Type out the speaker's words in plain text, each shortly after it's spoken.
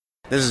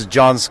This is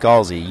John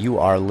Scalzi. You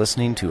are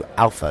listening to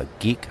Alpha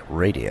Geek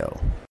Radio.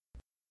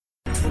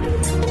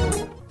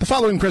 The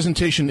following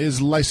presentation is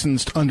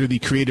licensed under the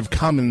Creative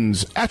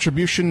Commons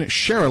Attribution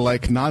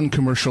Share-alike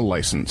Non-Commercial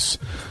License.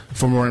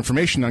 For more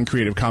information on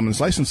Creative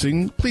Commons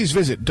licensing, please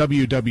visit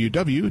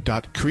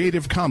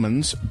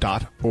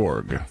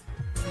www.creativecommons.org.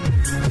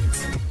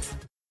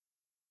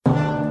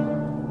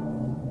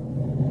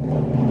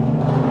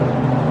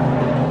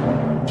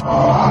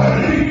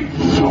 I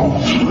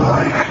don't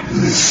like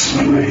this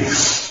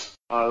place.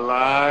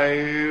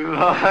 Alive!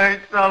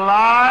 It's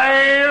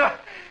alive!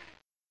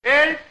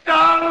 It's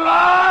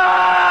alive!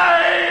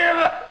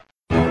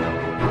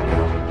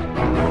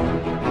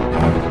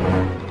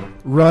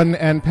 Run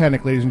and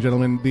panic, ladies and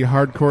gentlemen. The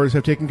hardcores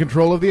have taken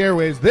control of the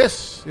airways.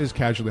 This is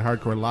Casually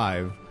Hardcore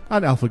Live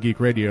on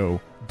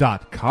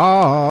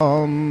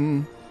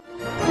AlphaGeekRadio.com.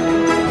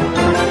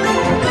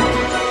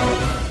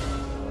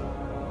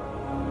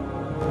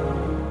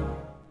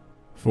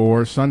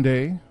 For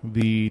Sunday,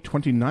 the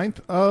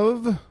 29th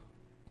of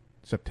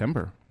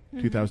September,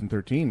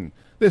 2013.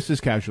 This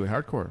is Casually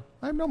Hardcore.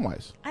 I'm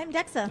Gnomewise. I'm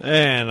Dexa.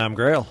 And I'm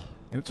Grail.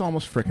 And it's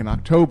almost frickin'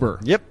 October.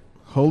 Yep.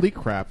 Holy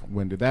crap,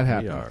 when did that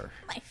happen? We are.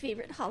 My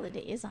favorite holiday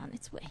is on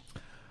its way.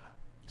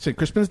 St.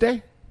 Crispin's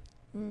Day?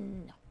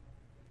 No.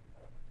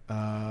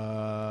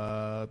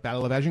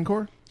 Battle of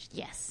Agincourt?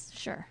 Yes,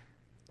 sure.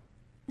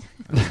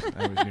 I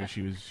always knew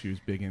she was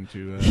big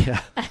into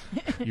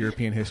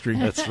European history.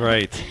 That's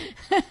right.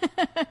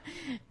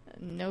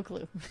 No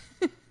clue.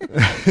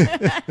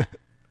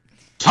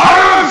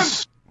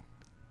 Silence!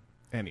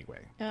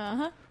 Anyway.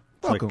 Uh-huh.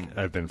 Welcome. Like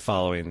I've been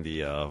following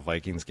the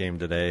Vikings game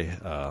today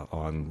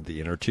on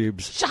the inner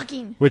tubes.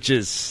 Shocking. Which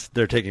is,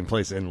 they're taking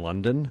place in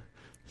London.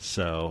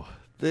 So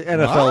the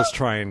NFL is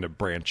trying to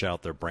branch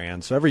out their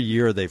brand. So every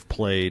year they've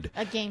played.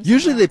 A game.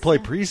 Usually they play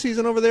yeah.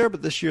 preseason over there,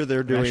 but this year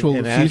they're doing an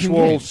season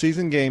actual game.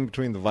 season game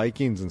between the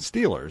Vikings and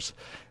Steelers.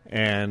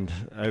 And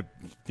I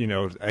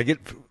get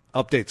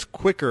updates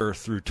quicker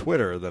through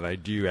Twitter than I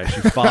do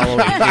actually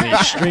following any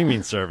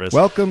streaming service.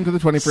 Welcome to the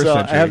 21st So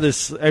century. I have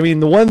this. I mean,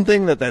 the one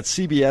thing that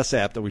CBS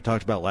app that we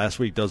talked about last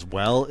week does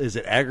well is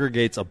it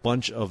aggregates a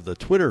bunch of the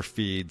Twitter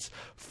feeds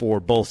for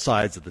both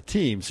sides of the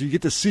team. So you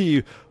get to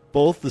see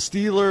both the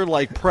Steeler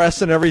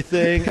press and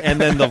everything, and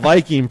then the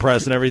Viking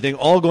press and everything,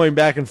 all going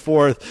back and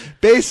forth,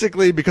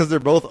 basically because they're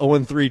both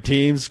 0-3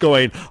 teams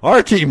going,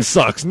 our team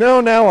sucks.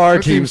 No, now our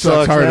team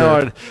sucks.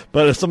 harder.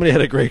 But somebody had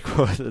a great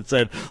quote that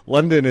said,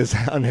 London is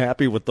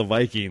unhappy with the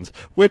Vikings,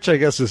 which I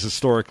guess is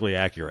historically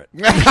accurate.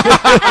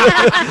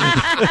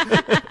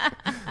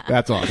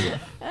 That's awesome.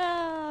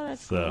 Oh,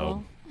 that's So,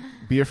 cool.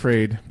 Be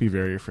afraid. Be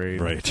very afraid.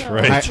 right.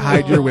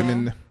 Hide your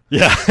women.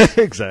 Yeah,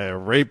 exactly.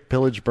 Rape,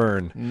 pillage,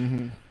 burn.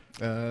 Mm-hmm.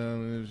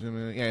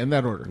 In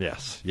that order.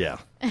 Yes, yeah.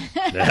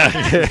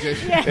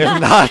 If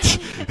not,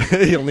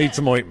 you'll need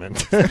some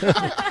ointment.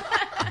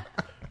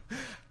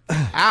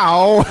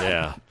 Ow!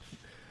 Yeah.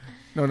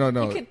 No.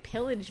 You could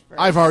pillage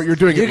first. You're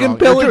doing You it can wrong.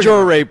 pillage You're or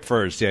doing rape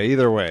first, yeah,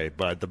 either way.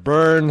 But the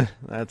burn,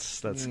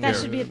 that's That scary.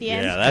 should be at the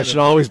end. Yeah, that should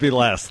always be the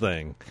last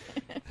thing.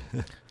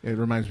 It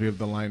reminds me of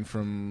the line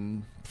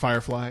from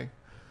Firefly.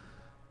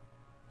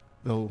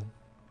 They'll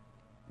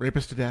rape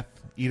us to death,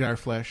 eat our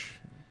flesh,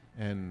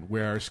 and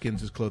wear our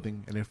skins as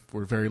clothing. And if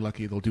we're very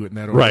lucky, they'll do it in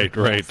that order. Right.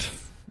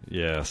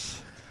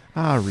 Yes.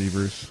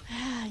 Reavers.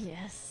 Ah,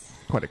 yes.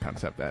 Quite a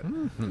concept, that.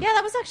 Yeah,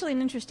 that was actually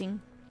an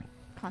interesting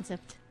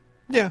concept.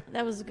 Yeah.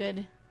 That was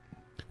good.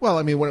 Well,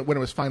 I mean, when it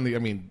was finally,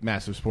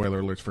 massive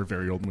spoiler alerts for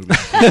very old movies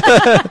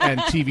and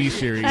TV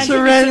series.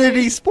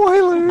 Serenity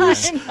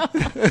spoilers.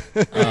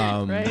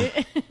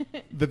 Right?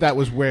 That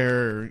was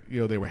where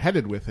they were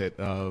headed with it,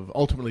 of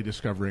ultimately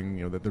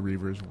discovering that the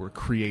Reavers were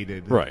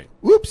created. Right.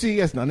 Whoopsie,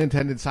 as an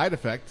unintended side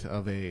effect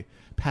of a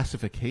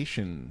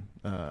pacification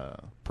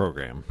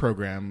Program.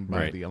 by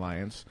Right. the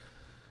Alliance.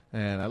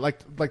 And I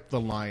liked the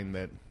line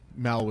that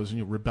Mal was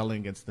rebelling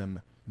against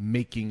them,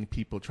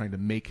 trying to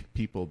make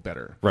people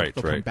better. Right,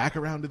 They'll come right. back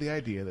around to the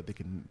idea that they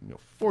can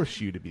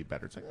force you to be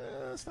better. It's like,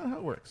 that's not how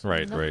it works.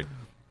 Right.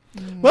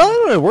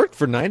 Well, it worked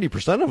for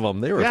 90% of them.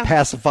 They were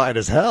pacified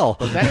as hell.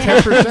 But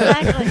that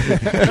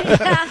 10%.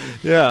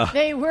 Exactly. Yeah.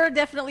 They were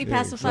definitely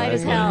pacified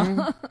as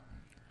hell.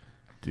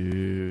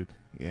 Dude,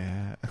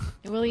 yeah.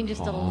 Willing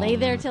just to lay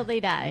there till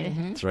they died.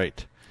 That's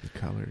right. The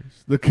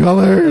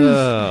colors.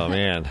 Oh,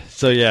 man.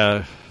 So,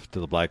 yeah, to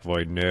the Black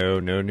Void,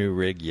 no new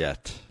rig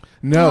yet.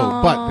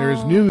 No, but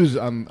there's news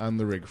on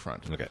the rig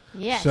front. Okay.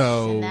 Yes,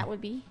 So- and that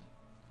would be?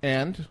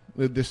 And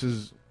this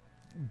is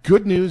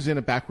good news in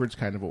a backwards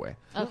kind of a way.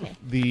 Okay.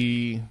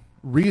 The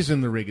reason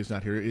the rig is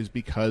not here is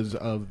because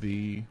of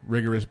the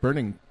rigorous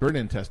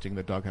burn-in testing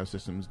that Doghouse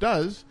Systems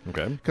does.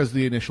 Okay. Because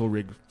the initial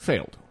rig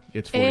failed.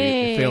 It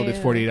failed its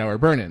 48-hour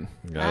burn-in.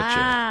 Gotcha.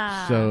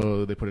 Ah.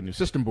 So they put a new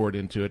system board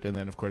into it, and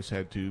then, of course,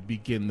 had to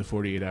begin the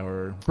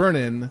 48-hour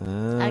burn-in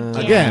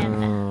Again.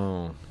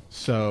 Oh.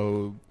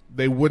 So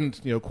they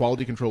wouldn't,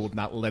 quality control would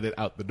not let it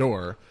out the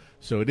door.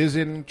 So it is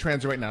in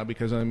transit right now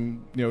because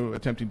I'm,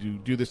 attempting to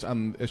do this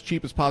as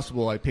cheap as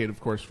possible. I paid, of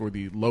course, for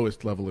the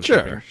lowest level of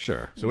shipping.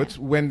 Sure. So it's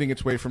wending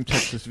its way from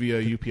Texas via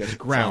UPS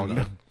ground. On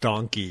a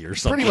donkey or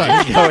something. Pretty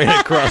much. Going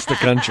across the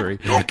country.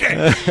 So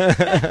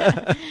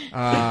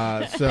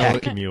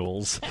Pack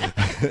mules.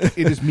 it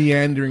is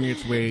meandering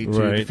its way to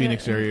the Right.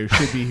 Phoenix area. It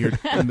should be here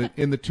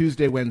in the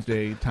Tuesday,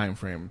 Wednesday time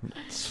frame.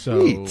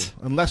 Sweet. So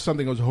unless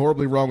something goes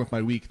horribly wrong with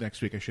my week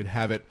next week, I should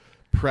have it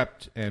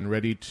prepped and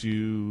ready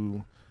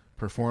to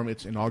perform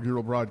its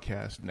inaugural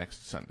broadcast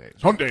next Sunday.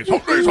 Sunday.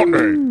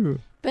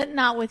 But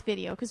not with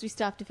video, because we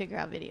still have to figure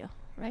out video,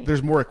 right?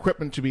 There's more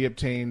equipment to be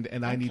obtained,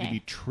 and I need to Okay. be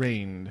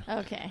trained.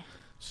 Okay.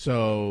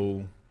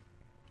 So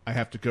I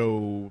have to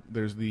go.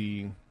 There's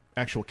the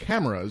actual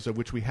cameras, of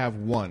which we have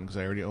one, because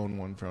I already own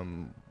one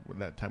from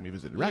that time we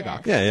visited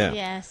Ragok. Yes. Yeah.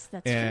 Yes,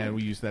 that's And true.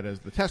 we use that as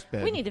the test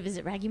bed. We need to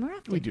visit Raggy more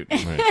often. We do.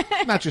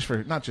 Not just for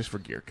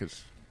gear,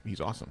 because he's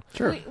awesome.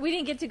 Sure. We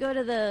didn't get to go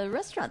to the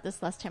restaurant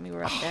this last time we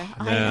were up there.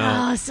 No.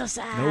 I know, so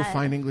sad. No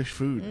fine English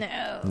food.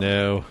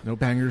 No. No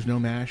bangers, no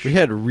mash. We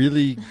had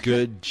really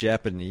good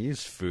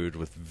Japanese food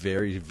with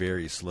very,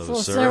 very slow Slow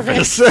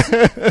service.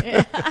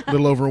 a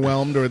little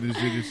overwhelmed, or did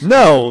you just...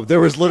 No, there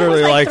was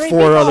literally There was like like 3 4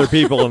 people. other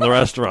people in the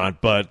restaurant,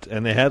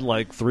 and they had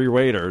like 3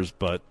 waiters,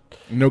 but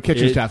No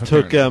kitchen it staff.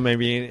 took apparently. them. I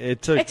mean,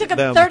 it took It took them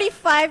them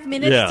 35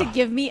 minutes Yeah. to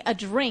give me a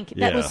drink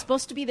that was Yeah.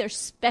 supposed to be their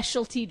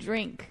specialty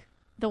drink.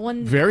 The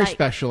one Very like,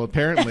 special,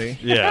 apparently.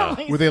 Yeah.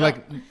 Apparently Were they so.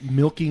 like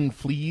milking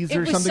fleas It or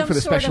was something some for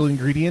the sort special of-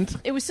 ingredient?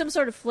 It was some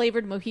sort of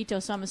flavored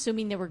mojito, so I'm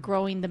assuming they were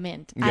growing the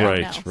mint. I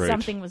Right, don't know. right.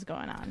 Something was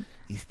going on.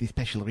 It's the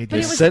special But They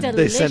it was sent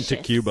they sent to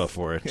delicious. Cuba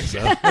for it. So.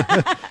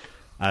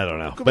 I don't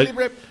know, Cuba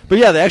Libre. but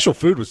yeah, the actual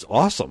food was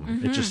awesome.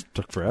 Mm-hmm. It just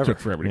took forever. Took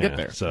forever to get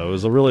there. So it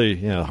was a really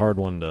hard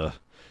one to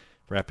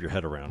wrap your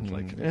head around.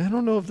 Like, I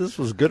don't know if this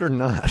was good or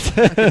not.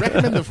 I could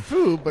recommend the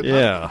food, but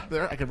Yeah.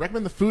 I could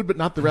recommend the food, but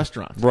not the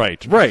restaurant. right,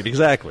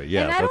 exactly.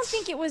 Yeah, and I don't that's-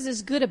 think it was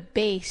as good a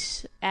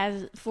base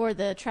as for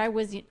the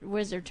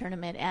Tri-Wizard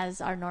tournament as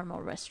our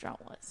normal restaurant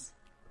was.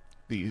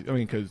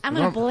 Because I'm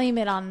going to blame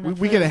it on the we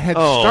food. get a head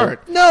Oh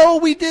start. no,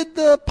 we did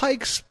the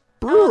Pike's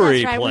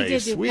Brewery right, we did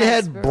place. do We Pike's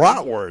had Brewery.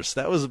 bratwurst.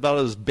 That was about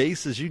as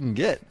base as you can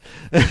get.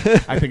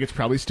 I think it's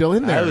probably still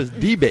in there. That was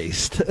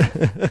debased.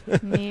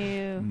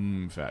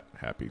 New. Fat,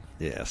 happy.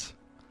 Yes.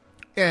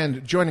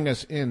 And joining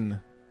us in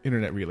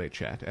Internet Relay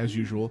Chat, as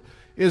usual,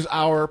 is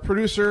our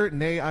producer,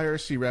 nay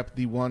IRC rep,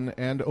 the one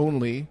and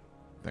only,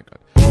 thank God,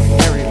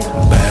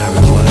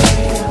 Barry.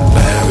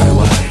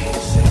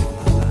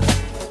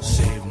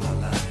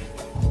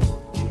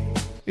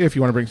 If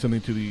you want to bring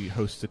something to the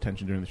host's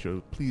attention during the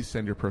show, please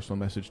send your personal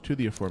message to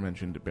the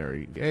aforementioned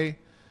Barry A,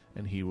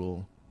 and he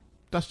will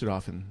dust it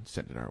off and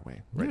send it our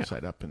way, right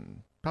side up,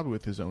 and probably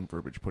with his own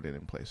verbiage put in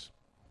place,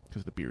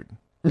 because the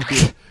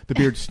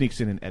beard sneaks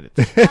in and edits,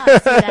 Oh, I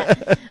see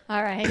that.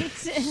 All right.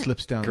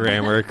 slips down.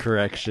 Grammar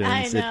corrections.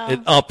 I know.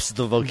 It ups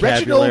the Reginald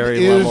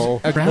vocabulary is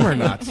level. a grammar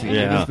Nazi.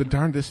 Yeah. It is the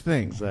darndest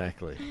thing.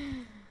 Exactly.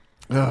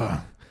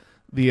 The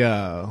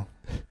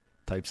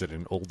Types it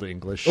in Old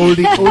English.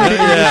 oldie,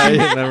 Yeah, you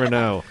never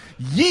know.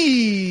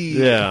 yee.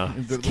 Yeah. The-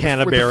 with the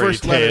Canterbury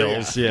first letter,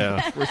 Tales. Yeah.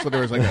 First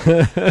letter is like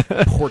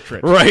a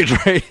portrait. Right.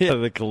 Yeah,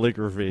 the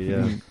calligraphy.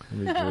 Yeah.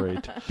 That'd be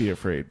great. Be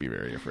afraid. Be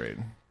very afraid.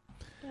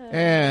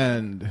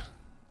 And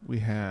we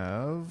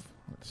have.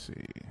 Let's see.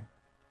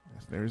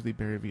 Yes, there's the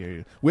Barry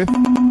VA with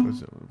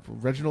was it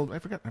Reginald.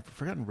 I've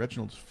forgotten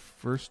Reginald's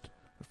first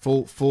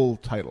full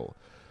title.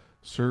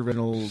 Sir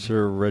Reginald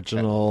Sir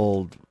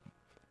Reginald.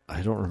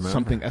 I don't remember.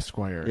 something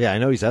Esquire. Yeah, I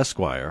know he's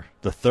Esquire.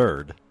 The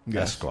third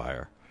Yes.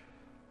 Esquire.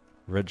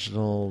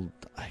 Reginald.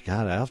 I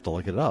have to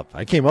look it up.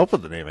 I came up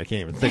with the name. I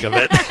can't even think of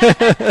it.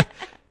 I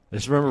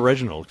just remember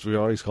Reginald because we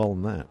always call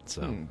him that.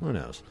 So who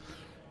knows?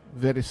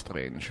 Very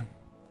strange.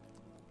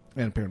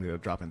 And apparently the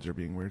drop-ins are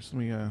being weird. So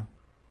let me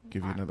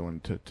give you another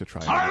one to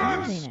try.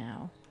 Hey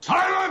now.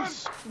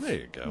 Silence! There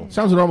you go.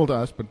 Sounds normal to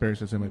us, but Barry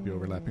says they might be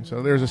overlapping.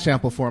 So there's a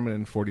sample form, and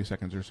in 40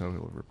 seconds or so,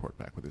 he'll report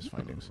back with his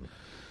findings.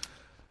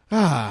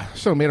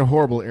 So made a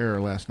horrible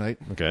error last night.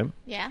 Okay.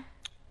 Yeah.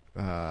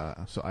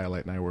 So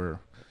Iolite and I were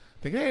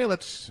thinking, hey,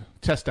 let's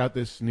test out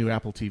this new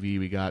Apple TV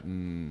we got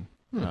and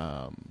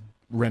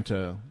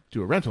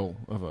do a rental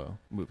of a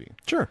movie.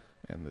 Sure.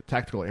 And the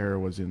tactical error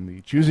was in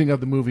the choosing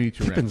of the movie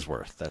to rent.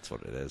 Tippensworth. That's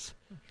what it is.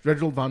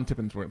 Reginald von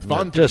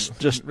Tippensworth.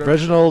 Just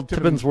Reginald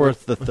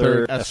Tippensworth the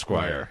third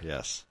Esquire.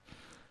 Yes.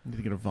 I need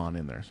to get a Von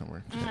in there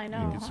somewhere. I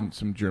know. Get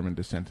some German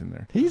descent in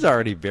there. He's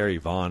already very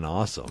Von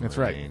awesome. That's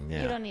I right. mean,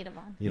 yeah. You don't need a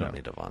Vaughn. You don't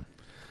need a Von.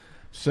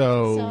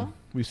 So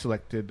we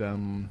selected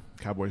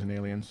Cowboys and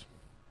Aliens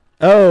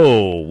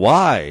Oh,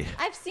 why?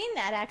 I've seen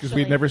that actually. because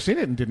we'd never seen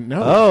it and didn't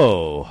know.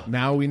 Oh.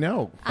 Now we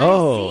know.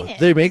 Oh, I've seen it.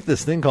 they make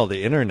this thing called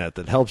the internet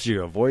that helps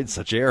you avoid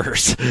such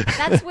errors.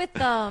 That's with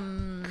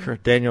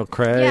Daniel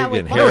Craig Yeah, with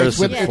and Paul.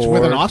 Harrison It's Ford.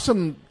 with an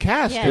awesome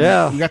cast. Yeah. and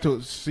Yeah. You got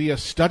to see a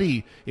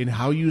study in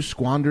how you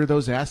squander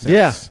those assets.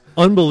 Yeah, It's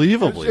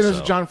unbelievably a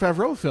so. Jon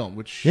Favreau film,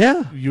 which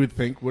Yeah. you would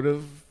think would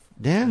have.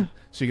 Yeah,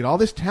 So you get all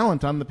this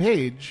talent on the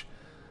page,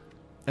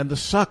 and the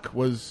suck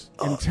was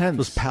intense. it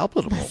was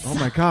palpable. Oh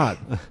my god!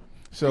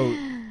 So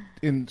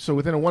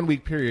within a 1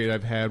 week period,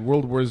 I've had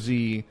World War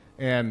Z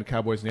and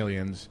Cowboys and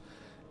Aliens,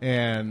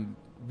 and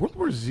World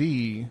War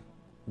Z.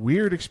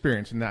 Weird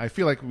experience, and I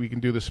feel like we can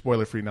do the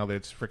spoiler free now that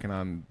it's freaking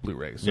on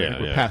Blu-ray. So I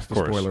think we're past the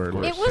spoiler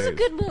alert. It was a phase.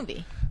 good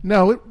movie.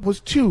 No, it was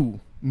 2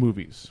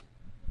 movies.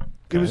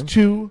 Okay. It was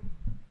 2,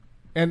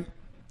 and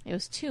It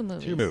was 2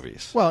 movies. 2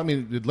 movies. well, I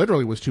mean, it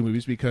literally was 2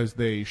 movies because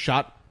they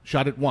shot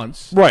it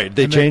once, Right,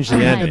 they and changed the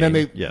ending. and then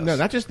they yes.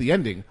 not just the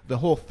ending, the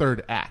whole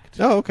third act.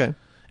 Oh, okay.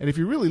 And if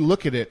you really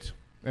look at it,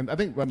 and I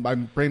think my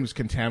brain was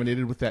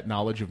contaminated with that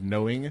knowledge of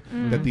knowing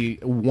that the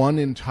one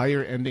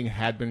entire ending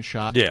had been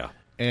shot. Yeah.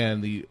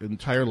 And the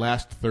entire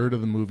last third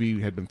of the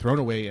movie had been thrown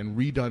away and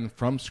redone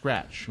from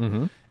scratch.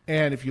 Mm-hmm.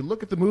 And if you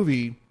look at the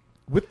movie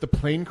with the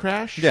plane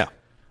crash, Yeah.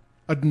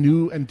 a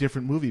new and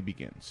different movie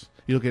begins.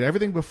 You look at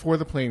everything before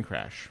the plane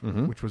crash,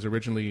 which was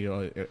originally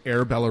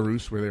Air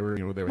Belarus, where they were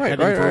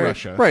heading for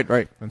Russia,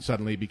 Right. and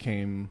suddenly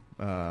became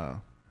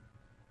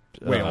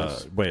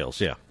Wales.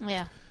 Wales, yeah.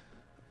 Yeah.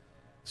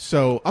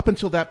 So up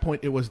until that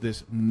point, it was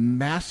this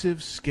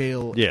massive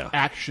scale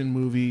action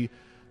movie.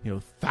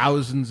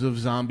 Thousands of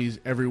zombies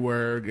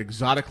everywhere,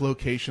 exotic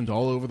locations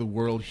all over the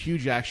world,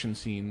 huge action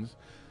scenes,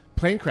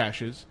 plane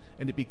crashes,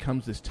 and it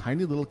becomes this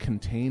tiny little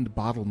contained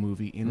bottle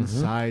movie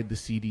inside the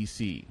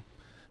CDC,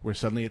 where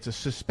suddenly it's a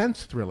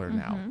suspense thriller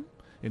now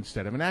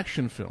instead of an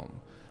action film,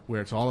 where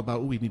it's all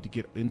about, we need to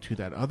get into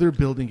that other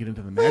building, get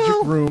into the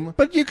magic room.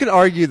 But you could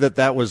argue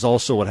that was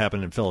also what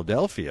happened in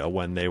Philadelphia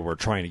when they were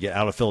trying to get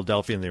out of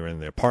Philadelphia and they were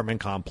in the apartment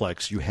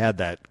complex. You had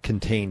that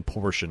contained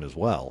portion as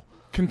well.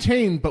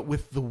 Contained, but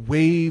with the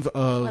wave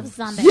of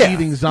zombies.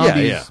 seething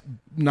zombies Yeah.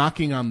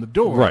 knocking on the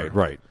door.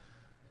 Right.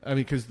 I mean,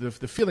 because the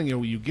feeling,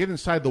 you get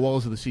inside the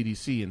walls of the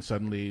CDC and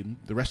suddenly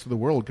the rest of the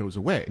world goes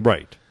away.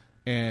 Right.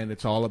 And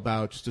it's all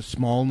about just a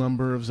small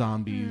number of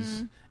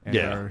zombies and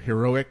our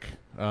heroic,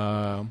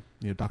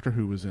 Doctor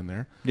Who was in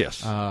there.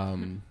 Yes.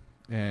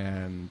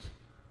 And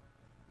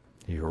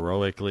He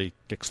heroically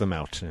kicks them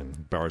out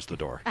and bars the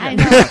door. I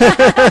know.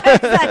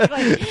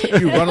 Exactly.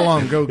 you run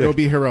along, go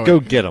be heroic. Go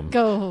get them.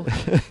 Go.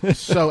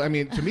 So, I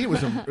mean, to me, it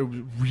was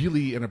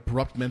really an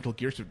abrupt mental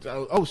gear shift.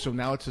 Oh, so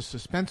now it's a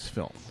suspense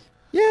film.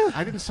 Yeah.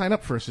 I didn't sign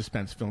up for a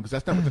suspense film because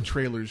that's not what the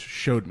trailers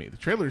showed me. The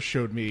trailers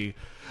showed me,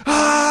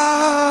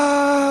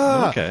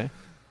 ah! Okay.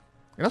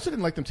 I also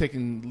didn't like them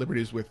taking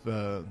liberties with,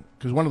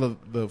 because one of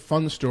the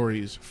fun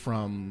stories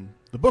from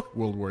the book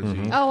World War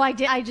Z. Oh, I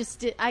did. I just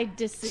did. I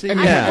See, I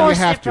yeah. divorced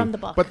You have it to. from the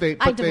book. But they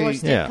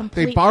divorced yeah. it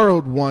completely. They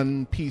borrowed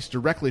one piece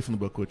directly from the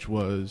book, which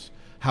was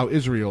how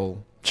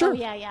Israel. Oh,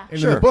 yeah.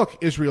 And in the book,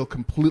 Israel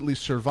completely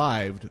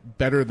survived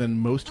better than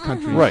most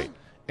countries. Right.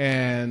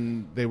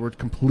 And they were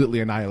completely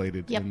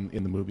annihilated Yep.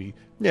 in the movie.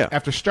 Yeah.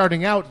 After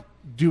starting out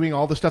doing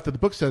all the stuff that the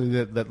book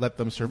said that let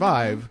them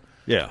survive.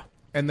 Yeah.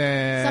 And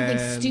then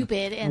Something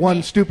stupid, and one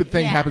they- stupid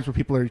thing yeah. happens where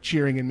people are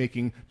cheering and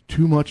making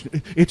too much.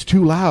 It's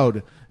too loud,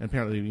 and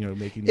apparently,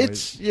 making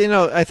noise.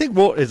 It's I think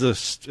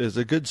is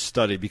a good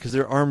study because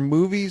there are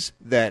movies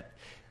that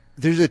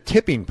there's a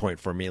tipping point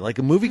for me. Like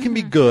a movie can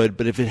be good,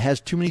 but if it has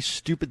too many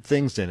stupid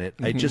things in it,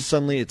 I just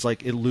suddenly it's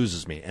like it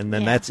loses me, and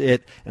then Yeah. that's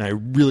it, and I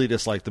really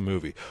dislike the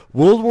movie.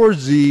 World War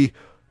Z.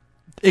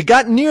 It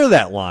got near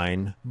that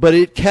line, but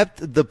it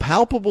kept the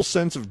palpable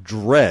sense of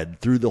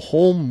dread through the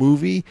whole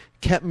movie,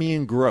 kept me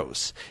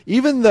engrossed.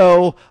 Even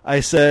though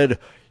I said,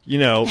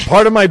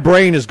 part of my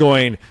brain is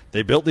going,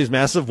 they built these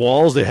massive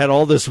walls, they had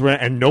all this,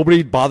 and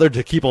nobody bothered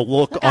to keep a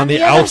look on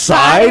the other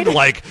outside. side.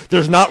 Like,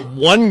 there's not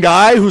one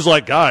guy who's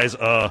like, guys,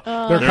 they're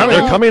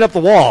coming up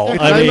the wall.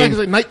 It's I not mean, like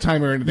it's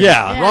nighttime or anything.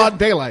 Yeah. Broad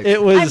daylight.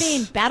 it was, I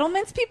mean,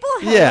 battlements, people.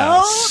 Hello?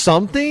 yeah,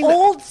 something.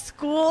 Old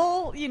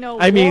school,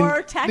 I mean, war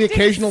the tactics.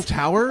 occasional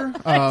tower.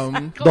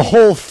 The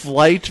whole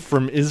flight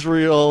from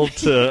Israel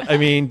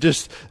to,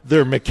 just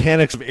their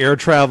mechanics of air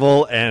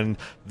travel and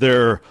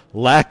their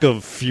lack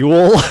of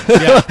fuel.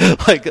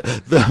 Like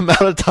the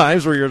amount of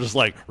times where you're just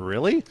like,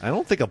 really? I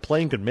don't think a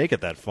plane could make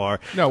it that far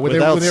No, when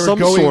without they were some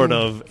going- sort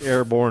of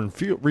airborne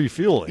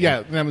refueling.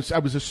 Yeah, and I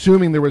was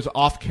assuming there was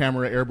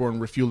off-camera airborne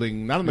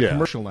refueling, not on the Yeah.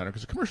 commercial liner,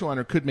 because the commercial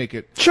liner could make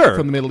it Sure.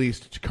 from the Middle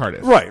East to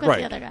Cardiff. Right, Who's right.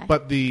 the other guy?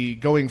 But the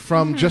going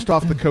from just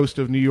off the coast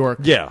of New York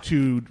Yeah.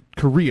 to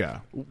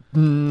Korea,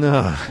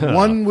 No.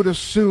 one would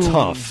assume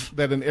Tough.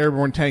 that an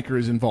airborne tanker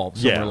is involved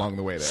somewhere along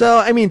the way there.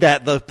 So,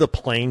 that the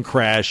plane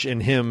crash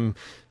and him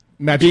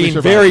Magically being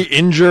survived. very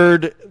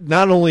injured,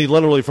 not only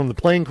literally from the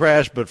plane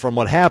crash, but from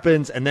what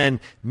happens, and then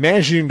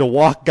managing to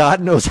walk God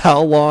knows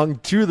how long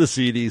to the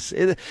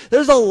CDC.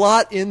 There's a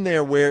lot in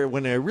there where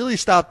when I really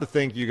stop to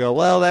think, you go,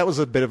 well, that was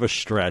a bit of a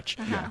stretch.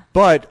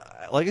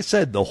 But like I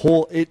said,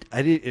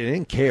 I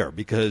didn't care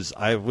because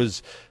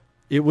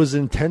it was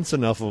intense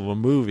enough of a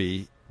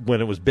movie when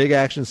it was big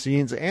action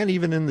scenes and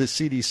even in the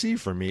CDC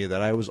for me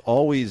that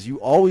you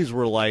always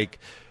were like,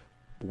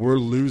 we're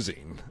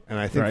losing. And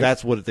I think Right.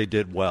 that's what they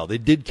did well. They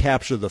did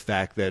capture the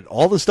fact that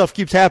all this stuff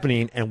keeps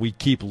happening and we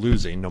keep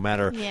losing no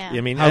matter, Yeah.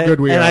 How good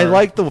we and are. I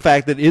like the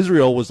fact that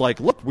Israel was like,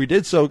 look, we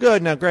did so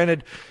good. Now,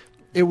 granted,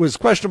 it was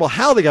questionable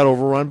how they got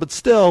overrun, but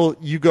still,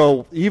 you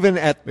go, even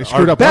at They our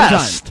screwed up one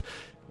best,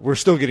 we're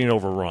still getting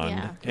overrun.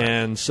 Yeah.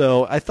 And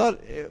so I thought,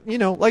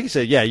 like you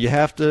said, you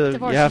have to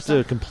Divorce you have to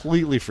yourself.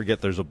 completely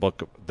forget there's a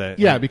book that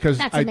Yeah, because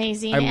That's I,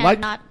 amazing, I and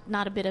liked,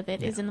 not a bit of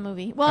it is in the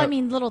movie. Well, I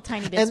mean, little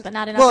tiny bits, but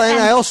not enough. Well, and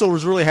I also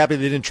was really happy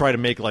they didn't try to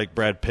make like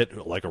Brad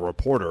Pitt like a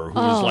reporter who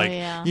was Oh, like,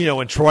 yeah.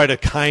 and try to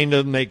kind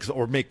of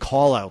make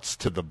call outs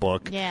to the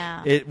book.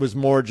 Yeah. It was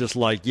more just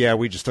like,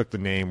 we just took the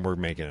name, we're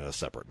making it a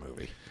separate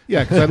movie.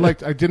 yeah,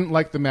 because I didn't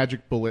like the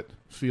magic bullet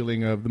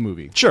feeling of the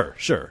movie. Sure.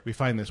 We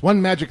find this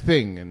one magic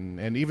thing,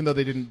 and even though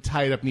they didn't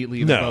tie it up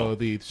neatly in the No. bow,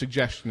 the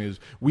suggestion is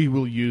we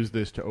will use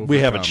this to overcome. We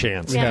have a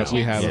chance. We Yeah. have,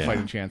 we have Yeah. a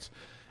fighting chance.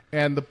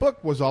 And the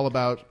book was all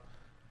about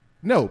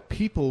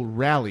people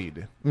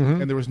rallied,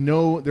 and there was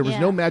no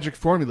Yeah. magic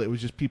formula. It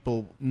was just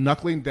people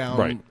knuckling down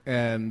Right.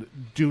 and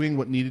doing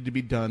what needed to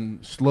be done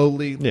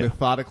slowly, Yeah.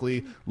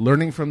 methodically,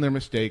 learning from their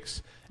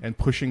mistakes, and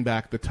pushing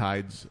back the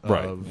tides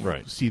of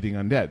Right. seething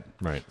undead.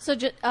 Right. So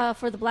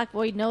for the Black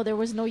Void, no, there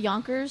was no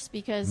Yonkers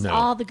because No.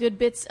 all the good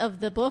bits of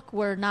the book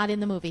were not in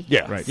the movie.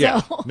 Yeah. Right. Yeah.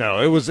 So- No,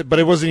 it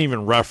wasn't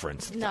even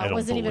referenced. No, I it don't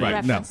wasn't even believe.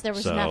 Right, no. referenced. There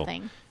was So-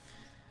 nothing.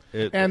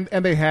 And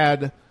they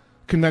had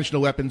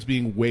conventional weapons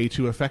being way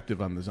too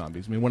effective on the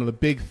zombies. I mean, one of the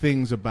big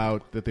things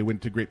about that they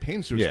went to great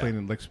pains to Yeah. explain,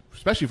 and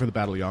especially for the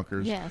Battle of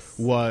Yonkers, Yes.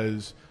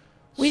 was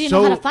We didn't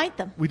know how to fight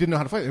them. We didn't know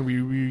how to fight them.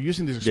 We were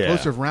using these Yeah.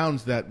 explosive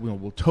rounds that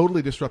will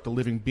totally disrupt a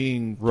living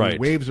being. through Right.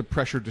 Waves of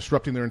pressure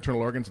disrupting their internal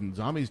organs, and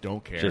zombies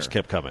don't care. Just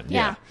kept coming.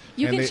 Yeah.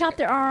 You And can they- chop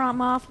their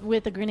arm off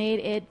with a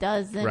grenade. It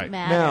doesn't Right.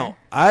 matter. Now,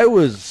 I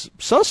was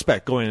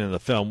suspect going into the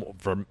film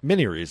for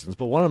many reasons,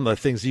 but one of the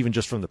things, even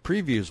just from the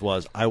previews,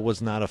 was I was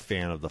not a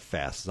fan of the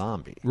fast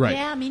zombie. Right.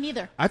 Yeah, me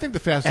neither. I think the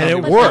fast And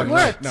zombie it was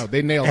worked. No,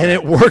 they nailed And it.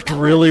 it worked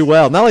really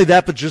well. Not only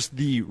that, but just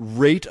the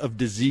rate of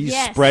disease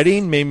Yes.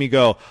 spreading made me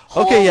go, okay,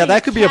 Holy yeah,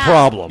 that could be a cow.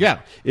 problem. Yeah.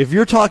 If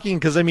you're talking,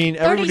 because I mean,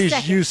 everybody's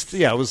seconds. used.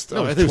 It was.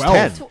 No, I it think was it was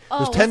 10. 12. It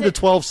was Oh, 10 was to it?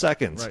 12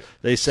 seconds. Right.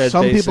 They said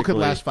Some people basically- could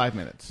last 5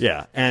 minutes.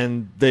 Yeah,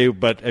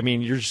 but I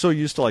mean, you're so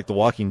used to like The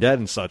Walking Dead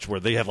and such, where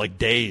they have like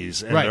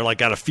days and Right. they're like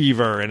got a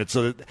fever, and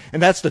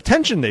and that's the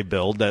tension they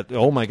build. That,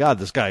 oh my God,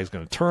 this guy is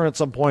going to turn at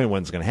some point.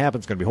 When's it going to happen?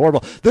 It's going to be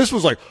horrible. This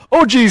was like,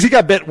 oh geez, he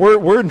got bit.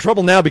 We're in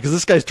trouble now because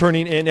this guy's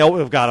turning in.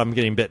 Oh God, I'm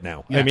getting bit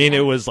now. Yeah. I mean,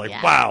 it was like,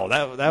 Yeah. wow,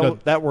 No,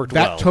 that worked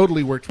That well.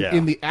 totally worked. Yeah.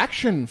 In the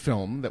action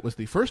film, that was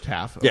the first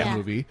half of Yeah. the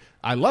movie.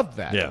 I loved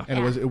that. Yeah. And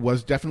Yeah. it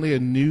was definitely a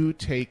new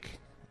take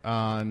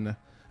on.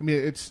 I mean,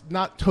 it's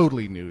not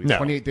totally new. No.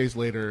 28 Days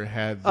Later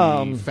had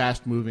the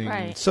fast moving.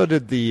 Right. So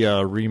did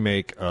the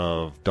remake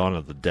of Dawn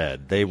of the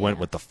Dead. They went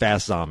with the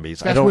fast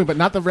zombies. I Fast don't, moving, but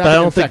not the but I rapid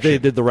don't think infection. they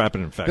did the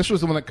rapid infection. This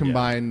was the one that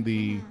combined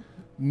the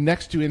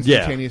next to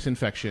instantaneous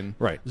infection.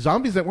 Right.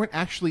 Zombies that weren't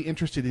actually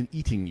interested in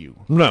eating you.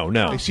 no.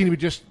 They seem to be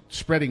just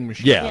spreading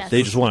machines. Yeah, Yes.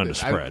 they just wanted to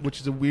spread.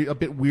 Which is a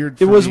bit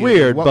weird. It for was me.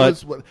 weird,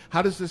 but-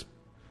 how does this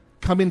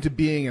come into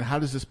being, and how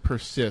does this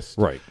persist?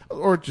 Right.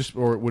 Or it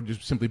would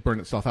just simply burn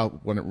itself out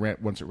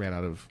once it ran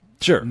out of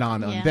Sure.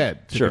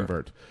 non-undead to Sure.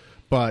 convert.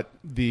 But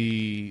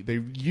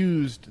they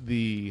used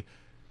the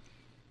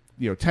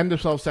 10 to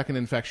 12 second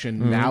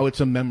infection. Now it's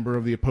a member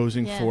of the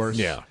opposing Yes. force.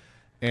 Mm-hmm. Yeah.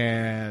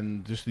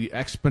 And just the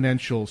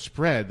exponential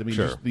spread. I mean,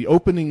 Sure. just the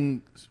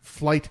opening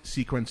flight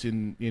sequence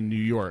in New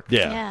York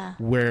Yeah.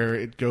 where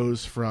it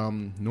goes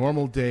from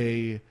normal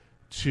day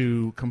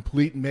to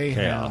complete mayhem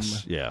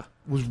Chaos. Yeah.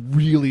 was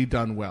really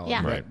done well.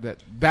 Yeah. Right.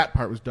 That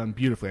part was done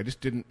beautifully.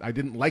 I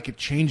didn't like it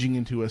changing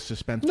into a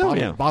suspense No,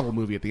 bottle, yeah. bottle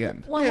movie at the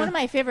end. Well, one of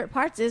my favorite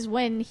parts is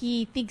when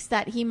he thinks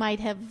that he might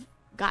have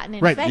gotten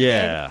Right. infected.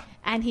 Yeah.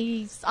 And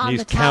he's on He's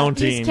the top.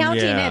 counting, He's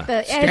counting yeah. at the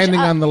edge. Standing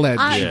on the ledge.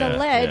 On Yeah, the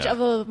ledge yeah. of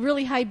a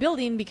really high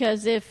building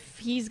because if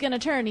he's going to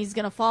turn, he's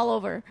going to fall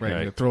over. Right.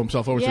 Right. To throw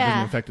himself over so it Yeah.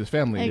 doesn't affect his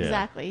family.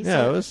 Exactly.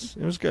 Yeah, So-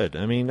 it was good.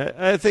 I mean,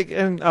 I think,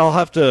 and I'll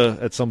have to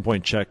at some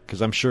point check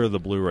because I'm sure the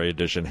Blu-ray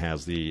edition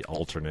has the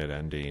alternate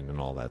ending and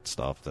all that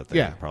stuff that they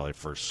Yeah. probably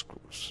first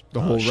The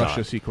whole shot.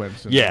 Russia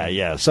sequence. And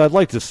Yeah. So I'd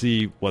like to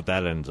see what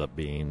that ends up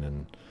being,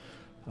 and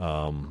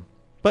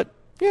but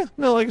yeah,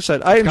 no, like I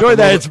said, I enjoy the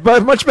that. lower-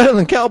 It's much better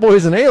than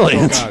Cowboys and Oh,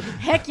 Aliens. God.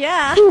 Heck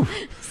yeah.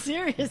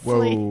 Seriously.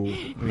 Whoa.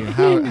 I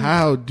mean,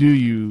 how do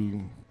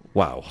you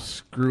Wow.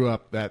 screw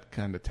up that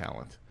kind of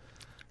talent?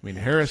 I mean,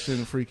 Harrison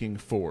freaking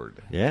Ford.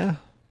 Yeah.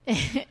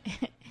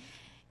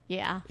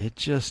 Yeah. It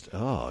just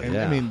And,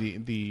 yeah. I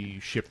mean, the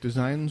ship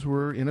designs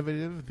were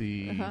innovative.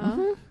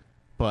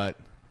 But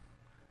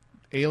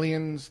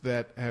aliens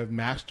that have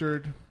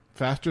mastered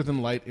faster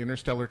than light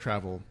interstellar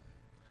travel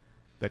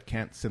that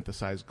can't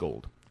synthesize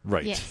gold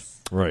right.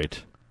 Yes.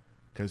 Right.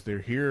 because they're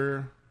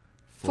here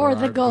For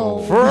the our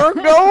gold. For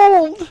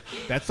gold.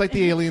 That's like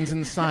the aliens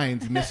in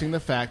Signs missing the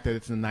fact that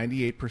it's a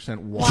 98%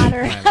 Water.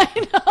 water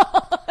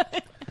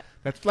planet.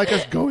 That's like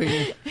us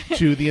going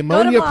to the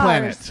ammonia Go to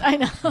Mars. planet I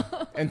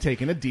know. and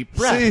taking a deep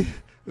breath. See,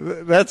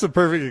 that's a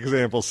perfect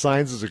example.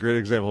 Signs is a great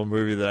example of a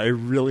movie that I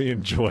really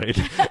enjoyed.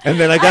 And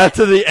then I got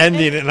to the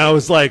ending and I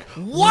was like,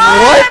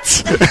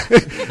 what?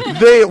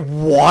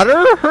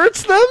 Water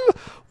hurts them?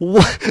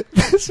 What?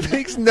 This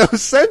makes no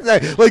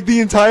sense. Like the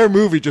entire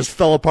movie just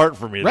fell apart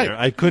for me. Right. There,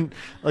 I couldn't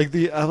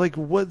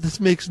what. This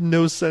makes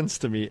no sense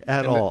to me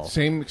at And all. the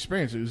same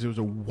experience. It was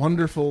a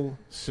wonderful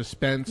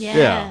suspense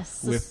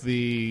Yes. with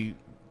the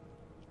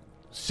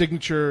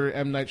signature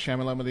M. Night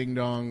Shyamalan Ding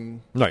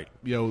Dong, Right.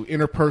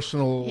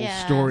 Interpersonal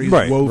Yes. stories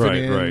Right, woven right,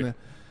 in, right.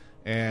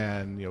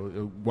 and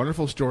a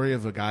wonderful story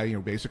of a guy,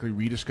 basically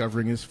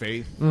rediscovering his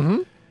faith. Mm-hmm.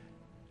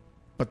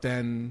 But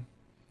then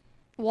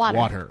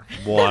Water.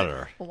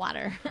 Water.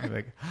 Water.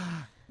 like,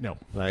 no.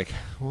 Like,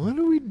 what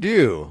do we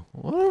do?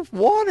 What if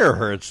water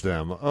hurts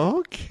them?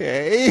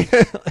 Okay.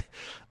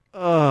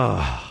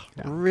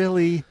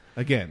 Really?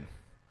 Again,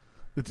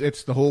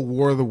 it's the whole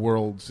War of the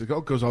Worlds. It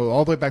goes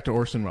all the way back to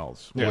Orson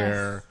Welles, Yes.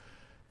 where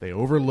they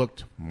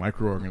overlooked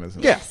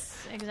microorganisms. Yes.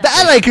 Exactly.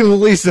 That I can at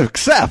least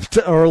accept,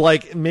 or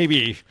like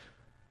maybe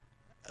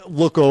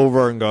look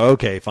over and go,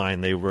 okay, fine.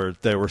 They were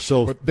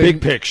so But they-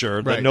 big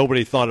picture that right.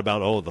 nobody thought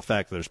about the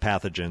fact that there's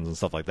pathogens and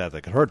stuff like that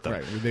that could hurt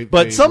them. Right.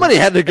 But They somebody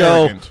were had to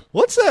go, arrogant.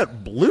 what's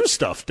that blue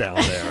stuff down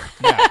there?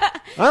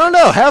 I don't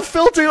know. Have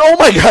Phil oh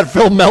my God,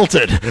 Phil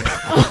melted.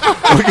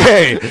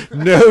 Okay,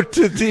 note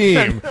to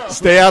team: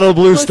 stay out of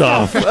blue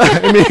stuff.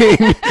 I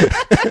mean,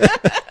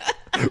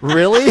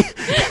 really?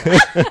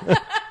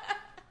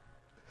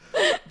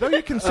 Though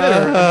you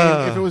consider,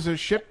 if it was a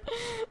ship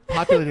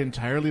populated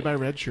entirely by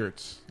red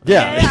shirts,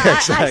 Yeah, I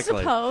exactly.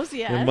 suppose,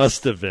 yes. It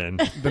must have been.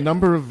 the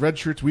number of red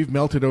shirts we've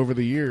melted over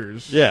the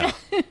years. Yeah.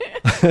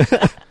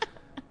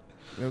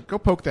 Go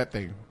poke that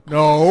thing.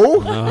 No.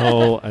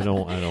 No, I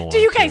don't want Do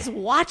you to. guys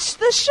watch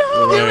the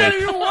show? Right.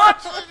 You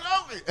watch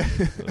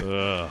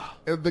the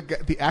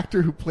Ugh. the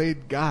actor who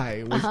played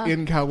Guy was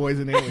in Cowboys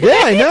and Aliens. Yeah,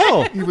 I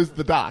know. He was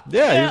the doc.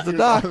 Yeah, he's the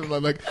doc. I'm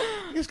like,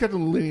 he just kept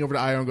leaning over to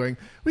Ion going,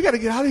 we got to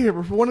get out of here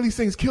before one of these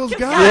things kills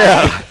Guy.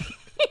 Yeah.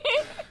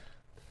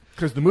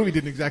 Because the movie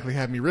didn't exactly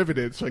have me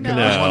riveted, so I kept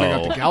No. wandering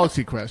out to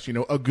Galaxy Quest,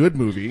 a good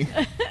movie.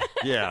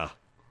 Yeah.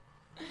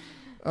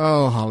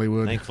 Oh,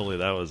 Hollywood. Thankfully,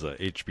 that was a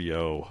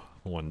HBO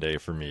one day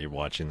for me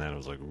watching that. I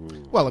was like,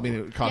 ooh. Well, I mean,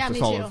 it cost Yeah, us me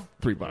all too. of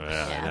 $3.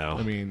 Yeah, I know.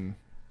 I mean,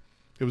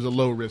 it was a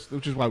low risk,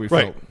 which is why we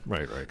Right, felt.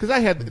 right. Because I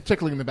had the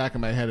tickling in the back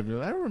of my head of,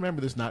 I don't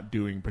remember this not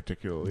doing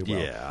particularly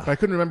well. Yeah. But I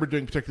couldn't remember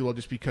doing particularly well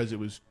just because it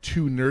was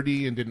too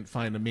nerdy and didn't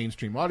find a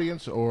mainstream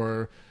audience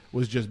or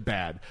was just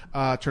bad.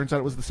 Turns out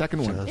it was the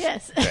second one.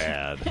 Yes.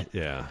 Bad.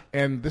 Yeah.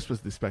 And this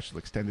was the special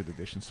extended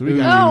edition. So we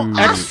got Oh,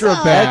 extra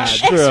awesome. bad.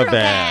 Extra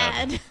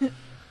bad.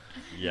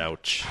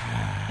 Youch.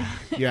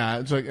 Yeah.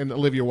 It's like, and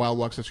Olivia Wilde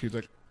walks up, she's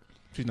like,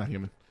 she's not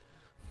human. I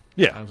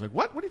Yeah. was like,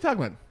 what? What are you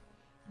talking about?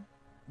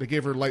 They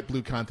gave her light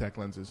blue contact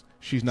lenses.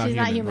 She's not She's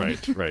not human.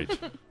 human. Right,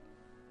 right.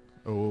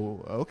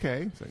 Oh,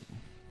 okay. It's like,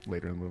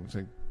 later in the movie, it's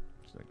like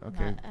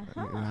okay.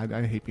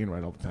 I hate being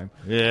right all the time.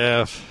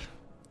 Yeah.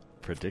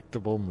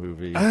 Predictable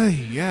movie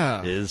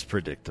Yeah. is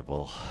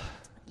predictable.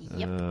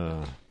 Yep.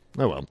 Oh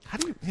well. How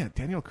do you? Yeah,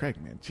 Daniel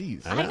Craig, man.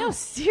 Jeez. I know,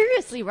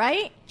 seriously,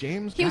 right?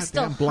 James He was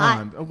goddamn still hot.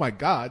 blonde. Oh my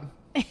god.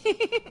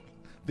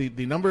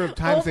 the number of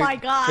times Oh my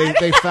God.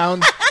 they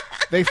found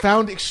they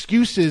found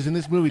excuses in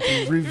this movie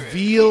to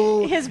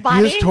reveal His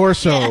body? his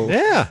torso.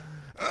 Yeah.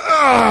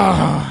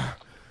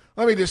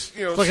 Let me just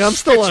It's like I'm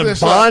still stitch in this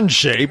Bond up.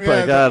 shape.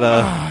 Yeah, I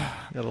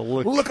gotta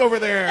look. Look over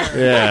there.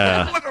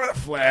 Yeah. Look over the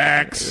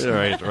flex.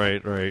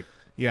 Right.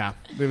 Yeah,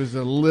 it was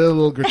a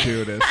little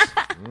gratuitous.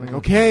 Like,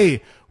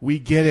 okay, we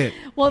get it.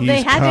 Well, they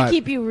He's had cut. to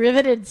keep you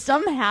riveted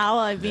somehow.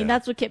 I mean,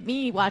 that's what kept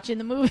me watching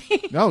the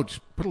movie. No, just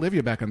put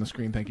Olivia back on the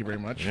screen. Thank you very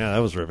much. Yeah, that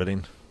was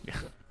riveting.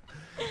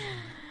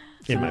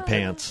 In my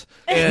pants.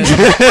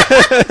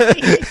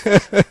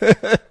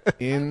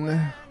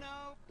 In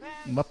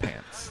my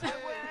pants.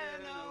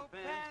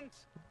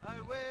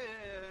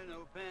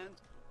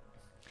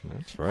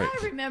 That's right.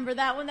 I remember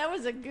that one. That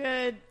was a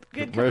good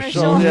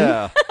Commercial, commercial.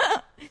 yeah.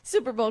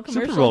 Super Bowl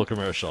commercial. Super Bowl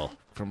commercial.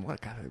 From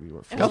what? God, it'd be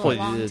what? It was Couple a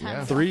long of time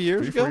ago. 3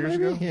 years ago, 4 years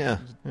maybe? ago? Yeah.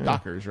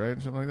 Dockers,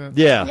 right? Something like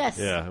that. Yeah. Yes.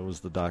 Yeah, it was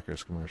the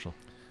Dockers commercial.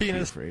 Be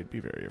Penis. afraid. Be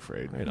very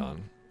afraid. Right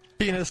on.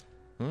 Penis.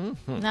 Uh-huh.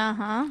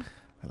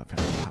 I love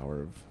having the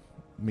power of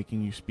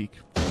making you speak.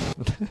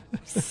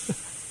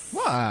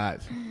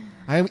 What?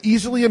 I am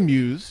easily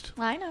amused,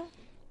 I know.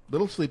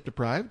 little sleep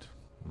deprived,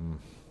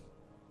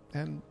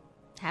 and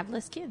Have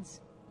less kids.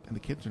 the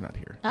kids are not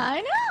here.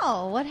 I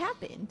know. What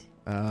happened?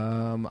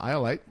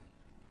 Iolite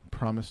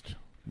promised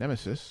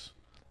Nemesis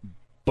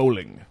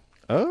bowling.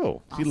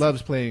 Oh. He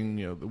loves playing,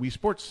 the Wii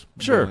Sports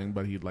Sure. bowling,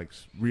 but he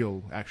likes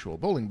real, actual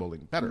bowling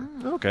better.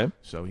 Okay.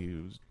 So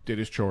he did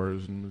his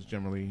chores and was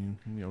generally,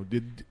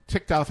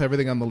 ticked off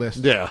everything on the list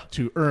Yeah.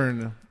 to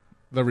earn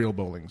the real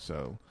bowling.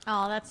 So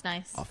Oh, that's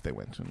nice. off they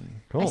went. And I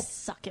Cool.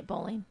 suck at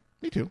bowling.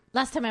 me too.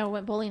 Last time I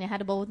went bowling, I had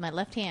to bowl with my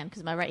left hand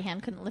because my right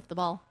hand couldn't lift the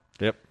ball.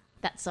 Yep.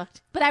 That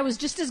sucked. But I was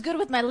just as good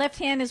with my left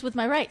hand as with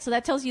my right. So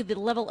that tells you the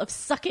level of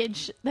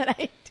suckage that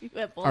I do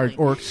at bowling.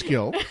 Or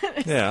skill.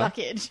 Yeah.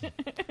 Suckage.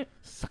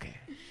 Suck it.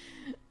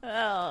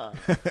 Oh.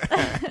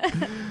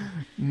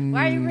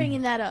 Why are you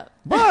bringing that up?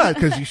 But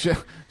because you should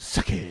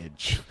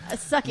suckage.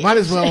 Suckage. Might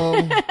as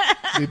well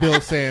be Bill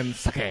saying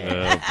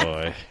suckage. Oh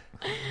boy.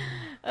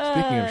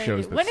 Speaking of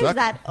shows that when suck, is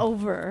that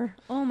over?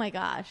 Oh my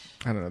gosh.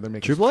 I don't know. They're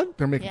making True Blood?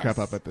 They're making Yes. crap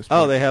up at this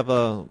point. Oh, they have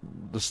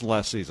this is the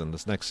last season.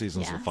 This next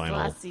season's Yeah, the it's final.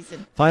 last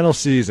season. Final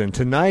season.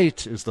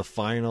 Tonight is the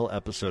final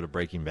episode of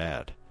Breaking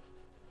Bad,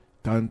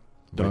 dun,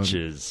 dun, which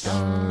is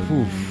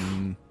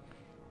dun.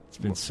 it's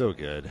been so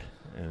good,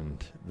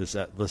 and this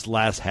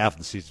last half of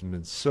the season has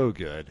been so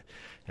good,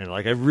 and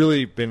like I've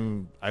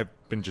been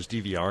just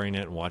DVRing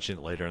it and watching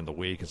it later in the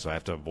week, and so I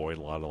have to avoid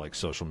a lot of like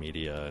social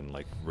media and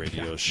like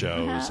radio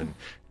shows and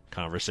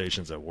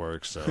conversations at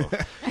work. So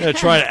I'm gonna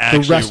try to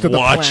actually rest of the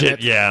watch planet.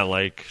 it, yeah,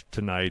 like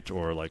tonight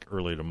or like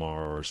early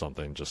tomorrow or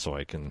something, just so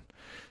I can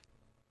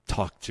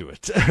talk to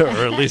it, or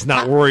at least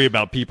not worry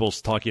about people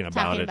talking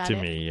about it to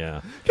me.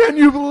 Yeah. Can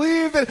you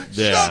believe it?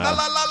 Yeah.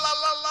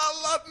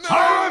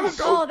 No!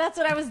 Oh, that's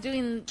what I was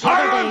doing the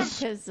other day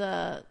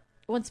because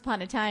Once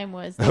Upon a Time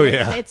was. Oh,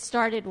 yeah. It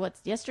started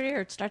yesterday,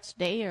 or it starts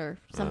today, or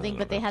something.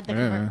 But they had the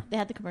Yeah. they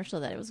had the commercial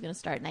that it was going to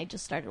start, and I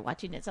just started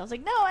watching it. So I was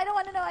like, no, I don't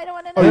want to know. I don't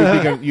want to Oh, know.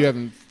 you think you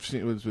haven't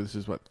seen? This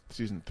is what,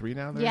 season 3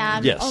 now? There? Yeah,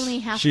 I'm Yes. only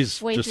halfway She's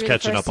just through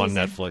catching the up first on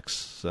season. Netflix.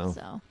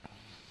 So.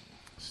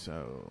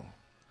 So,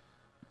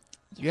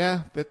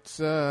 yeah, that's.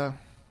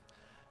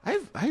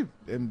 I'm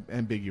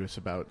ambiguous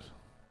about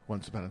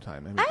Once Upon a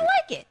Time. I mean, I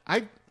like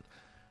it.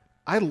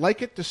 I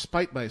like it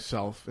despite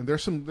myself, and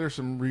there's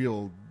some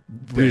real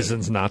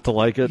Reasons not to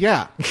like it.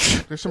 Yeah,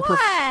 there's some.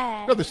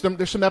 What? No,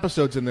 there's some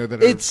episodes in there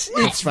that are. It's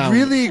profound.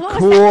 really What was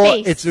cool. that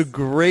face? It's a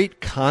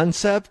great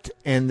concept,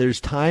 and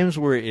there's times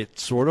where it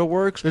sort of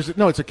works.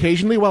 It's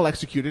occasionally well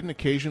executed and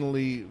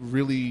occasionally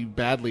really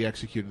badly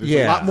executed. There's a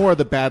Yeah. lot more of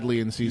the badly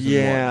in season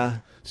Yeah.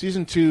 1.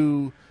 Season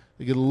 2,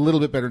 they get a little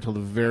bit better until the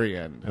very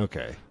end.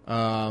 Okay.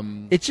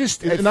 It's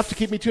just enough to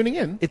keep me tuning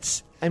in.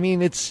 It's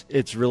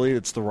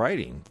the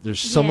writing. There's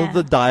some Yeah. of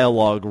the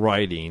dialogue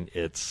writing.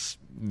 It's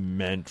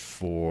meant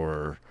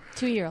for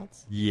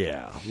 2-year-olds.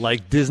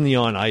 like Disney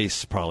on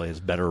Ice probably has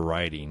better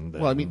writing.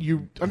 Than, Well, I mean,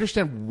 you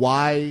understand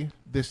why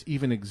this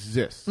even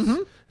exists.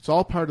 It's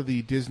all part of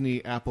the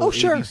Disney, Apple, Oh,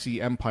 sure.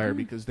 ABC empire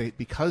because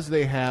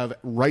they have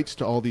rights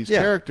to all these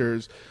Yeah.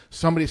 characters.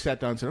 Somebody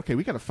sat down and said, "Okay,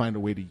 we got to find a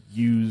way to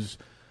use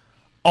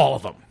all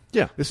of them."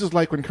 Yeah. This is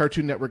like when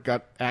Cartoon Network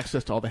got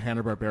access to all the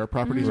Hanna-Barbera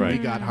properties, and we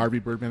Right. got Harvey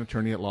Birdman,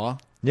 Attorney at Law.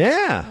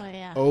 yeah. Oh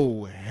yeah.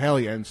 Oh hell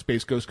yeah! And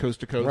Space Ghost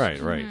Coast to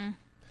Coast. Right.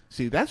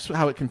 See, that's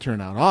how it can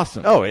turn out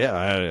awesome. Oh yeah.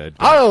 I don't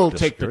I'll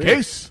take the disagree.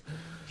 case.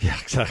 Yeah,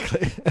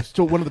 exactly.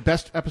 Still, one of the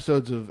best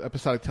episodes of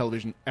episodic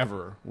television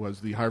ever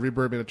was the Harvey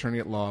Birdman Attorney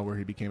at Law, where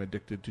he became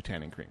addicted to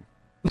tanning cream.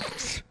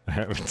 I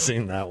haven't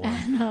seen that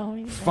one. No.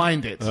 either.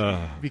 Find it,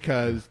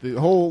 because the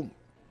whole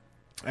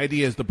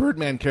idea is the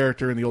Birdman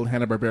character in the old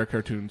Hanna-Barbera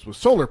cartoons was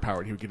solar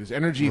powered. He would get his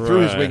energy through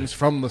his Right. wings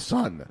from the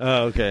sun.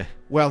 Oh, okay.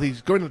 Well,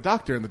 he's going to the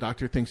doctor, and the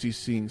doctor thinks he's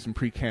seeing some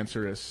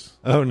precancerous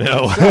Oh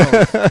no.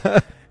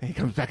 cells. And he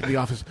comes back to the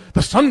office.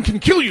 The sun can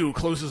kill you.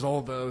 Closes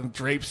all the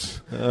drapes.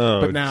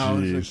 Oh, But now,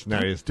 jeez. he's Now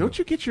like, he's- don't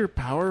you get your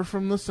power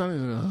from the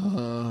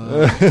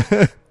sun? He's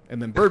like,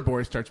 and then Bird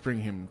Boy starts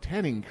bringing him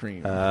tanning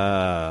cream.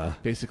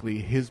 Basically,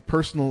 his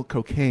personal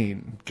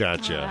cocaine.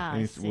 Gotcha. Wow. And I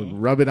he see. would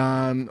rub it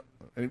on,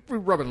 and he'd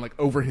rub it like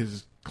over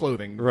his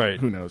clothing. Right.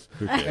 Who knows?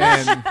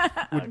 cares? And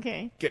would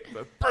Okay. get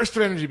a burst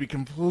of energy, be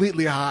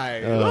completely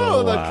high. Oh,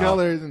 The wow.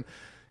 colors, and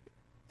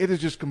it is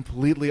just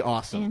completely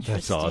awesome. That's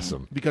Interesting.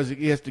 awesome. Because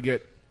he has to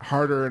get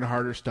harder and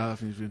harder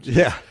stuff. And he's doing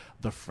Yeah.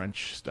 the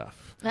French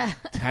stuff,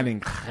 tanning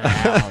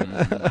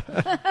crown.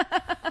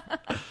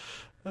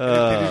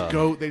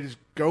 They just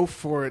go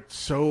for it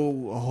so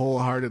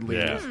wholeheartedly.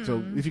 Yeah.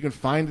 So if you can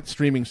find it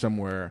streaming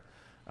somewhere,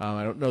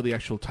 I don't know the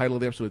actual title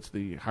of the episode. It's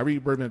the Harvey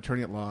Birdman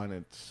Attorney at Law, and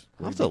it's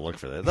I'll have to look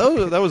for that.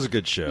 That was a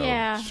good show.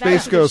 Yeah, that Space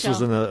was a good Ghost show.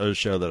 was a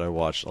show that I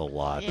watched a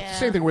lot. Yeah.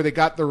 same thing where they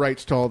got the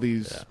rights to all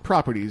these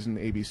properties, and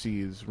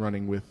ABC is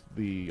running with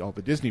all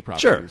the Disney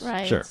properties.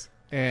 Right. Sure.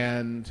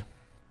 And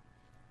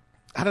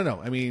I don't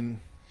know. I mean,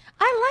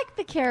 I like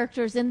the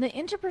characters, and the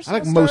interpersonal I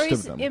like most of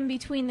stories them. in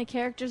between the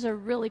characters are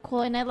really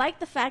cool. And I like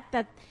the fact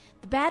that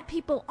the bad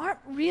people aren't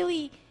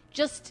really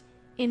just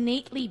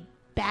innately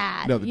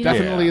bad. no, you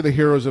definitely Yeah. the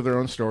heroes of their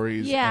own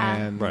stories. Yeah.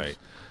 And Right.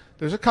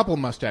 there's a couple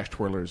mustache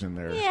twirlers in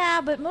there.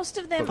 Yeah, but most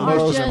of them For are the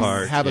most just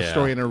part. have a yeah.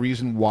 story and a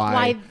reason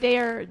why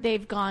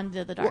they've gone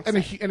to the dark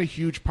and side. a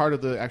huge part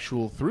of the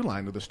actual through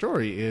line of the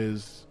story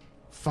is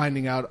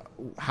finding out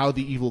how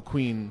the evil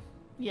queen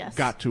Yes,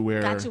 got to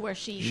where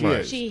she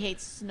is. she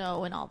hates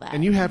snow and all that.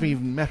 and you haven't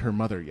even met her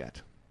mother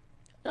yet.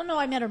 Oh no,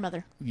 I met her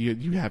mother.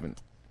 You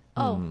haven't.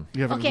 Oh,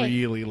 You haven't okay.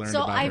 really learned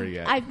so about I've, her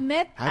yet. I've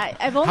met.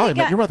 I've How only I got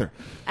Met Your Mother.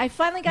 I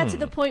finally got to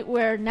the point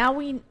where now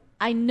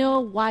I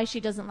know why she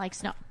doesn't like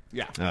snow.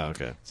 Yeah. Oh,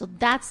 okay. So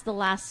that's the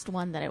last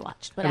one that I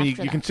watched. But I mean,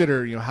 after you that,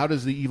 consider, how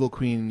does the evil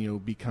queen,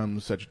 become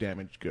such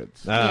damaged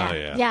goods? Oh,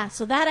 yeah, yeah.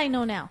 So that I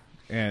know now.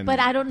 And but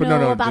I don't no, know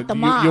no, about the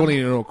you, mom. You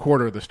only know a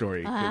quarter of the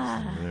story. 'cause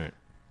All right.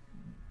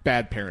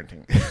 Bad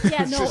parenting.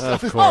 Yeah, no.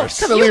 Of course.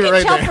 Kinda You leave it can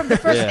right tell there. from the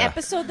first Yeah.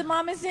 episode the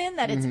mom is in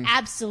that it's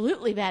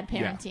absolutely bad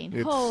parenting.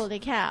 it's- Holy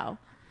cow!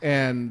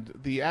 And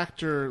the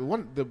actor,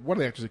 one of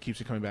the actors that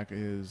keeps it coming back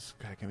is,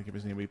 God, I can't think of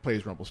his name, but he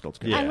plays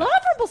Rumpelstiltskin. Yeah. I love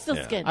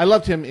Rumpelstiltskin. I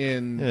loved him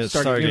in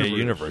Stargate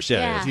Universe. Yeah,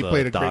 Yeah. as He the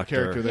played a great doctor.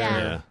 character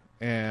there.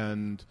 Yeah.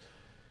 And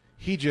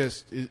he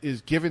just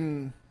is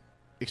given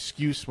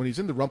excuse when he's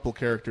in the Rumpel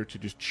character to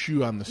just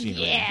chew on the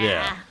scenery.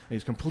 Yeah. And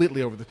he's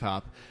completely over the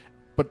top.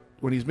 But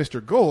when he's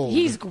Mr. Gold,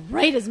 He's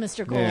great as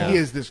Mr. Gold. Yeah. he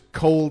is this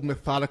cold,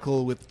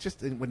 methodical with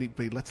just when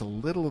he lets a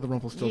little of the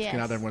Rumpelstiltskin Yes.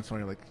 out every once in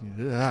a while.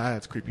 You're like,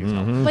 it's creepy as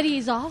hell. But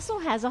he's also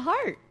has a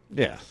heart.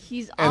 Yeah.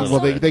 He's And also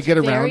well, they get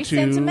around very to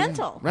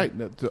sentimental. right?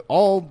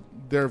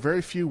 There are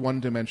very few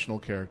one-dimensional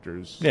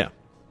characters. Yeah.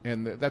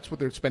 And that's what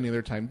they're spending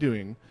their time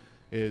doing,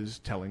 is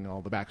telling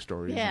all the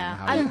backstories Yeah.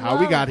 and how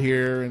we got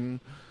here. And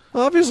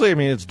Well, obviously, I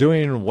mean, it's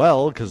doing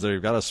well because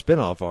they've got a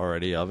spin-off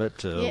already of it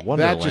to Yeah. Wonderland.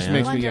 that just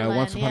makes me, Wonderland,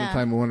 once upon a yeah.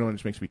 time in Wonderland,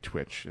 just makes me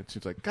twitch. It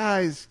seems like,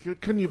 guys,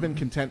 couldn't you have been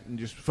content and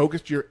just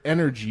focused your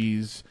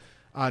energies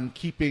on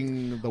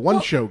keeping the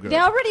one show good? They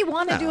already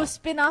want to do a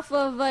spin-off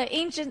of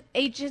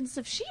Agents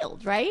of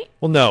S.H.I.E.L.D., right?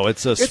 Well, no,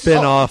 it's a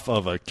spin-off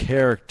of a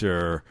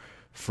character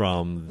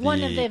from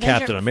One of the the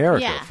Captain Avenger-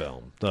 America yeah.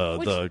 film.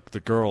 Which- The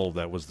girl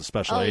that was the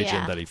special Oh, agent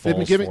yeah. that he they've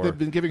falls been for.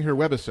 giving her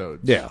webisodes.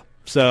 Yeah.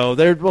 So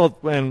they're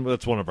and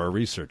that's one of our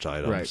research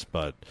items. Right.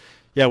 But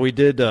yeah, we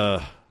did. I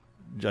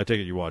take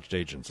it you watched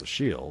Agents of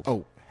S.H.I.E.L.D.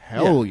 Oh,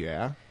 hell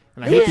yeah.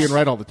 And I hate being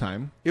right all the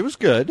time. It was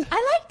good.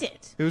 I liked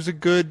it. It was a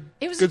good.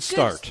 It was good a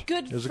start.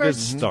 Good it was a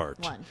first good start.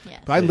 one. Yeah.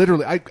 But I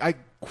literally, I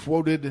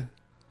quoted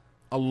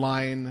a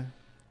line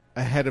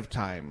ahead of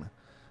time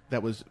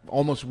that was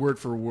almost word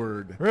for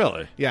word.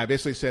 Really? Yeah, I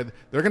basically said,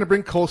 they're going to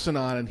bring Coulson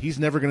on, and he's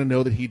never going to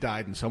know that he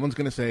died, and someone's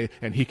going to say,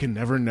 and he can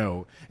never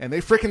know. And they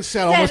freaking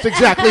said almost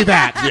exactly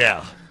that.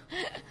 Yeah.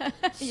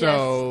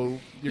 So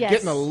you're Yes.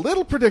 getting a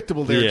little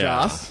predictable there, Yeah.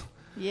 Joss.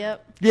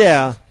 Yep.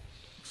 Yeah.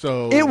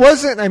 So It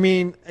wasn't. I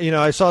mean,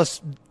 I saw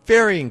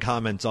varying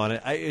comments on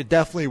it. It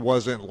definitely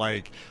wasn't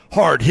like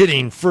hard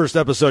hitting first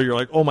episode. You're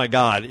like, oh my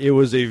god! It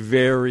was a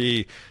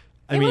very.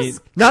 I It mean,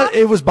 was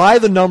it was by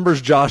the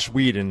numbers Josh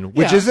Whedon,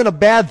 which Yeah. isn't a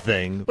bad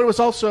thing. But it was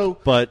also,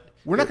 But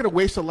we're not going to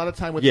waste a lot of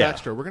time with Yeah.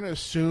 backstory. We're going to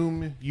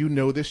assume you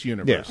know this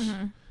universe. Yes.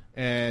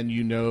 And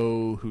you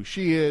know who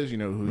she is, you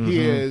know who he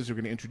is. We're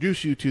going to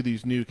introduce you to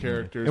these new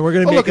characters. And we're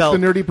gonna look, make it's out- the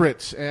nerdy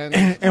Brits.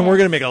 And we're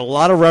going to make a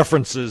lot of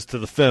references to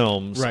the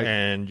films, Right.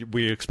 and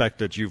we expect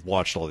that you've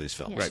watched all these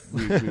films. Yes.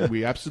 right,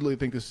 we absolutely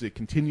think this is a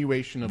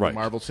continuation of Right. the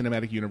Marvel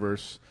Cinematic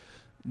Universe.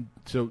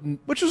 So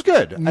Which was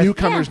good.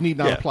 newcomers Yeah. need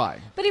not Yeah. apply.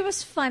 But he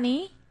was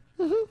funny.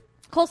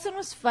 Coulson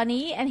was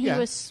funny, and he Yeah.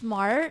 was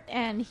smart,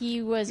 and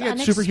he was He had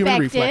unexpected.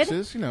 superhuman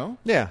reflexes, you know.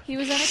 Yeah. He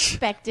was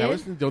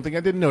unexpected. Don't think I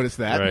didn't notice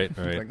that. Right, It's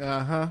right.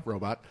 Like,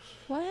 robot.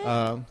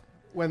 What?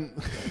 When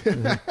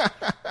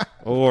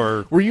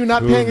Or Were you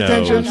not who paying knows?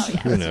 attention? Oh, no, yeah,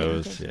 Who that's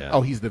knows? Yeah.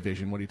 oh, he's the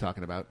Vision. What are you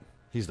talking about?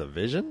 He's the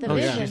Vision. The Oh,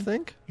 yeah. Vision. You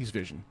think? He's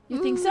Vision.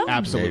 You think so?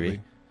 Absolutely.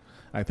 Maybe.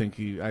 I think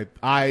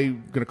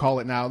I'm going to call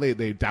it now. They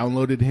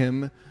downloaded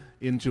him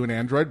into an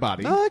android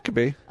body, Oh, that could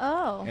be.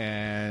 Oh.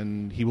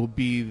 and he will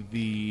be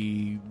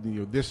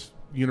this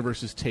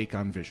universe's take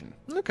on Vision.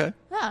 Okay.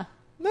 Huh.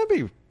 That'd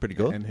be pretty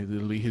cool. And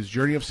his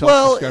journey of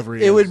Well,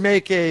 self-discovery. it would is-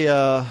 make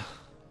a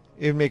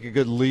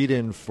good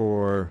lead-in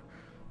for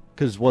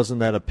because wasn't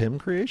that a Pym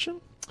creation?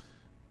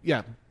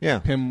 yeah.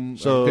 So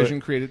So Vision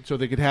created so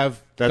they could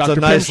have That's Dr.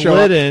 a nice Pym show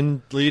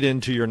up. lead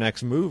into your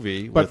next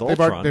movie But with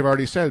Ultron. they've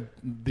already said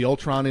the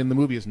Ultron in the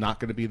movie is not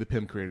going to be the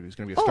Pym created. It's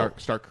going to be a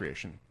Stark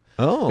creation.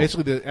 oh,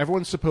 Basically,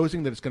 everyone's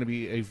supposing that it's going to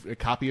be a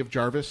copy of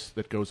Jarvis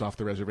that goes off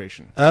the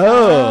reservation.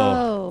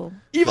 Oh.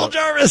 Evil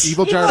Jarvis.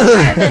 Evil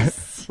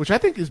Jarvis, which I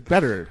think is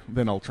better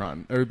than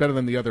Ultron, or better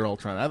than the other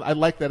Ultron. I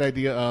like that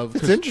idea of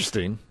It's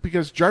interesting.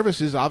 because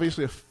Jarvis is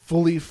obviously a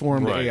fully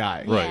formed Right.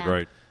 AI, Yeah.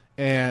 Right.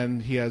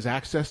 and he has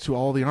access to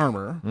all the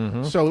armor.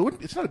 Mm-hmm. So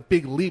it's not a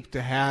big leap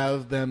to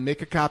have them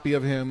make a copy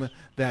of him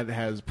that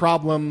has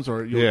problems,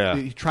 or Yeah.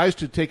 he tries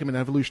to take him an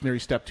evolutionary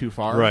step too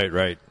far.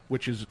 Right.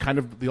 Which is kind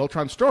of the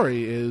Ultron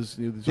story is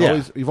it's Yeah.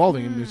 always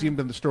evolving. And there's even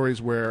been the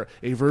stories where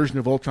a version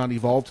of Ultron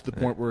evolved to the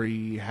point where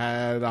he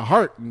had a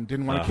heart and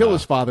didn't want to kill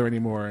his father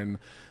anymore. And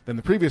then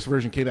the previous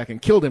version came back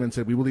and killed him and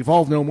said, "We will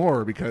evolve no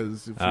more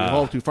because if we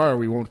evolve too far,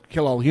 we won't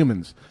kill all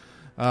humans."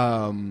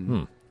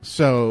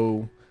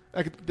 So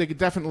they could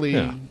definitely,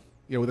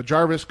 Yeah. with a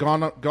Jarvis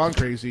gone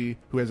crazy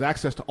who has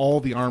access to all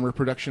the armor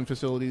production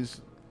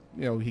facilities,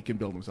 he can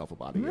build himself a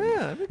body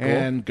that'd be cool.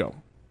 and go.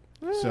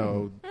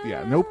 So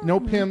no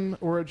Pym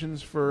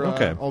origins for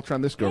Okay.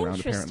 Ultron this go around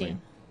apparently.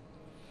 Interesting.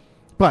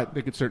 But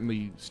they could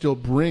certainly still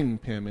bring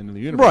Pym into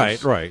the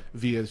universe, Right.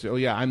 Via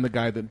I'm the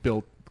guy that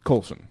built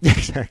Coulson.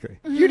 Exactly.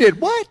 You did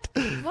what?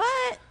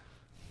 What?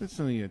 Let's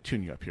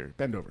tune you up here.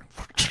 Bend over.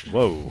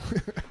 Whoa.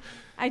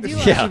 I do.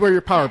 This is where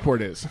your power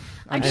port is.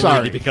 I'm I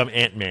sorry. need to become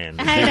Ant-Man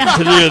I know.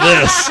 to do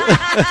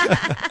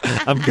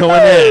this. I'm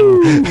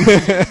going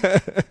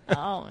in.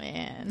 Oh,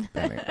 man.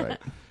 That ain't right.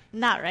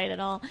 Not right at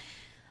all.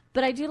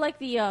 But I do like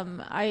the,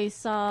 I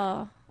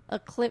saw a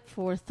clip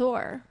for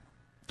Thor.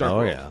 Dark Oh,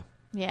 World. yeah.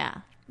 Yeah.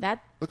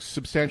 That, Looks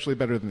substantially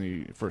better than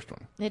the first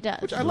one. it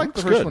does. Which I like the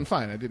looks first good. one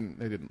fine. I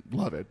didn't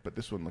love it, but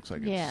this one looks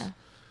like it's Yeah.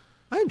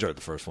 I enjoyed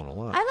the first one a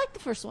lot. I like the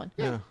first one.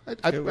 yeah.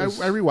 I It was-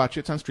 rewatch it.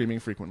 It's on streaming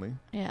frequently.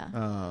 Yeah.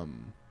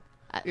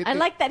 It- I it-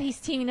 like that he's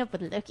teaming up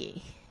with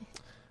Loki.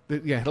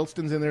 Yeah,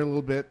 Hiddleston's in there a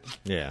little bit,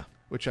 Yeah.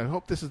 which I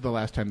hope this is the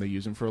last time they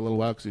use him for a little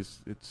while because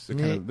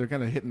they're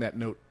kind of hitting that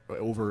note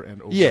over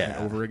and over Yeah.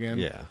 and over again.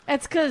 Yeah.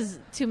 That's because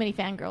too many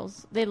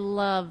fangirls. They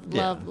love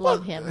him.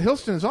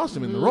 Hiddleston is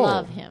awesome in the role.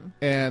 Love him.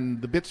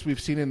 And the bits we've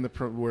seen in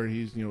where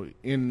he's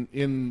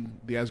in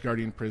the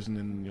Asgardian prison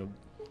and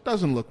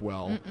doesn't look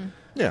well.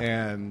 Yeah.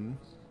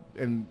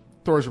 And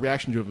Thor's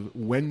reaction to him,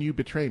 when you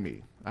betray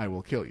me, I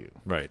will kill you.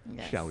 Right.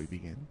 Yes. Shall we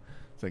begin?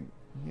 It's like,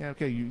 yeah,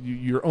 okay,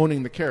 you're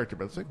owning the character,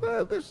 but it's like,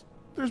 well, there's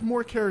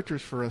more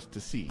characters for us to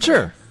see.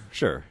 Sure.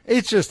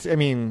 It's just, I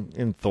mean,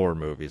 in Thor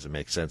movies, it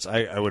makes sense.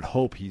 I would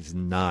hope he's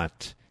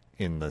not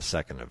in the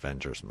second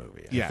Avengers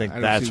movie. Yeah, I think I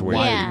don't that's see where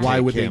why- you why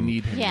take would they him-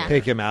 need him Yeah.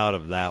 take him out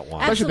of that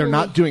one. Especially they're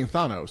not Absolutely. doing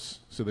Thanos,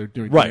 so they're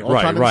doing Right.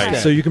 Ultron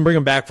instead. So you can bring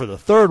him back for the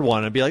third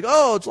one and be like,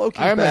 "Oh, it's Loki."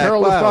 I am the back.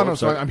 herald Wow, of Thanos.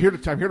 sorry. I'm here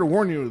to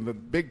warn you. The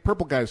big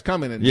purple guy's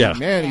coming, and Yeah.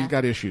 man, Yeah. he's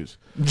got issues.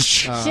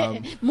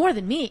 Shit, more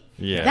than me.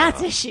 Yeah.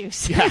 That's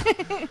issues.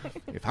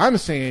 If I'm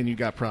saying you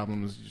got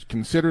problems, just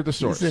consider the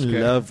source. He's in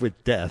okay? love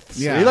with death.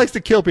 So Yeah. he likes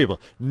to kill people.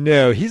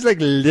 No, he's like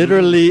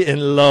literally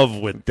in love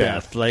with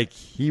death. Like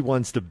he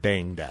wants to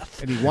bang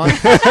death. And he wants.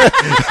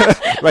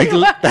 Like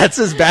that's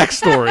his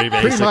backstory, Pretty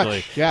much,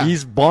 basically. yeah.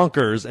 He's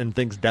bonkers and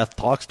thinks death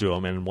talks to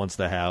him and wants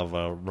to have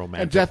a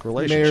romantic and death may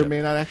relationship. or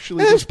may not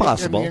actually. It's just be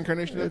possible. The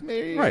incarnation that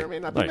may Right, or may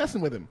not be right.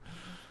 messing with him.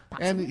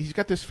 And he's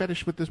got this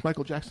fetish with this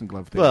Michael Jackson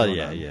glove thing. Well, going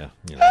yeah, on. yeah.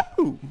 You know.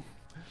 Ooh.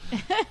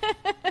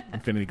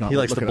 Infinity Gauntlet. He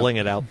likes look to it bling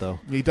up. it out, though.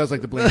 He does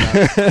like to bling it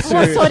out.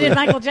 Well, so did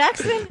Michael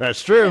Jackson.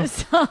 That's true.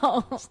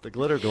 So It's the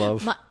glitter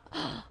glove.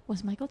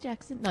 was Michael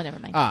Jackson? No, never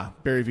mind.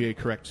 Barry VA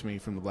corrects me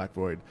from the Black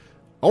Void.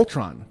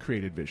 Ultron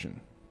created Vision.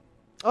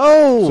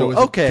 Oh, So it was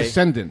a okay.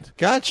 descendant.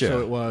 Gotcha.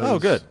 So it was. Oh,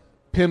 good.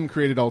 Pym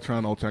created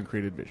Ultron. Ultron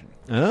created Vision.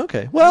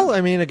 Okay. Well,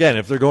 I mean, again,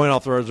 if they're going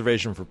off the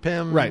reservation for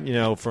Pym,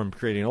 Right. From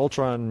creating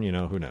Ultron,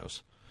 who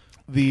knows?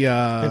 The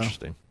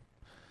Interesting.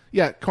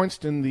 Yeah,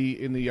 Coinst in the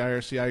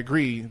IRC, I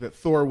agree that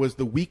Thor was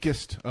the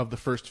weakest of the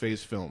first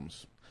phase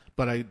films,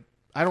 but I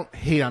don't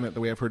hate on it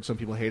the way I've heard some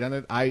people hate on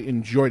it. I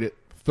enjoyed it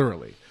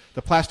thoroughly.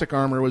 The plastic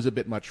armor was a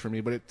bit much for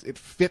me, but it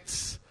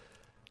fits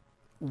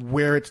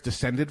where it's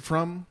descended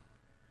from.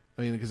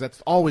 I mean, because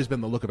that's always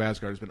been the look of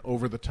Asgard, has been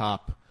over the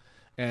top,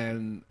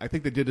 and I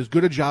think they did as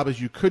good a job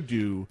as you could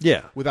do.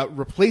 Yeah. Without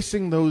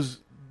replacing those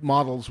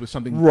models with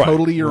something Right,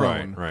 totally your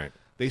right, own. right.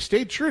 They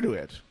stayed true to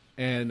it,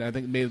 and I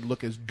think made it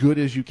look as good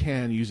as you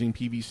can using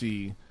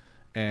PVC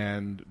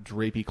and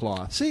drapey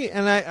cloth. See,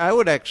 and I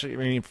would actually, I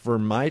mean, for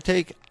my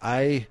take,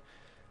 I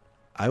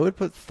would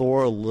put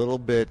Thor a little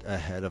bit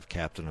ahead of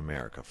Captain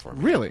America for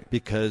me. Really?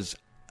 Because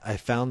I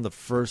found the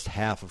first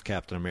half of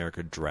Captain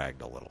America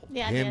dragged a little.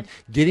 Yeah, it him did.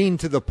 getting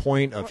to the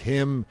point of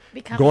him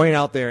Becoming- going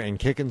out there and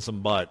kicking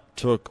some butt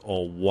took a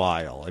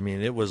while. I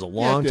mean, it was a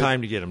long did.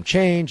 time to get him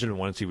changed, and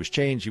once he was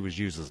changed, he was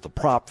used as the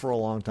prop for a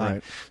long time.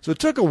 Right. So it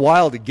took a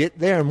while to get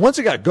there, and once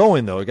it got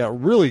going, though, it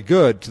got really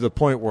good to the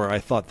point where I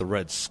thought the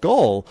Red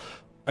Skull.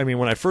 I mean,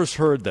 when I first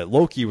heard that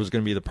Loki was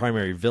going to be the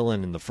primary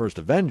villain in the first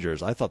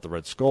Avengers, I thought the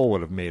Red Skull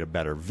would have made a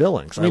better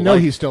villain. 'Cause We I know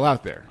liked- he's still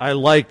out there. I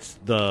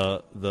liked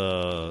the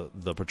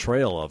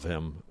portrayal of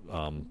him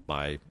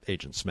by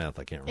Agent Smith.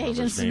 I can't remember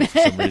Agent his name for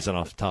some reason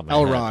off the top of my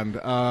head.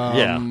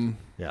 Elrond.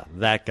 Yeah,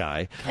 that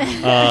guy.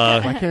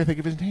 Why can't I think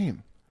of his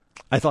name?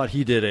 I thought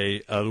he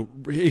did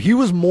he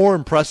was more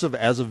impressive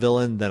as a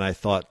villain than I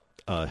thought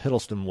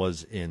Hiddleston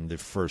was in the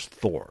first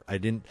Thor. I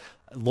didn't.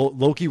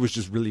 Loki was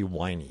just really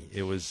whiny.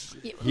 It was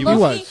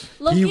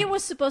Loki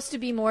was supposed to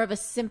be more of a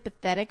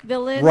sympathetic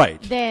villain,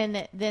 Right.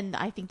 Than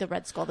I think the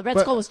Red Skull. The Red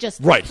But- Skull was just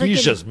right. He's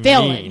freaking just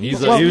villain. mean. He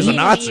was He was a mean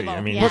and Nazi. evil.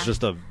 I mean, Yeah. he's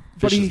just a.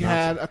 But he vicious Nazi.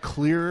 had a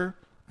clear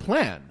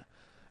plan.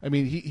 I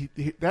mean, he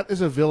that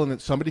is a villain that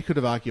somebody could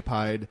have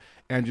occupied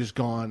and just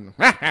gone,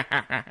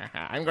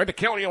 I'm going to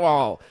kill you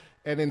all.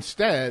 And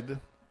instead,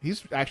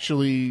 he's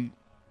actually,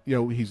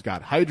 he's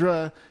got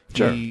Hydra.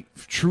 Sure. He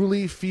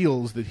truly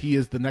feels that he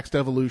is the next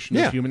evolution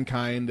Yeah. of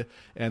humankind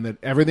and that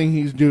everything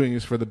he's doing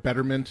is for the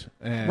betterment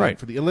and Right.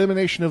 for the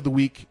elimination of the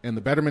weak and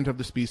the betterment of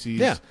the species.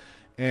 Yeah.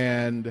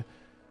 And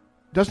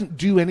doesn't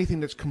do anything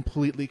that's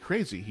completely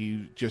crazy.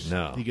 He just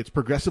No. he gets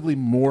progressively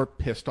more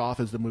pissed off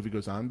as the movie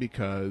goes on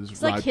because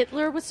It's like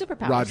Hitler with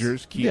superpowers.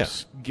 Rogers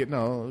keeps getting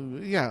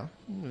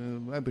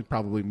I think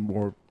probably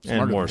more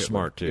smarter and more than Hitler.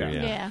 smart too. Yeah,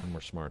 Yeah. And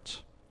more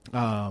smarts.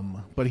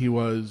 But he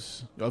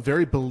was a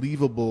very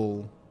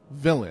believable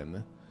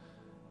villain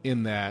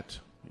in that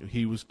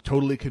he was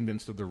totally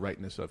convinced of the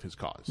rightness of his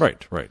cause.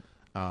 Right.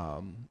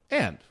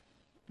 And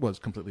was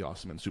completely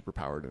awesome and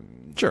superpowered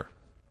and Sure.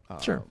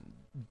 Sure.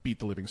 beat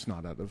the living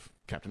snot out of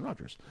Captain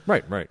Rogers.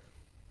 Right.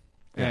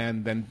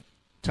 And then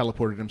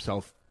teleported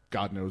himself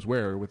God knows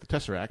where with the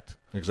Tesseract.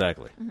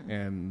 Exactly.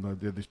 And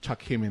they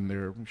chuck him in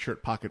their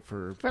shirt pocket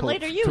for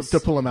later use. to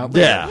pull him out.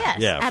 Yeah. later. Yes,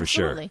 Yeah, for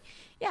sure. absolutely.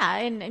 Yeah,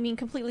 and I mean,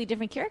 completely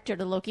different character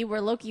to Loki, where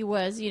Loki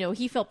was,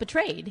 he felt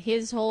betrayed.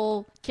 His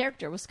whole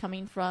character was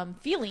coming from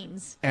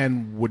feelings.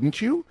 And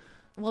wouldn't you?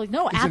 Well,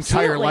 no, His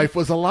absolutely. entire life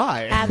was a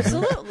lie.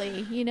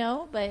 Absolutely,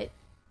 but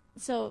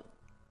so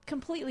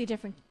completely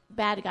different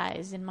bad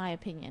guys, in my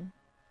opinion.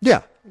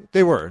 Yeah,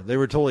 they were. They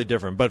were totally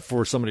different. But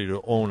for somebody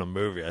to own a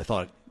movie, I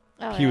thought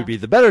he yeah. would be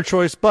the better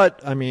choice.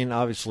 But, I mean,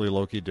 obviously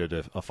Loki did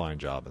a fine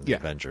job in the Yeah.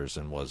 Avengers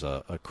and was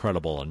a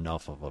credible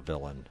enough of a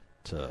villain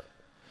to...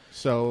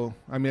 So,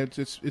 I mean,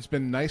 it's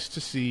been nice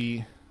to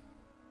see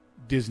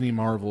Disney,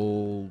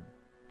 Marvel,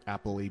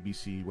 Apple,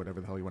 ABC, whatever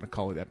the hell you want to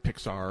call it, at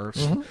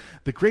Pixar,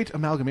 the great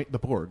amalgamate, the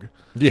Borg,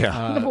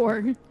 Yeah. The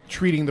Borg.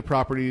 treating the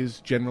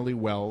properties generally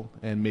well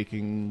and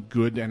making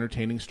good,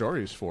 entertaining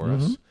stories for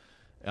us.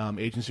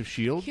 Agents of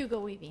S.H.I.E.L.D. Hugo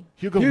Weaving.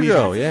 Hugo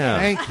Hugo, Weaving. yeah.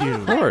 Thank you.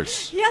 Of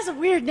course. He has a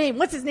weird name.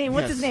 What's his name?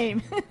 What's Yes. his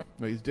name?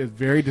 He's a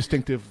very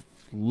distinctive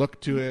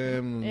look to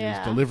him, Yeah.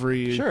 his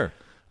delivery. Sure.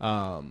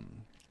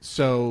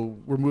 So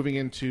we're moving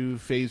into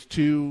phase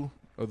 2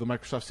 of the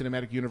Microsoft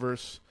Cinematic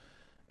Universe,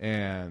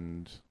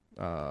 and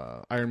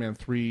Iron Man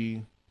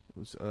 3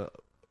 was,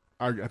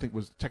 I think,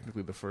 was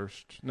technically the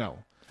first. No,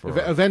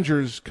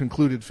 Avengers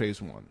concluded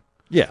phase 1.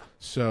 Yeah.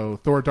 So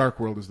Thor: Dark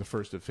World is the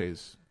first of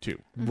phase 2.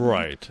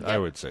 Right. I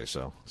would say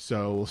so.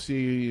 So we'll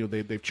see.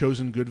 They've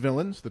chosen good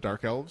villains, the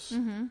Dark Elves,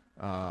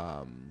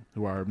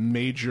 who are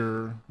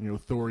major,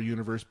 Thor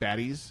universe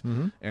baddies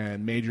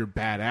and major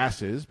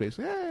badasses.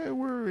 Basically,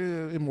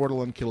 we're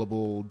immortal,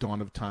 unkillable, dawn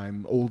of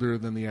time, older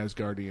than the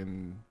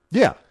Asgardian.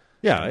 Yeah.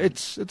 Yeah,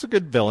 it's a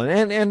good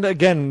villain. And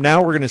again,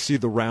 now we're going to see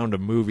the round of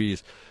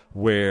movies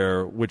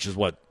which is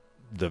what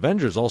the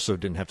Avengers also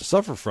didn't have to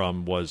suffer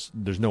from, was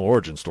there's no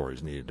origin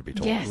stories needed to be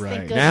told. Yes, Right.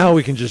 thank goodness. Now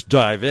we can just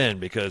dive in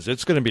because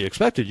it's going to be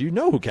expected. You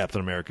know who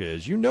Captain America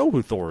is. You know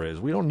who Thor is.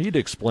 We don't need to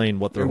explain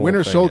what their And whole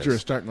Winter thing Soldier is.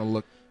 is starting to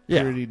look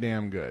Yeah. pretty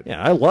damn good.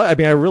 Yeah,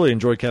 I really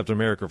enjoyed Captain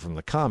America from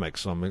the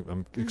comics, so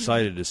I'm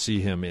excited to see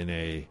him in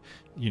a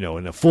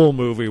full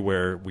movie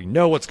where we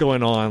know what's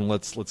going on.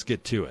 Let's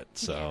get to it.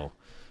 So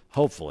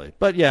hopefully,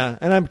 but yeah,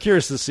 and I'm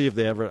curious to see if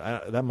they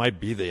ever. That might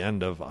be the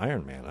end of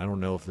Iron Man. I don't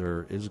know if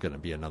there is going to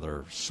be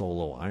another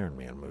solo Iron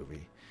Man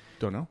movie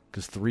Don't know.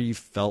 because 3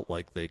 felt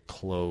like they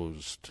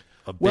closed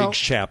a big Well-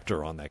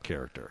 chapter on that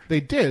character.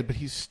 They did, but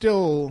he's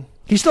still.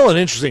 He's still an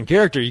interesting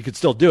character. You could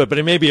still do it, but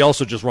it may be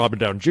also just Robert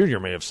Downey Jr.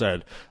 may have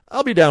said,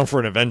 "I'll be down for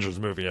an Avengers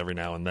movie every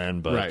now and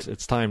then," but Right.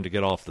 it's time to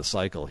get off the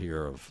cycle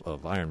here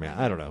of Iron Man.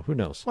 I don't know. Who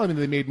knows? Well, I mean,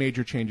 they made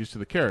major changes to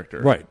the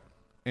character, Right.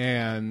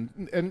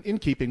 And in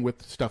keeping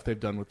with stuff they've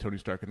done with Tony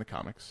Stark in the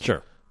comics.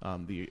 Sure.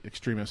 The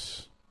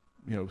Extremis,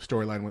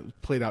 storyline was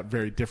played out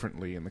very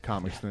differently in the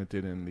comics than it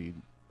did in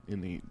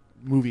the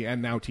movie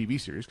and now TV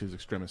series, because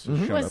Extremis has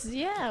shown up. Was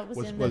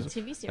in the TV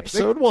series.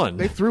 Episode 1.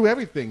 They threw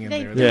everything in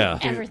They there. threw Yeah.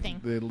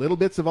 everything. The little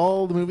bits of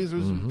all the movies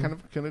was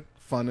kind of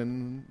fun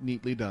and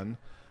neatly done.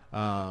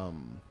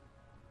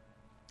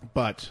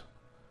 But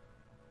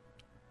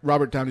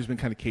Robert Downey's been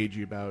kind of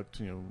cagey about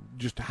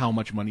just how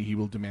much money he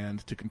will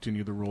demand to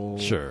continue the role.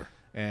 Sure.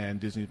 And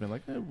Disney's been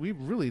like, we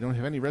really don't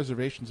have any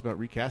reservations about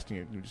recasting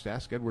it. You just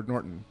ask Edward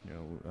Norton.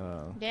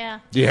 Yeah.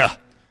 Yeah.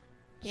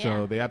 Yeah.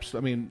 So they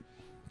absolutely.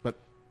 But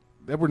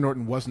Edward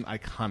Norton wasn't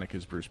iconic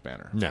as Bruce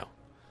Banner. No.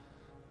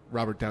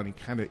 Robert Downey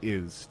kind of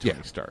is Tony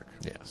Yeah. Stark.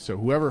 Yeah. So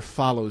whoever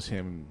follows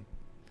him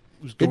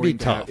is It'd be going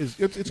to tough.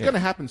 it's going to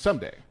happen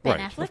someday. Ben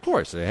Right. Affleck? Of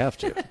course, they have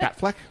to.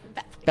 Batfleck.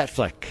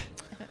 Batfleck.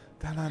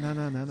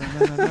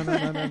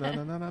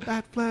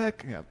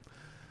 Batfleck. Yeah.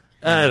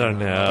 I don't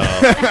know.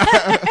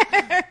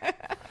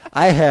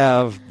 I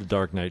have the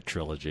Dark Knight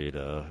trilogy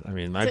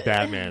my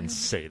Batman's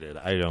sated.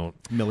 I don't.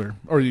 Miller.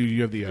 Or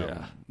you have the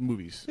Yeah.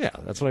 movies. Yeah,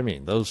 that's what I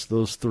mean. Those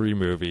 3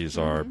 movies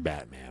are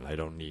Batman. I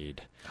don't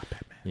need,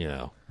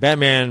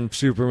 Batman,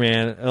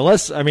 Superman.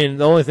 Unless,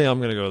 the only thing I'm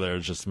going to go there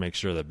is just to make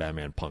sure that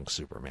Batman punks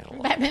Superman a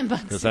lot. Batman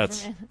Bugs. Because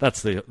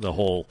that's the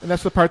whole And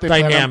that's the part they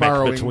plan on dynamic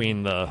borrowing.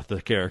 between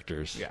the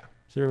characters. Yeah.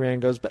 Superman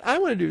goes, but I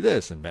want to do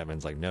this, and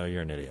Batman's like, no,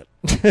 you're an idiot.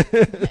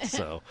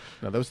 So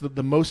No, that was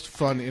the most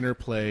fun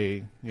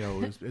interplay,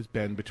 has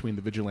been between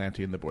the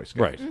vigilante and the Boy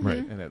Scout. right,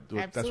 right. And that's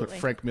what Absolutely.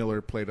 Frank Miller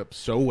played up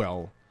so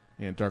well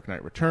in Dark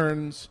Knight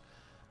Returns.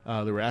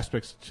 There were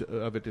aspects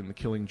of it in The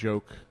Killing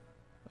Joke.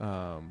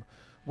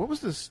 What was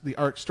the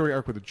story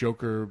arc where the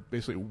Joker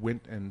basically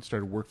went and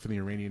started work for the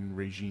Iranian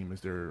regime as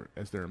their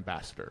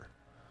ambassador?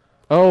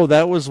 Oh,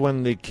 that was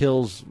when he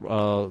kills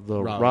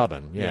the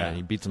Robin. Yeah, Yeah. and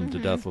he beats him to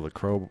death with a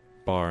crowbar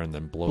and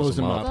then blows Blows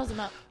him him up. Blows him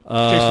up.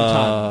 Jason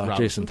Todd.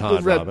 Robin. Jason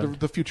Todd, Robin.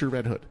 The future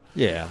Red Hood.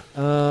 Yeah.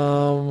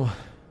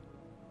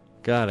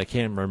 God, I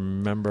can't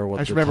remember what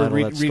I just the remember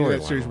title of reading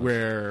that storyline series was.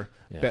 where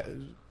Yeah.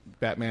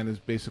 Batman is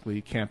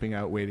basically camping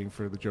out waiting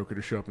for the Joker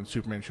to show up, and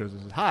Superman shows up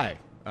and says, "Hi,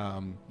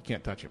 you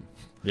can't touch him."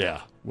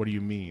 Yeah. What do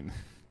you mean?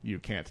 You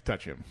can't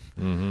touch him.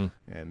 Mm-hmm.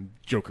 And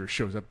Joker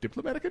shows up,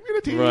 diplomatic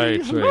immunity.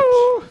 Right, Hello!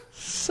 right.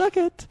 Suck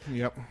it.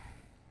 Yep.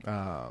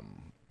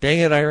 Dang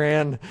it,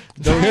 Iran.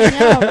 I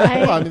know,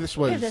 right? Well, I mean, this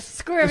We was had to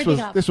screw everything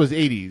up. this was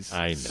 80s.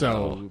 I know.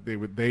 So they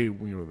what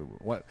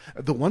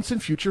the once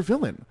and future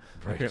villain.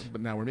 Right. Okay,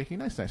 but now we're making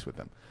nice with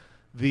them.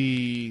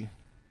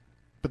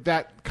 But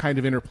that kind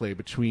of interplay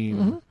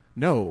between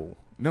no,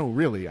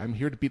 really, I'm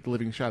here to beat the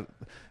living shot,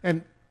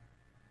 and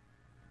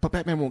But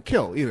Batman won't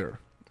kill either.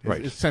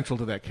 Right. It's central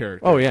to that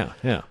character. Oh, yeah,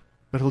 yeah.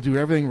 But he'll do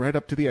everything right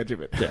up to the edge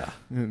of it. Yeah.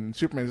 And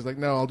Superman's like,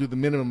 no, I'll do the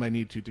minimum I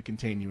need to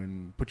contain you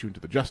and put you into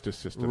the justice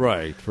system.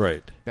 Right.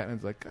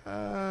 Batman's like,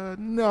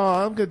 no,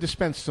 I'm going to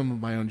dispense some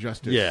of my own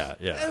justice. Yeah.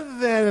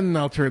 And then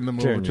I'll turn them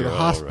over to you the over.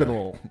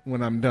 hospital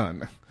when I'm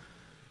done.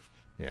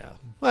 Yeah.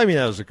 Well, I mean,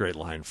 that was a great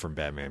line from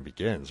Batman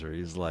Begins, where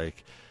he's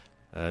like,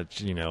 I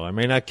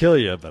may not kill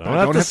you, but I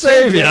don't have to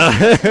save you.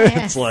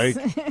 It's like,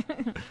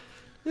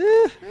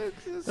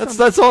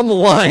 that's on the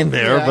line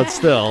there, but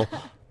still.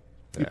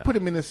 You put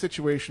him in a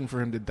situation for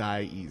him to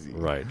die easy.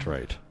 Right.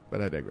 But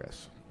I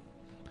digress.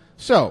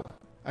 So,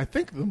 I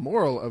think the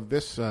moral of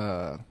this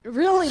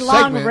Really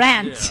long segment-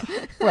 rant.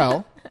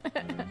 well,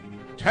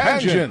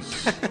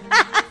 tangents.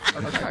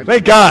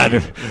 Thank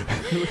God.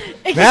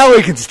 Now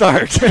we can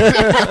start.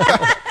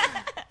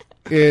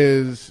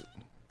 Is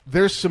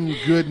there's some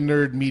good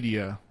nerd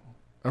media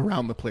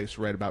around the place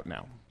right about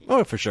now.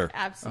 Oh, for sure.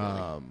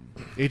 Absolutely.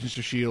 Agents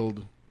of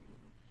S.H.I.E.L.D.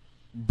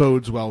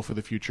 bodes well for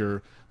the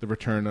future. The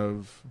return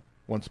of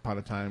Once Upon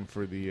a Time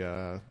for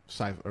the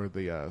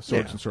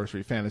Swords and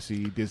Sorcery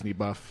Fantasy Disney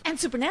buff. And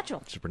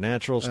Supernatural.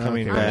 Supernatural's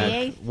coming Okay. back. On the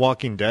 8th.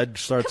 Walking Dead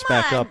starts Come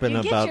back on, up in you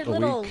about get your a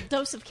little week.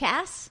 dose of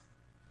Cass.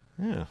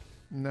 Yeah.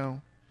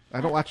 No, I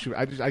don't watch you.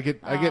 I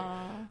get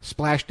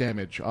splash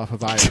damage off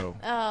of Io.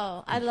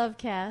 Oh, I love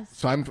Cass.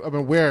 So I'm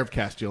aware of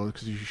Castiel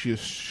because she has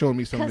shown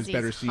me some of his 'Cause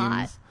better he's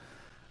hot. scenes.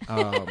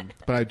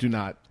 But I do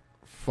not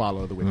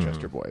follow the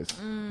Winchester boys.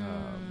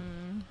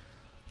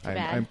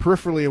 bad. I'm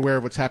peripherally aware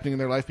of what's happening in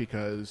their life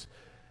because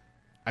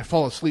I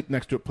fall asleep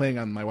next to it playing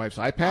on my wife's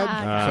iPad.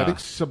 So I think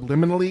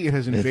subliminally it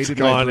has invaded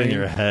my gone in brain.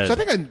 your head. So I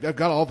think I've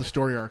got all the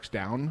story arcs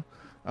down.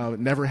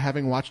 Never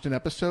having watched an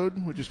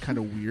episode, which is kind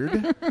of weird.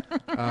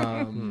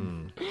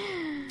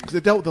 Because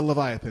it dealt with the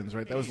Leviathans,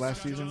 right? That was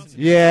last season.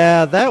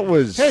 Yeah, that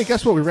was. Hey,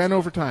 guess what? We ran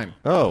over time.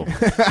 Oh.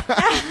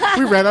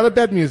 We ran out of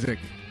bed music.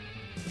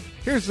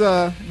 Here's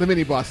the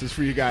mini bosses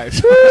for you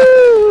guys.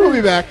 We'll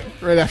be back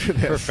right after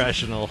this.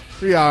 Professional.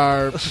 We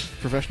are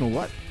professional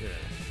what?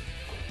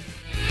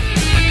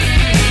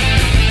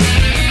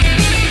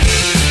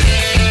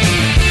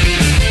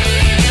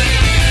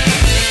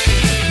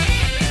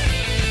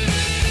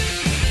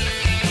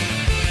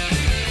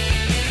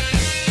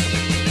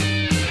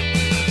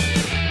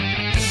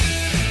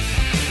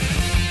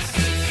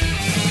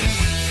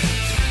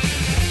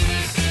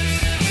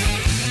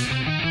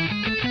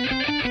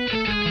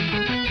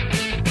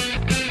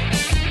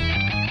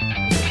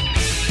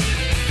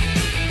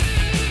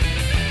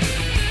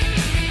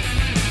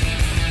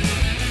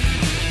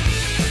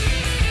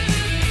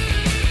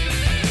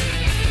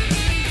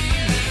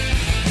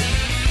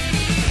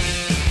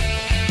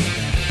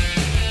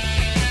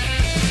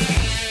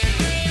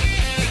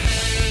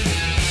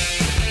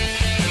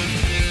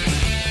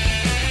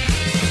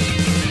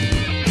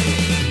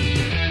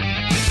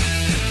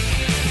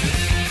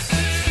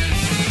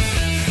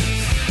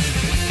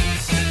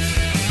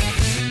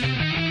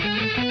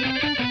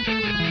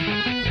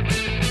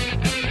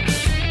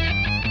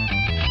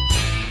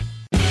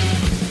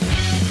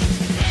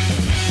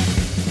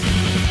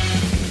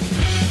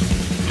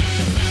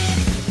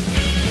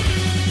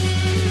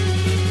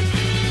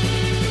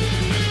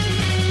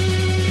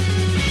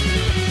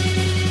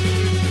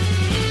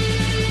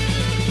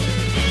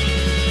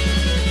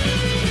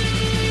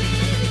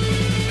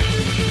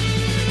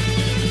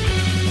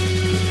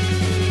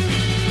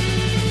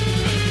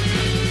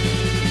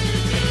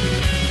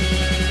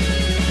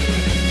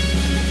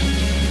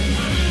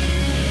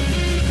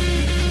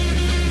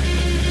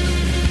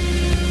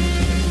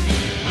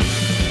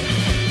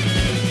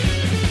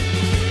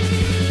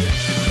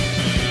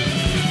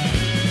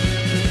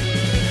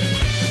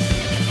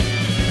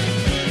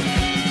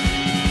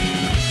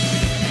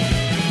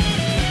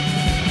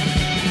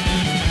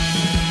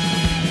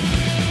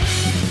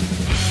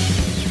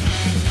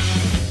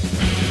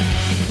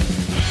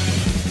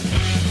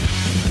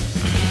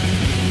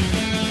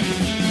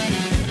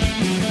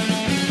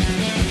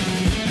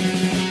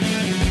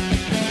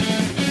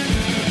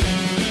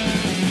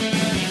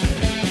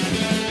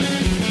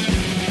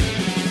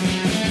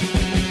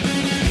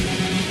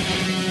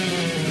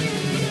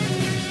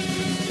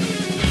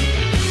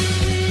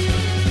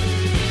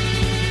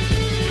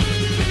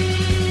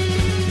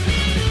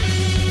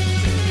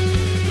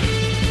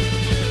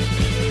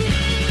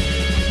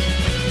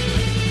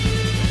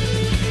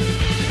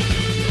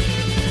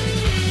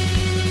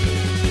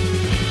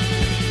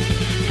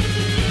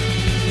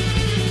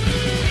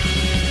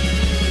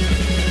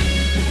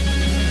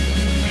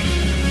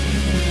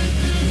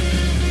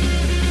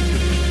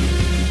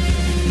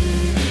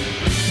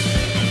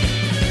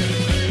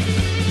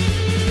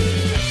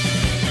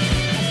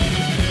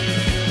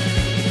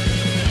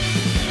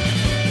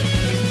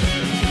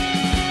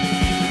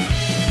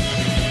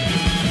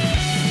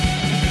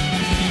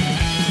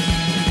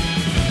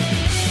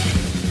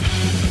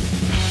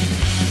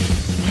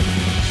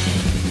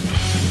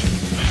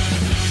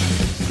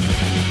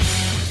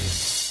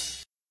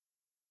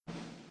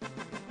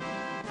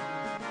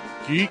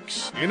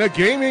 Geeks in a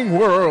Gaming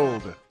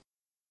World.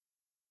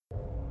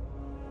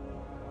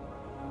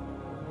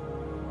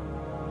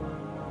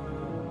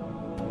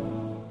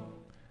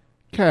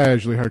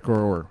 Casually Hardcore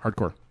or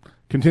Hardcore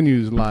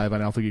continues live on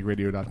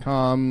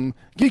alphageekradio.com.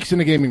 Geeks in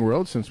the gaming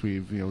world, since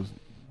we've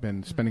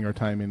been spending our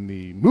time in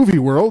the movie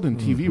world and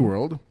TV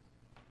world.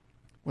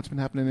 What's been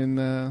happening in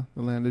the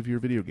land of your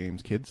video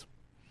games, kids?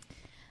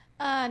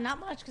 Not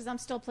much, because I'm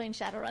still playing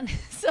Shadowrun.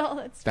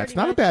 So that's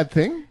not a bad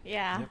thing.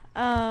 Yeah.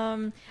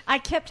 I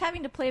kept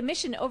having to play a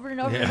mission over and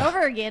over and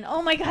over again.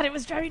 Oh my god, it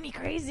was driving me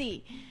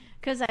crazy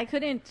because I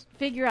couldn't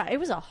figure out. It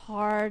was a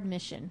hard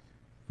mission.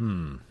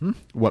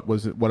 What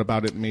was it? What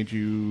about it made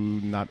you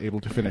not able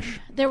to finish?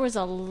 There was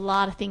a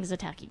lot of things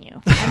attacking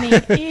you.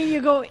 I mean,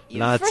 you go.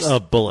 Lots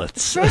of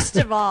bullets. First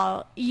of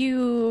all,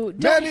 you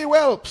don't. Many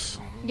whelps.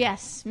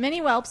 Yes, many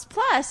whelps.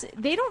 Plus,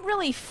 they don't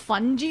really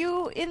fund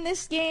you in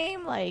this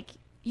game. Like,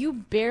 you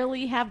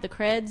barely have the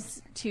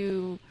creds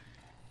to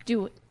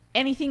do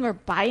anything or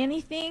buy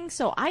anything.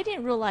 So I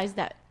didn't realize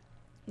that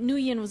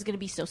Nuyen was going to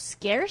be so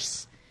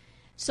scarce.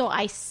 So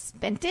I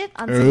spent it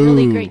on some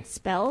really great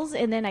spells,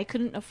 and then I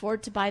couldn't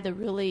afford to buy the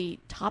really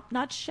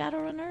top-notch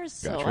Shadowrunners,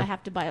 so Gotcha. I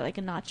have to buy like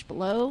a notch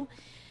below.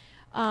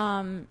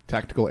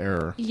 Tactical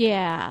error.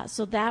 Yeah,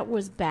 so that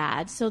was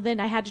bad. So then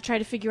I had to try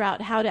to figure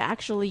out how to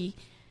actually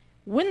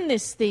win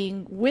this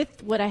thing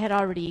with what I had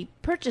already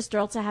purchased, or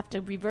else I have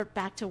to revert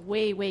back to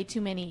way, way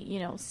too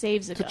many,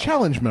 saves ago. It's a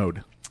challenge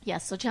mode.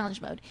 Yes, so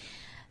challenge mode.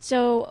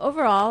 So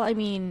overall, I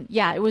mean,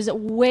 yeah, it was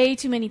way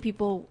too many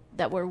people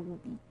that were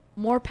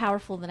more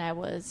powerful than I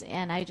was,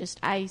 and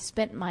I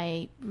spent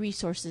my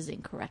resources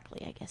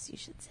incorrectly, I guess you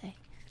should say.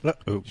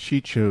 Uh-oh. She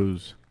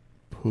chose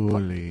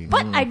poorly.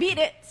 But I beat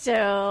it,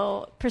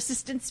 so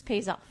persistence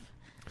pays off.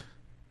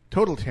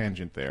 Total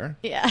tangent there.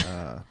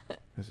 Yeah.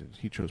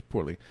 He chose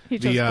poorly. He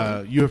chose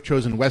poorly. You have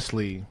chosen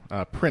Wesley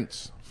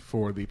Prince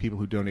for the people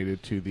who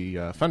donated to the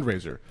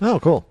fundraiser. Oh,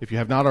 cool. If you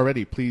have not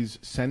already, please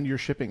send your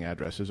shipping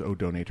addresses,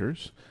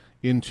 donators,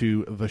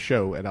 into the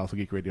show at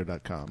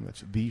alphageekradio.com.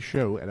 That's the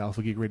show at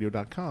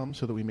alphageekradio.com,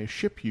 so that we may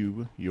ship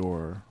you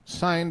your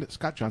signed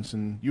Scott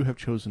Johnson, You Have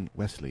Chosen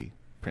Wesley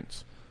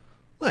Prince.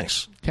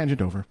 Nice.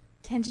 Tangent over.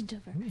 Tangent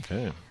over.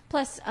 Okay.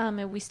 Plus,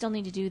 we still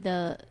need to do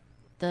the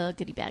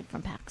goodie bag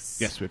from PAX.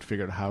 Yes, we have to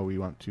figure out how we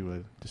want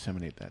to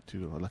disseminate that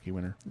to a lucky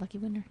winner. Lucky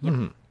winner.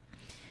 Yep.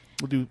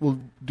 We'll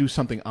do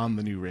something on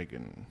the new rig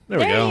and There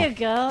we go. you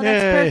go. Yay.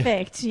 That's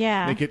perfect.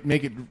 Yeah.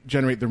 make it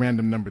generate the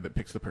random number that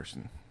picks the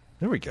person.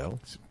 There we go.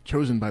 It's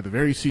chosen by the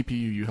very CPU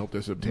you helped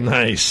us obtain.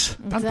 Nice.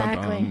 Dun, dun,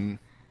 Exactly. dun.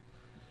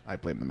 I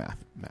blame the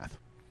math. Math.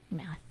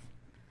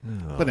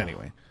 But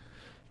anyway,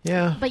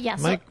 Yeah. But yeah,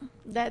 Mike,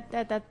 so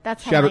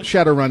that's how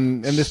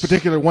Shadowrun, and this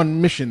particular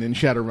one mission in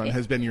Shadowrun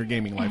has been your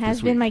gaming it life has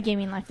this been week. my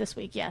gaming life this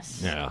week.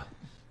 Yes. yeah.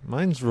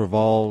 Mine's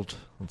revolved,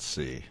 let's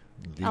see,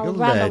 League of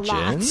Around a lot.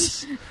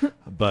 Legends.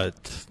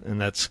 And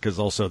that's because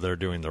also they're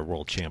doing their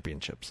World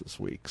Championships this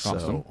week. So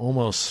Awesome.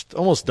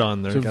 almost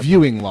done. They're So got-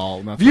 viewing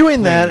lol. Not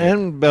viewing playing that, it.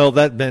 and well,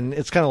 that then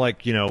it's kind of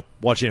like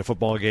watching a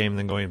football game, and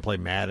then going and play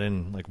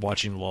Madden, like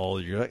watching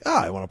LOL. You're like,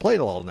 I want to play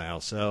LOL now.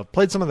 So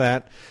played some of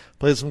that.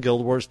 Played some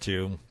Guild Wars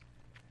 2.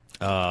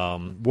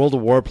 World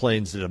of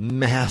Warplanes did a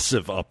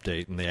massive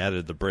update, and they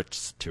added the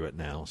Brits to it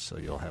now. So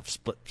you'll have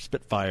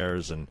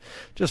Spitfires and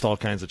just all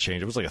kinds of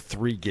change. It was like a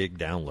 3 gig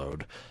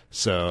download.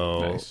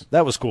 So Nice.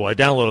 that was cool. I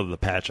downloaded the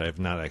patch. I have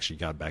not actually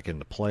got back in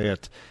to play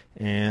it.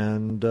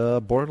 And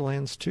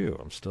Borderlands 2.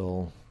 I'm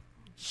still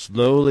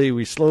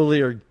we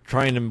slowly are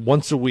trying to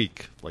once a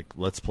week, like,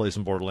 let's play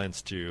some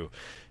Borderlands 2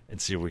 and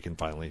see if we can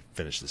finally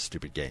finish this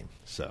stupid game.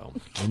 So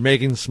we're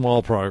making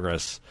small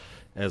progress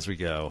as we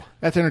go.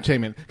 That's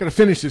entertainment. Got to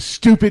finish this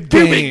stupid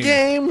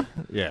game.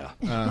 Yeah,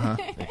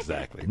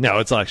 exactly. No,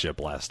 it's actually a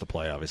blast to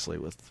play, obviously,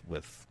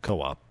 with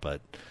co-op, but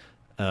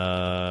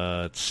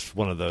it's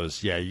one of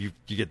those, you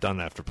get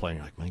done after playing,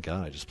 you're like, my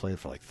God, I just played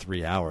for like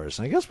 3 hours.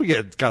 And I guess we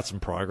got some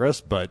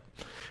progress, but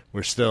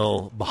we're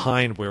still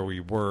behind where we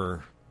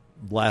were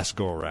last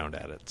go around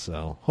at it.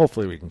 So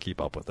hopefully we can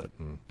keep up with it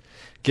and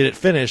get it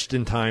finished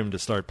in time to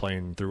start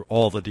playing through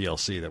all the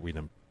DLC that we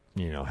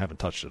haven't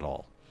touched at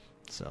all.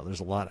 So there's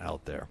a lot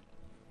out there.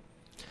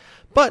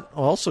 But I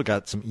also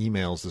got some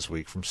emails this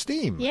week from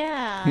Steam.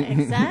 Yeah,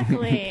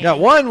 exactly. Got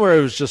one where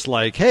it was just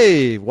like,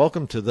 hey,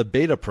 welcome to the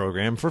beta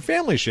program for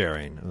family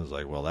sharing. I was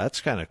like, well,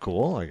 that's kind of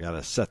cool. I got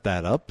to set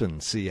that up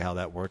and see how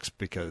that works,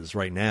 because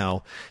right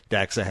now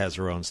Daxa has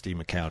her own Steam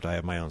account. I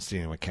have my own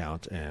Steam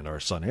account, and our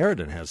son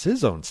Aridin has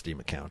his own Steam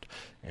account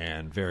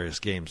and various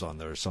games on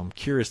there. So I'm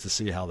curious to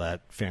see how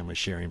that family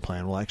sharing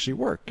plan will actually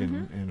work,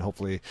 and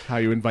hopefully How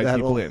you invite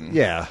that'll, people in.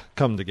 yeah,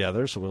 come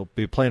together. So we'll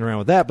be playing around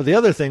with that. But the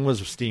other thing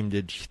was Steam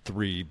did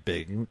 3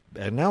 big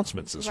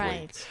announcements this week,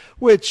 Right.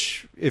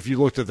 which, if you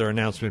looked at their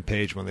announcement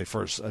page when they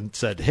first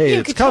said, hey, You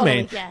it's could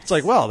coming, totally guess. it's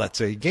like, well,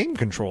 that's a game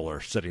controller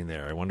sitting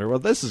there. I wonder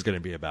what this is going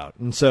to be about.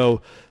 And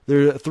so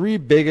there are 3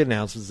 big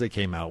announcements they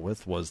came out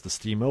with. Was the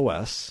Steam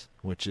OS,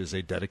 which is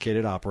a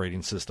dedicated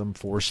operating system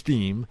for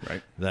Steam,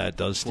 Right. that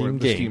does For Steam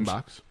the games. Steam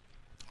box.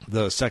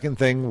 The second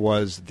thing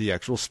was the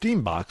actual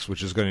Steam box,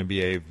 which is going to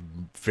be a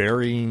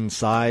varying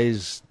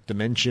size,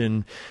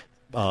 dimension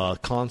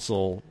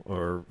console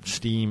or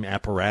Steam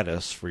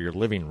apparatus for your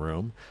living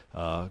room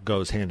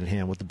goes hand in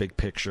hand with the big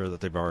picture that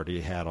they've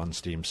already had on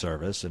Steam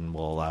service and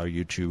will allow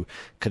you to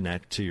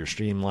connect to your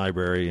Steam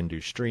library and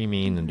do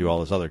streaming and do all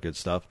this other good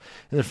stuff.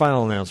 And the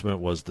final announcement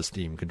was the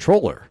Steam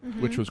controller,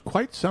 which was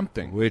quite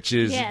something. which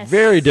is Yes.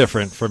 very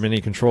different from any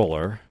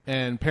controller.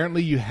 And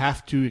apparently you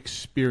have to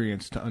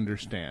experience to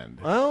understand.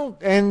 Well,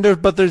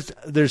 but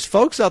there's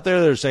folks out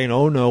there that are saying,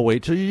 "Oh no,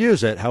 wait till you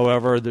use it."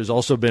 However, there's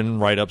also been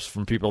write-ups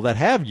from people that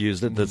have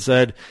used it that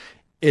said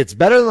it's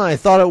better than I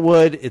thought it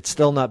would. It's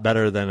still not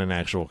better than an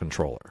actual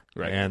controller.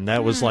 Right. And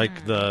that was like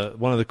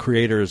one of the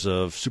creators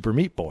of Super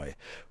Meat Boy,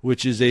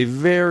 which is a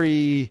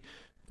very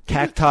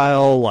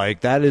tactile,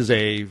 like that is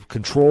a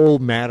control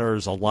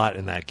matters a lot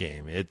in that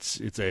game. It's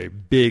a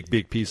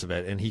big piece of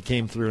it. And he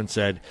came through and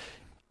said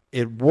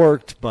it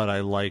worked, but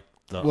I like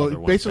the other Well,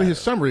 one basically his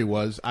better. summary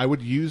was, I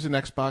would use an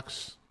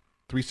Xbox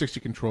 360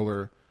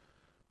 controller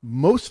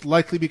most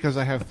likely because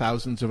I have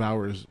thousands of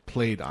hours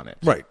played on it.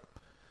 Right.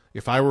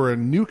 If I were a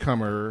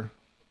newcomer,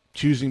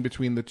 choosing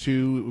between the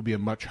two, it would be a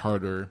much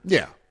harder.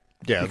 Yeah.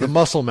 Yeah, the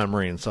muscle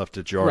memory and stuff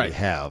that you already Right.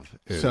 have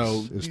is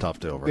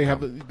tough to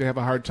overcome. They have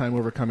a hard time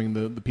overcoming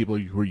the people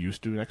who are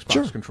used to an Xbox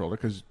Sure. controller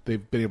because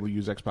they've been able to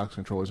use Xbox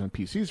controllers on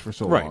PCs for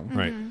so Right, long.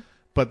 right.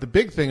 But the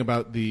big thing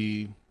about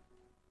the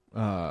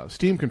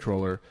Steam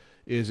controller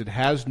is it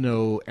has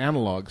no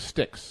analog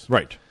sticks.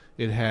 Right.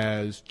 It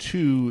has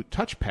 2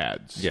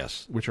 touchpads.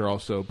 Yes. Which are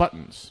also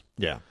buttons.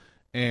 Yeah.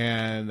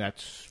 And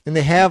that's And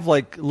they have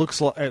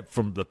looks like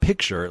from the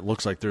picture, it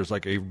looks like there's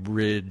like a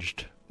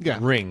ridged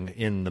ring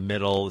in the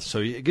middle, so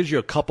it gives you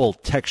a couple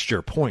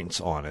texture points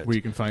on it, where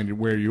you can find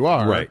where you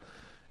are. Right.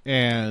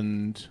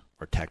 And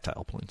or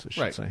tactile points, I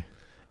should Right. say.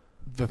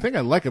 the thing I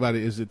like about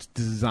it is it's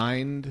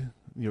designed,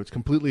 it's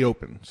completely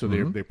open. So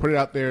they put it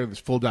out there. There's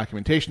full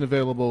documentation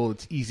available.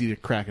 It's easy to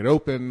crack it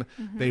open.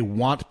 They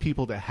want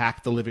people to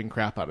hack the living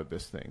crap out of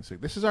this thing. So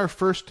this is our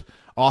first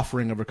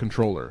offering of a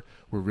controller.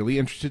 We're really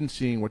interested in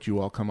seeing what you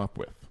all come up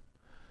with.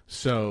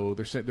 So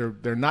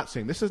they're not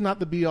saying this is not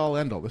the be all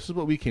end all. This is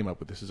what we came up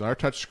with. This is our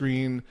touch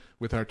screen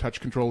with our touch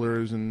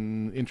controllers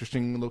and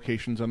interesting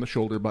locations on the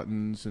shoulder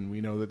buttons, and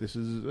we know that this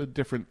is a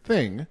different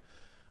thing.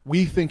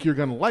 We think you're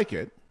going to like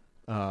it,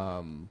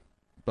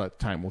 but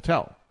time will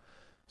tell.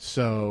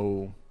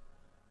 So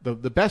the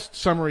best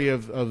summary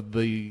of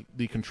the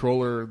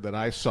controller that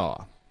I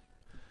saw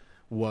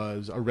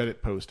was a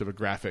Reddit post of a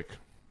graphic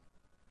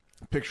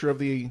picture of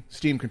the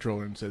Steam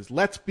controller and says,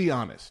 "Let's be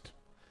honest.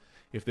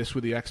 If this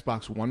were the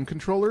Xbox One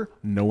controller,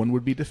 no one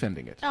would be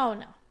defending it." Oh,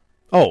 no.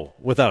 Oh,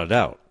 without a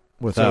doubt.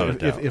 Without a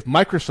doubt. If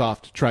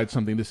Microsoft tried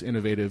something this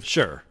innovative,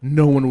 Sure.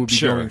 no one would be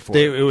going for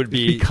it. It would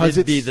be because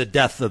it'd be the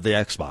death of the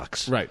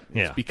Xbox. right.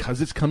 Yeah. It's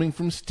because it's coming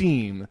from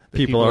Steam. That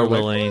people are like,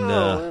 willing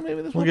 "Well,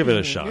 maybe this we'll won't give be it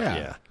a good." shot.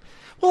 Yeah.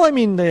 Well, I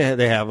mean,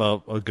 they have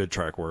a good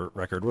track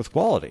record with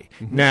quality.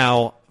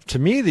 Now, to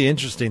me, the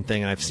interesting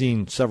thing, and I've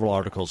seen several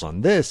articles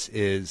on this,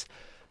 is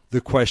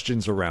the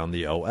questions around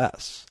the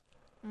OS.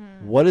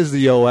 What is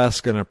the OS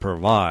going to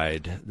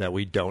provide that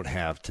we don't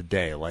have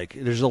today? Like,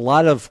 there's a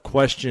lot of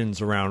questions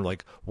around,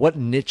 like, what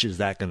niche is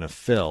that going to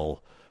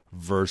fill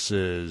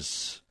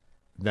versus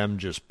them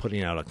just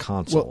putting out a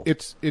console? Well,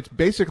 it's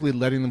basically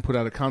letting them put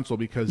out a console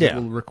because Yeah.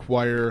 it will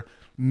require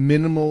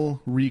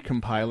minimal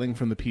recompiling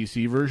from the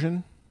PC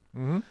version.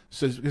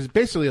 So it's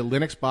basically a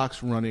Linux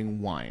box running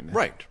Wine.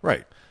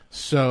 right.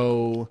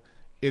 So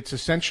it's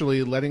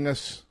essentially letting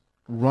us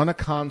run a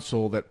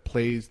console that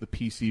plays the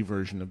PC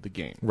version of the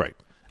game. Right.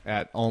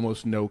 At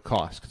almost no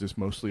cost because it's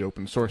mostly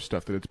open source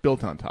stuff that it's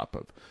built on top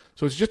of.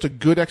 So it's just a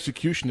good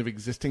execution of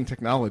existing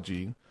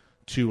technology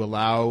to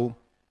allow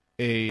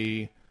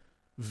a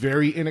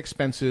very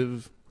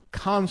inexpensive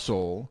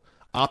console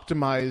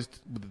optimized,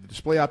 with the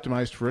display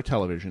optimized for a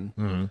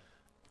television,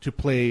 to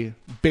play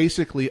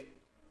basically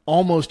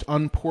almost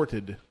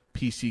unported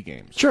PC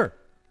games. Sure.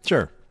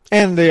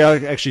 And they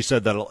actually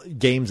said that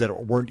games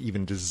that weren't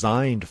even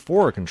designed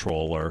for a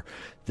controller,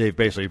 they've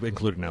basically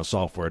included now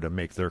software to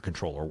make their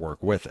controller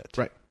work with it.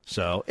 Right.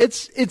 So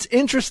it's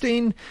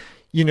interesting.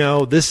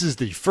 This is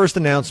the first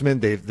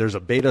announcement. There's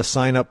a beta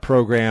sign-up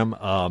program.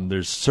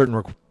 There's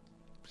certain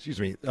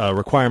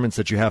requirements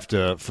that you have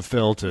to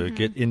fulfill to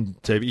get in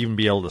to even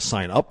be able to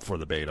sign up for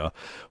the beta,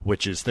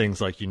 which is things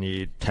like you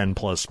need 10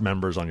 plus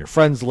members on your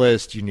friends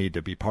list. You need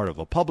to be part of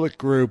a public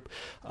group.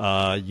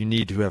 You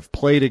need to have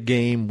played a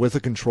game with a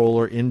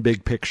controller in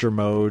big picture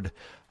mode.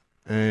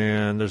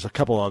 And there's a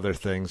couple other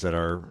things that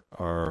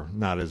are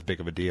not as big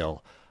of a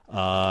deal.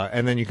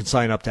 And then you can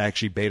sign up to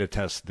actually beta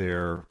test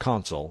their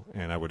console.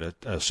 And I would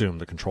assume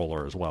the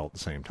controller as well at the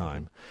same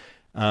time.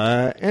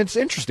 And it's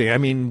interesting. I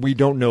mean, we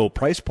don't know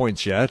price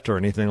points yet or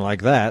anything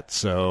like that.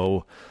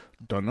 So,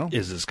 Don't know.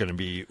 is this going to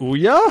be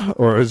Ouya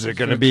or is it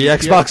going to be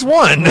Xbox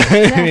One?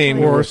 I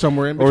mean, Or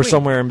somewhere in between. Or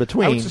somewhere in I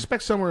between. would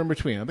suspect somewhere in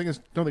between. Don't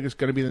think it's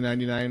going to be the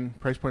 $99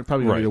 price point.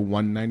 Probably going to be the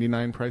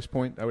 $199 price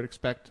point, I would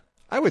expect.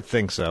 I would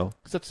think so.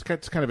 Because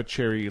that's kind of a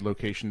cherry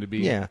location to be.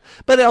 Yeah,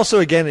 but also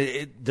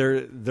again,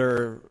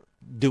 they're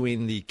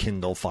doing the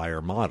Kindle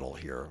Fire model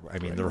here. I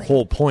mean, their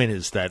whole point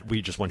is that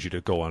we just want you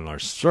to go on our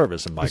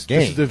service and buy games.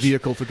 This is the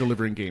vehicle for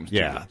delivering games.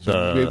 Yeah, to you.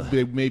 So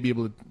they may be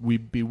able to.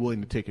 We'd be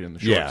willing to take it in the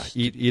shorts.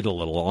 Yeah, eat a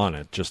little on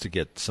it just to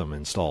get some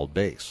installed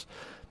base.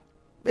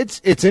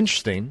 It's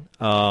interesting.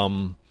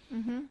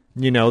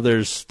 You know,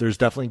 there's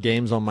definitely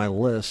games on my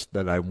list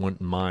that I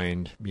wouldn't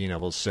mind being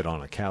able to sit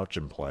on a couch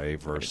and play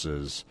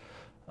versus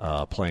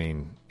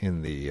playing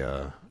in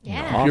the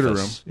Computer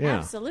office. room. Yeah,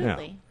 Absolutely.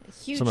 yeah. A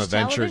huge Some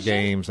adventure television.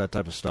 games, that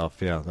type of stuff.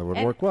 Yeah, that would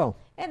work well.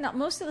 And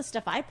most of the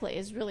stuff I play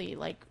is really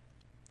like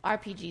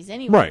RPGs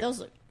anyway. Right.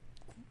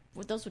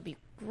 Those would be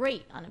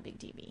great on a big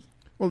TV.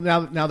 Well,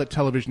 now that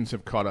televisions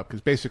have caught up,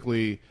 because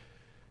basically,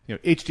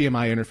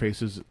 HDMI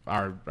interfaces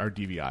are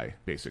DVI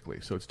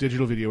basically. So it's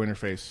digital video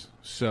interface.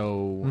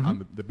 So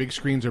on the big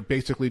screens are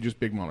basically just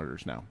big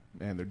monitors now,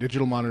 and they're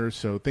digital monitors.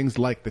 So things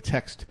like the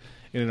text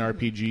in an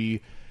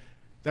RPG.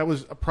 That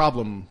was a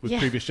problem with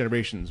previous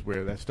generations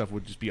where that stuff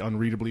would just be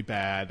unreadably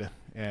bad,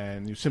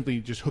 and you're simply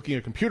just hooking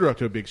a computer up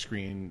to a big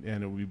screen,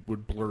 and it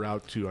would blur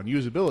out to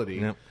unusability.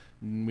 Yep.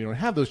 We don't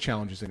have those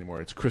challenges anymore.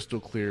 It's crystal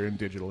clear and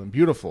digital and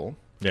beautiful.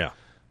 Yeah.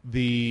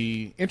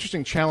 The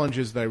interesting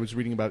challenges that I was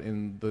reading about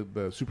in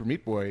the Super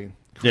Meat Boy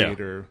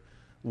creator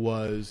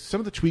was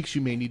some of the tweaks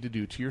you may need to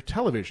do to your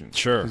television.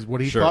 Sure. 'Cause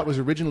what he Sure. thought was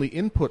originally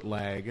input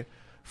lag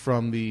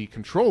from the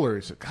controller.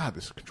 He said, God,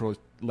 this controller is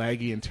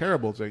laggy and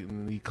terrible.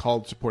 And he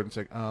called support and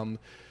said,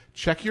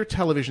 check your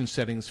television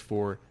settings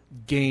for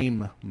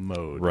game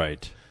mode.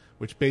 Right.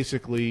 Which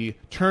basically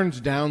turns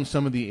down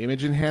some of the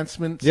image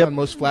enhancements Yep. on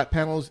most flat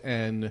panels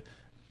and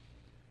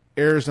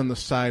errs on the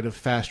side of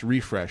fast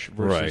refresh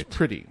versus Right.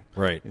 pretty.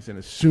 Right. He said,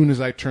 as soon as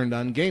I turned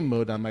on game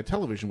mode on my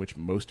television, which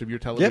most of your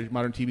television,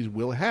 modern TVs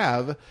will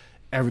have,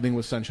 everything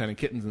was sunshine and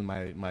kittens, and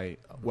my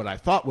what I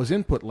thought was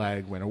input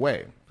lag went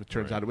away. It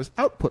turns out it was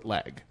output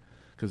lag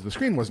because the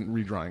screen wasn't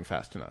redrawing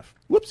fast enough.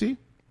 Whoopsie.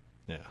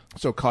 Yeah.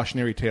 So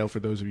cautionary tale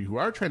for those of you who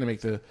are trying to make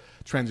the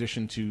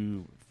transition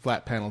to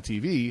flat panel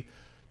TV,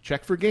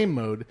 check for game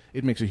mode.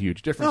 It makes a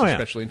huge difference, Oh, yeah.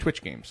 especially in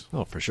Twitch games.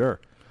 Oh, for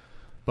sure.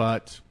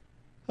 But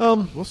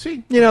we'll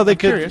see. They I'm could,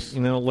 curious.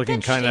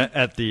 looking kind of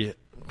at the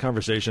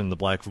conversation, the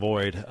Black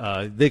Void,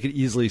 they could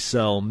easily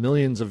sell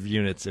millions of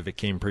units if it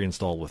came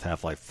pre-installed with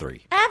Half-Life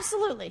 3.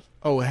 Absolutely.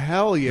 Oh,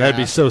 hell yeah. That'd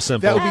be so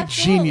simple. That would be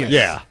Absolutely. genius.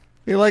 Yeah.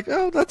 You're like,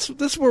 this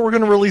is where we're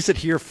going to release it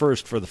here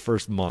first for the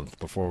first month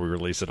before we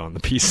release it on the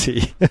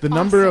PC. The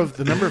number of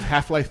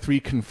Half-Life 3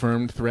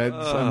 confirmed threads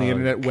on the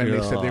internet when they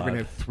said they were going to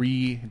have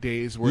 3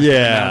 days worth of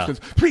announcements.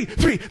 3,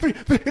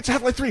 it's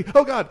Half-Life 3.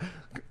 Oh God.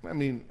 I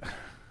mean,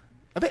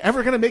 are they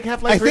ever going to make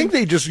Half-Life 3? I think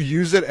they just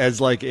use it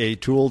as like a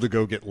tool to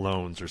go get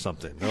loans or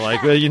something. They're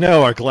like,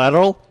 well, our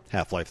collateral,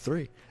 Half-Life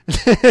 3.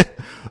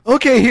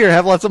 Okay, here,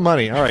 have lots of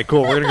money. All right,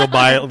 cool. We're gonna go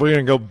buy it. We're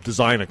gonna go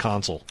design a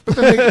console. But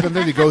then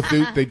they go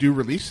through. They do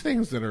release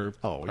things that are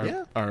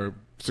are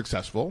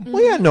successful.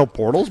 Well, yeah, no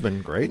Portal's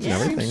been great and It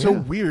everything. seems so yeah.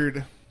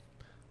 weird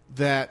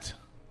that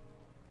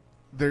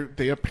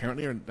they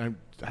apparently are.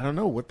 I don't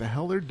know what the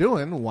hell they're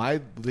doing. Why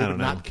they I would don't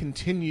know. not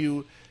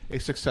continue a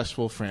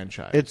successful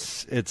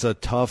franchise? It's a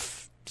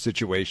tough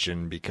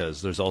situation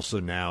because there's also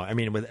now. I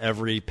mean, with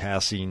every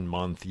passing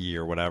month,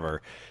 year,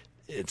 whatever,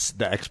 it's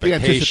the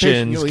expectations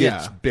anticipation,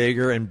 gets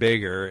bigger and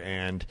bigger,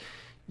 and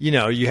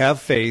you have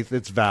faith.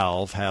 It's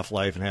Valve.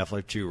 Half-Life and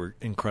Half-Life 2 were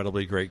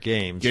incredibly great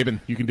games. Gaben,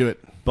 you can do it.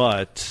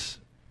 But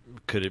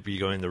could it be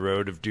going the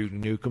road of Duke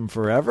Nukem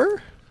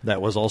Forever?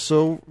 That was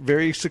also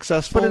very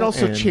successful. But it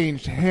also and-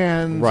 changed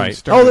hands. and Right.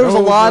 started Oh, there was a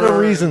lot of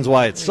over. reasons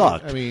why it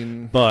sucked. I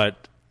mean,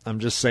 but I'm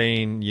just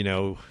saying,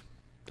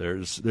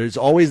 there's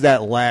always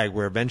that lag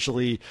where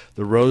eventually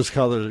the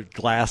rose-colored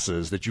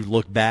glasses that you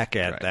look back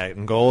at that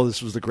and go, oh,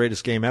 this was the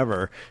greatest game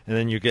ever, and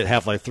then you get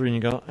Half-Life 3 and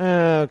you go,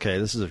 okay,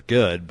 this is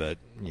good, but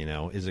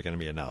is it going to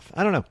be enough?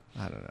 I don't know.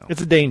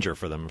 It's a danger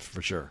for them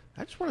for sure.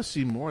 I just want to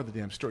see more of the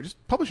damn story.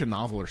 Just publish a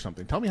novel or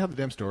something. Tell me how the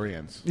damn story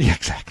ends. Yeah,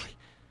 exactly.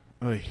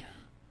 Oy.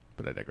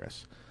 But I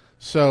digress.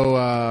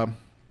 So,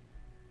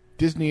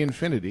 Disney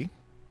Infinity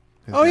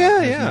has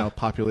now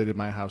populated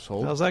my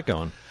household. How's that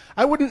going?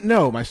 I wouldn't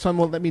know. My son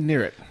won't let me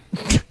near it.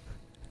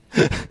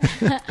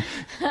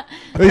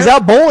 He's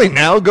out bowling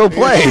now. Go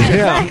play.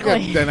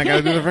 Exactly. Then I got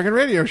to do the freaking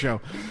radio show.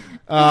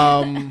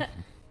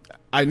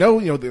 I know,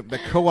 the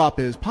co-op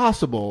is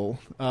possible.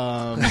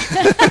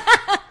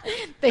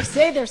 They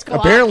say there's co-op.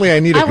 Apparently, I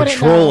need a I wouldn't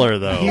controller, know.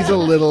 though. He's a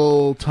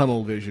little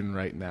tunnel vision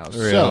right now.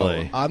 Really?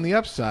 So, on the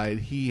upside,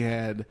 he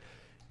had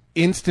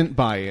instant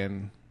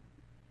buy-in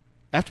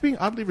after being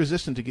oddly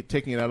resistant to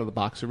taking it out of the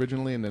box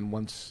originally, and then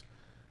once...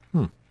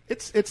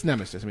 It's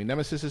Nemesis. I mean,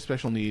 Nemesis has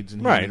special needs,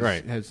 and he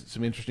has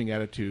some interesting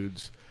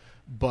attitudes.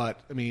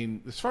 But, I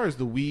mean, as far as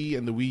the Wii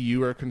and the Wii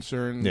U are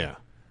concerned,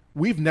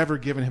 we've never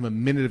given him a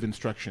minute of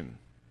instruction.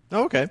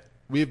 Oh, okay.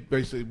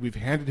 We've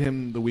handed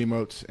him the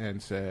Wiimotes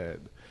and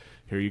said,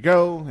 here you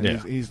go.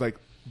 And he's like,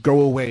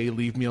 go away,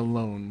 leave me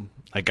alone.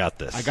 I got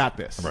this. I got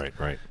this.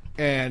 Right.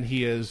 And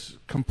he has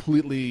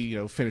completely,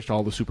 finished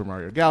all the Super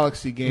Mario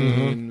Galaxy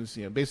games.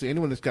 Basically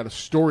anyone that's got a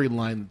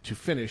storyline to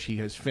finish, he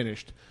has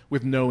finished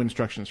with no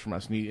instructions from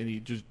us. And he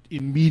just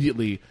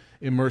immediately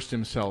immersed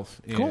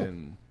himself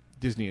in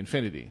Disney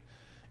Infinity.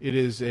 It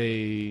is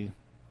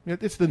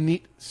it's the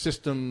neat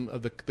system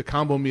of the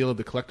combo meal of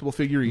the collectible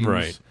figurines,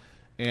 right?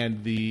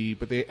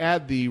 But they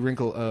add the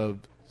wrinkle of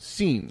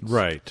scenes,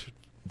 right?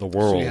 The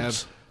worlds. So you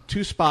have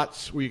 2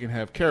 spots where you can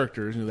have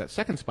characters, and that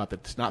second spot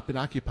that's not been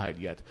occupied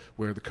yet,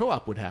 where the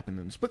co-op would happen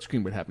and the split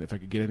screen would happen if I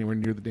could get anywhere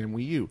near the damn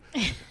Wii U.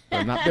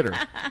 Not bitter.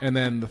 And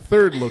then the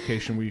third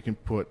location where you can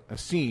put a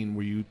scene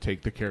where you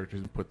take the characters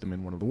and put them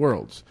in one of the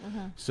worlds.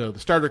 So the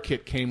starter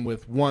kit came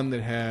with one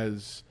that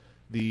has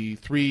the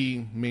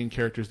 3 main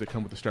characters that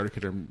come with the starter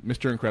kit are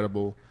Mr.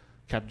 Incredible,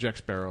 Captain Jack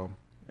Sparrow,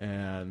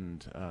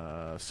 and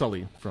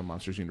Sully from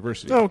Monsters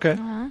University. Oh, okay.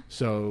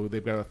 So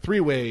they've got a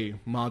 3-way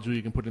module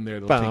you can put in there.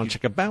 Bow,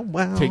 chicka, bow,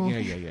 wow.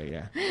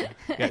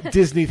 Yeah,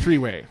 Disney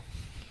 3-way.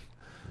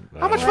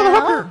 How much for the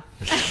hooker?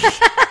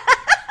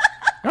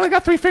 I only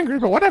got 3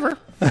 fingers, but whatever.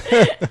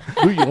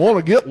 Do you want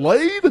to get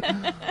laid?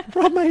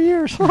 Rub my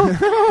ears.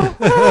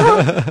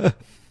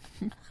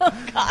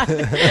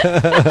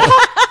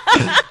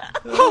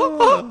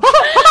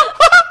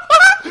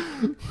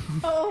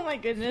 Oh my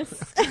goodness.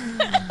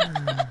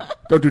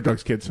 Don't do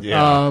drugs, kids.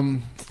 Yeah.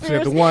 So you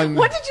have the one.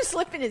 What did you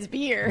slip in his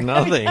beer?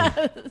 Nothing.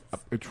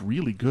 It's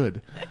really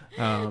good.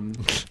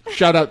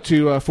 Shout out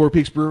to Four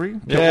Peaks Brewery.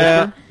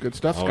 Yeah. Good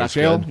stuff. Always Scotch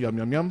ale. good. Yum,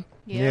 yum, yum.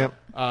 Yeah.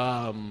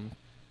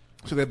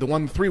 So they have the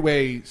one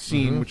 3-way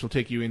scene, which will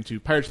take you into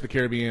Pirates of the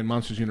Caribbean,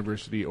 Monsters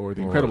University, or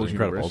the Incredibles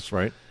universe.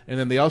 Right. And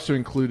then they also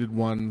included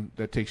one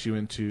that takes you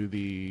into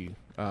the.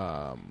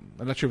 I'm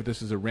not sure if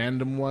this is a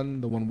random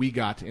one. The one we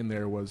got in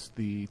there was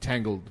the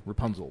Tangled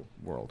Rapunzel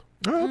world.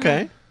 Oh,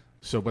 okay.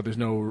 So, but there's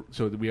no.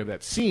 So we have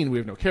that scene. We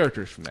have no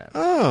characters from that.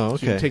 Oh, okay.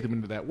 So you can take them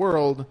into that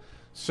world.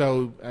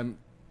 So I'm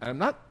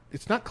not.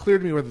 It's not clear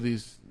to me whether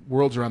these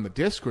worlds are on the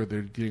disc or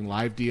they're getting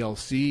live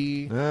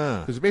DLC.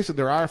 Because basically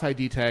they're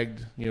RFID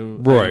tagged.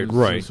 Right, items,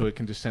 right. So it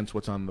can just sense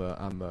what's on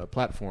the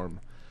platform,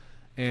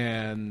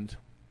 and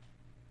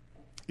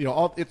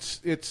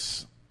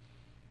it's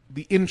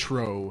the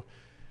intro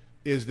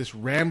is this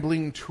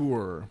rambling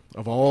tour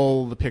of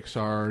all the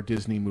Pixar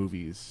Disney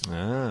movies.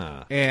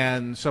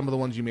 And some of the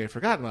ones you may have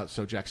forgotten about.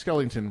 So Jack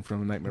Skellington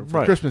from Nightmare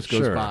Before Christmas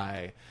goes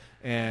by.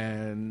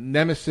 And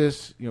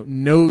Nemesis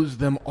knows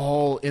them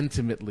all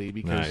intimately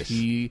because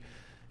he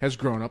has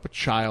grown up a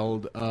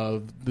child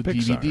of the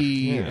Pixar.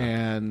 DVD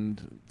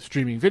and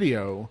streaming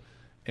video.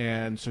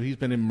 And so he's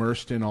been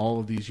immersed in all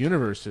of these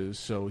universes.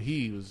 So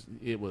they're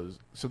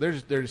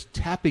just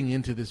tapping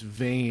into this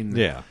vein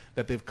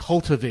that they've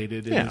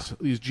cultivated in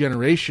these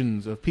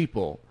generations of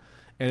people.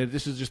 And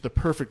this is just the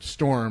perfect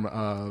storm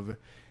of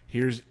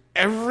here's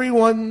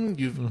everyone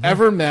you've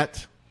ever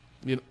met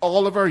in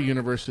all of our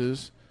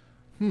universes.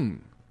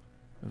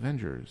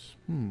 Avengers.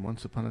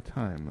 Once Upon a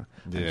Time.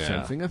 I'm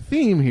sensing a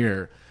theme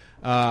here.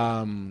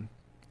 And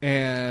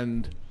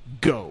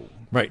go.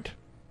 Right.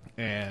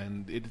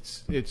 And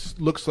it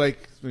looks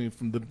like,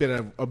 from the bit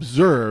I've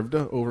observed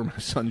over my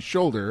son's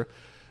shoulder,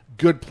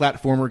 good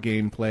platformer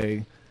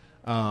gameplay.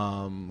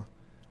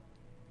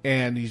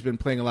 And he's been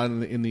playing a lot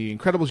in the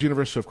Incredibles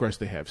universe, so of course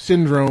they have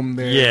Syndrome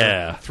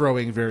there,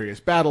 throwing various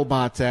battle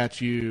bots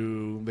at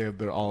you.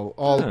 They're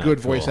all good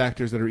voice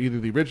actors that are either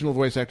the original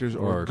voice actors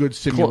or good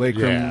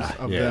simulacrums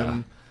of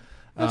them.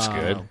 That's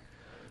good.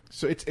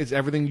 So it's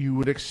everything you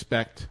would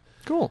expect.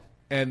 Cool.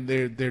 And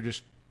they're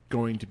just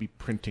going to be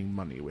printing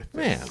money with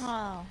this.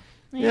 Oh,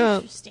 Yeah.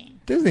 interesting.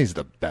 Disney's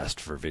the best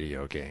for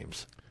video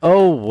games.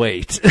 Oh,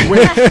 wait.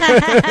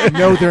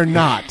 No, they're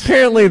not.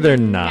 Apparently they're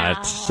not.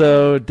 No.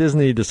 So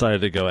Disney decided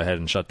to go ahead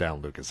and shut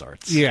down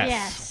LucasArts.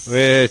 Yes.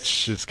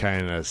 Which is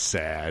kind of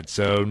sad.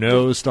 So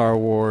no Star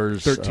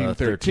Wars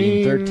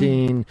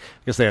 1313.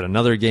 I guess they had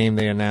another game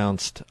they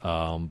announced.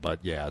 But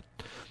yeah,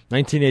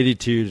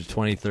 1982 to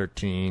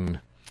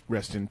 2013.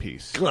 Rest in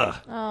peace.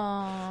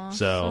 Oh,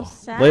 So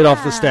sad. laid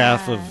off the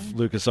staff of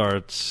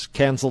LucasArts,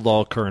 canceled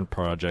all current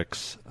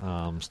projects.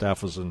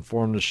 Staff was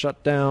informed to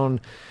shut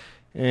down,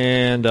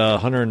 and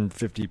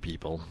 150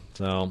 people.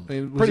 So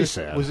pretty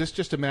sad. Was this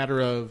just a matter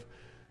of,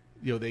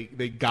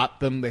 they got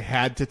them, they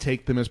had to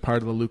take them as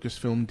part of the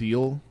Lucasfilm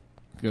deal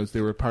because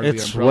they were part of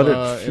the It's umbrella,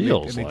 what it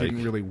feels and they like.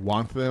 didn't really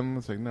want them.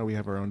 It's like, no, we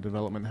have our own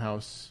development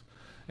house.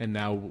 And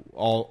now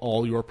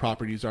all your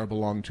properties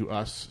belong to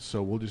us,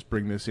 so we'll just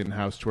bring this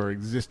in-house to our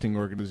existing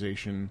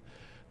organization.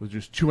 Was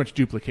just too much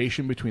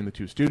duplication between the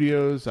two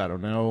studios? I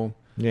don't know.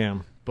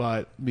 Yeah.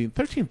 But,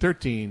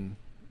 1313,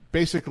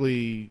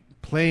 basically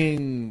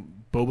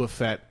playing Boba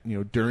Fett,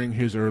 during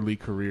his early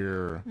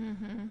career,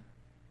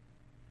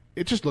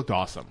 it just looked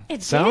awesome.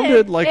 It Sounded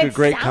did. like a It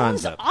great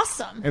sounds concept.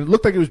 Awesome. And it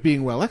looked like it was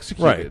being well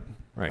executed.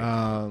 Right.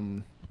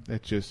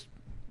 It's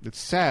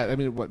sad.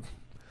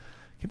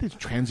 Can't they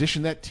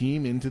transition that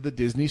team into the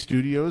Disney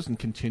studios and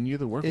continue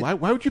the work? Why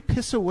would you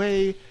piss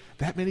away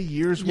that many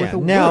years worth Yeah,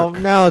 of now work.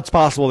 now it's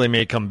possible they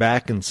may come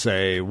back and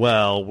say,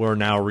 well, we're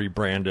now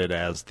rebranded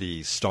as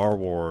the Star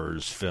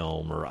Wars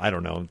film, or I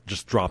don't know,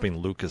 just dropping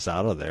Lucas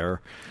out of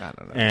there I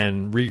don't know.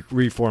 and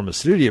reform a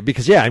studio.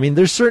 Because, yeah, I mean,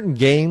 there's certain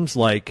games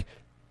like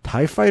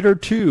TIE Fighter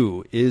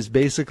 2 is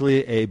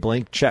basically a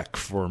blank check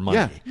for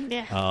money.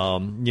 Yeah.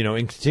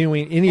 In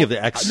continuing any of the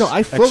No,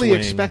 I fully X-Wing-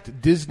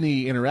 expect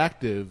Disney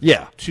Interactive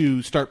Yeah.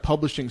 to start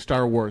publishing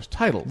Star Wars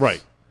titles.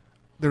 Right.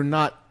 They're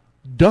not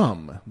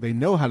dumb. They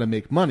know how to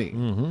make money.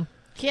 Mm-hmm.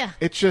 Yeah.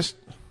 It's just,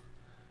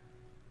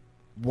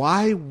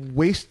 why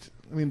waste?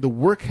 I mean, the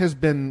work has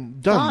been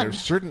done. Done. There's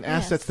certain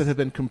assets Yes. that have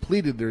been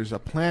completed. There's a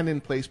plan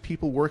in place,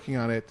 people working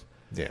on it.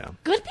 Yeah.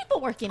 Good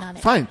people working on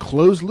it. Fine,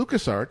 close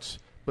LucasArts,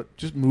 but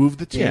just move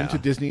the team Yeah. to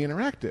Disney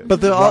Interactive.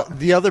 But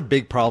the other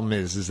big problem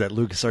is that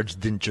LucasArts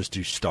didn't just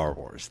do Star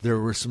Wars. There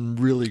were some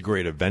really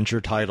great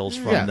adventure titles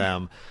from Yeah.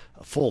 them.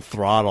 Full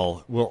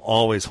Throttle will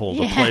always hold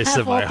a Yeah, place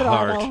in Full my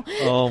Throttle. heart.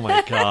 Oh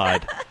my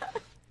God.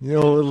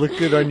 Look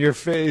good on your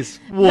face.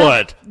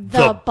 What?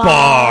 The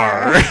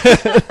bar.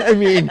 I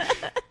mean,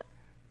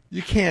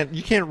 you can't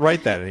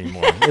write that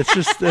anymore.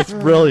 It's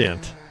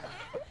brilliant.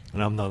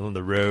 And I'm not on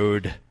the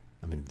road.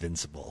 I'm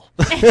invincible.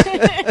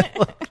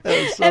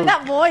 And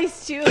that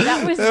voice too.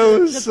 That was, That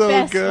was the so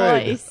best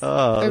good. voice.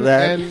 Oh, and,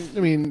 that. and,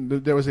 I mean,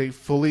 there was a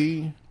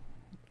fully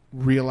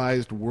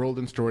realized world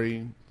and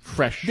story,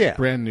 fresh, Yeah.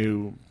 brand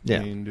new. Yeah.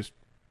 I mean,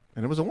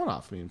 and it was a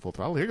one-off. I mean, Full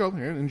Throttle. Here you go.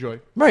 Here, enjoy.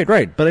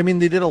 Right. But I mean,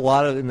 they did a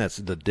lot of, and that's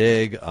the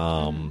Dig.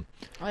 Oh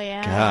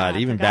yeah. God, I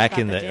even forgot back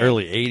about in the Dig.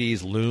 early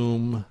 '80s,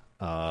 Loom,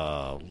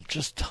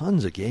 just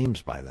tons of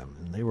games by them,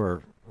 and they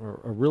were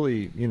a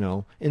really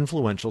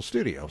influential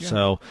studio.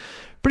 So,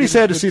 pretty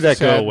sad to see that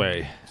go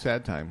away.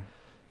 Sad time.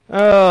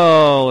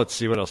 Oh, let's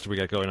see what else do we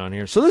got going on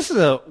here. So this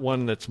is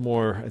one that's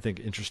more, I think,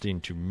 interesting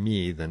to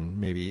me than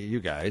maybe you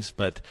guys.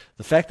 But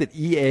the fact that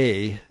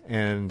EA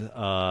and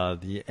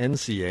the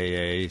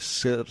NCAA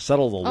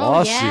settled a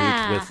lawsuit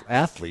yeah. with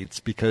athletes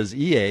because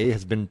EA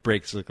has been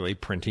basically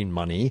printing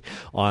money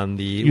on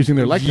the Using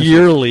their likenesses.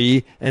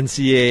 yearly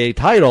NCAA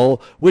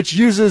title, which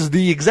uses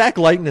the exact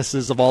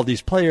likenesses of all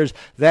these players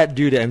that,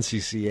 due to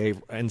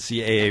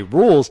NCAA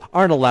rules,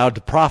 aren't allowed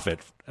to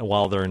profit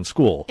while they're in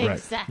school.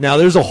 Exactly. Now,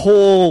 there's a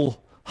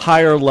whole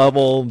higher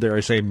level, dare I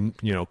say,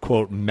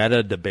 quote,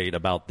 meta debate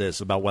about this,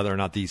 about whether or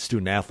not these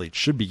student athletes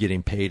should be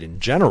getting paid in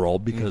general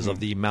because of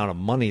the amount of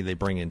money they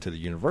bring into the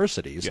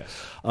universities.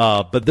 Yes.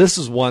 But this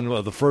is one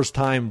of the first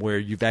time where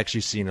you've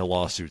actually seen a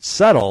lawsuit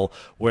settle,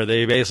 where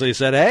they basically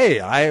said, "Hey,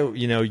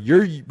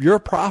 you're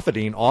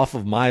profiting off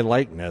of my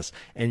likeness,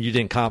 and you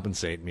didn't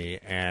compensate me."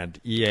 And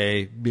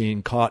EA,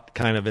 being caught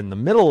kind of in the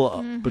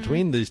middle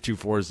between these two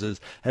forces,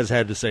 has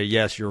had to say,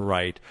 "Yes, you're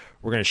right.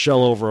 We're going to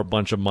shell over a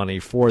bunch of money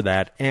for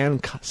that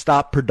and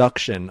stop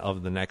production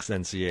of the next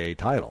NCAA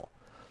title."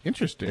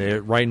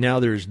 Interesting. Right now,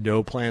 there's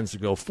no plans to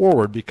go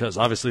forward because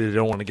obviously they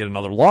don't want to get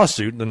another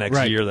lawsuit in the next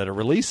Right. year that it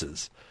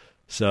releases.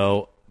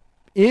 So,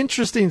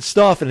 interesting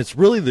stuff, and it's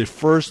really the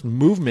first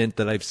movement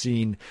that I've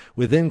seen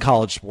within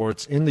college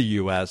sports in the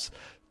U.S.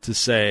 to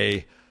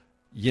say,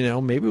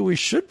 maybe we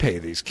should pay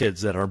these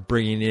kids that are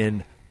bringing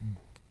in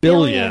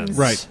billions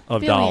Right.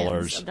 of Billions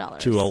dollars of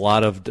dollars. to a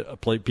lot of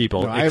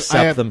people, No,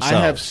 except themselves. I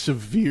have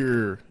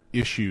severe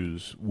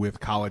issues with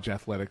college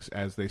athletics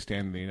as they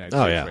stand in the United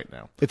States right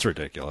now. It's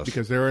ridiculous.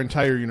 Because there are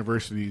entire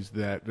universities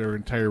that their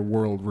entire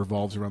world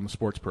revolves around the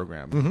sports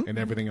program, and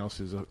everything else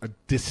is a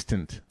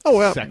distant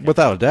second.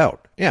 Without a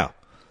doubt. Yeah.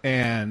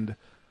 And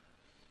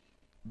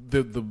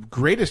the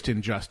greatest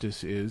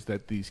injustice is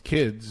that these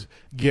kids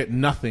get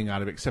nothing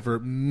out of it except for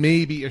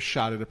maybe a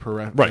shot at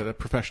Right. at a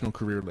professional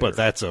career later. But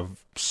that's a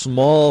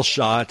small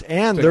shot,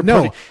 and But they're no,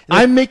 putting,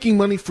 I'm making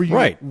money for you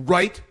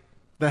Right.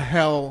 the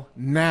hell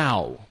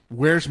now.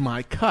 Where's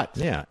my cut?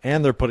 yeah,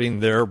 and they're putting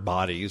their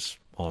bodies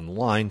on the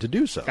line to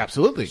do so.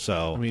 Absolutely.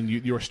 So I mean,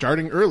 you're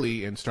starting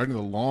early and starting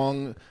the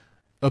long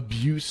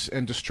abuse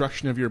and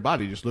destruction of your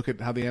body. Just look at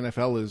how the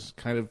NFL is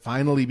kind of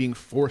finally being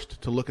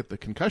forced to look at the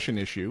concussion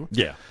issue.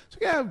 Yeah.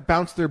 So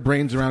bounce their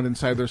brains around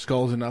inside their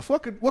skulls enough.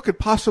 What could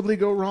possibly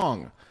go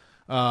wrong?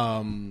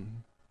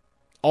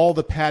 All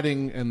the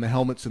padding and the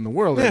helmets in the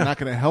world are not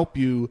going to help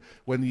you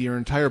when your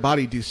entire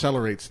body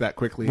decelerates that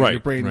quickly and Right, your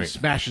brain right.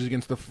 smashes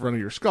against the front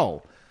of your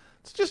skull.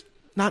 It's just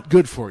not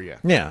good for you.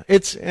 Yeah,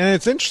 it's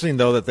interesting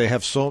though that they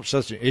have such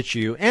an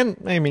issue, and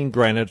I mean,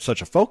 granted,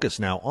 such a focus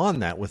now on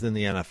that within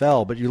the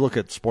NFL. But you look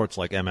at sports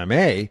like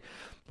MMA,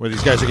 where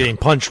these guys are getting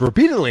punched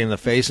repeatedly in the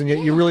face, and yet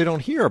you really don't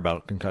hear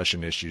about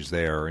concussion issues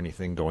there or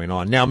anything going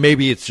on. Now,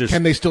 maybe it's just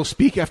Can they still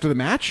speak after the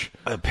match?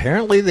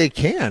 apparently they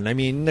can. I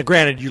mean,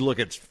 granted, you look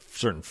at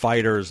certain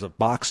fighters, the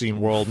boxing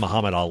world,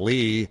 Muhammad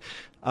Ali,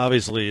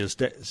 obviously has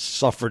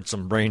suffered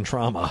some brain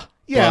trauma.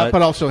 Yeah,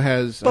 but also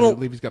has, I but-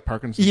 believe he's got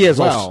Parkinson's He as has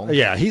well. also,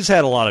 yeah, he's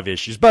had a lot of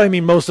issues, but I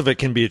mean, most of it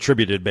can be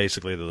attributed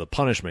basically to the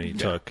punishment he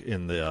took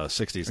in the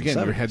 60s and Again,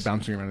 70s. your head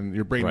bouncing around and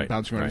your brain Right,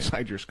 bouncing around right.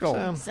 inside your skull.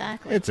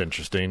 Exactly. It's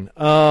interesting.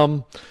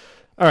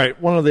 All right,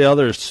 one of the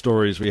other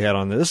stories we had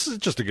on this is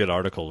just a good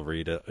article to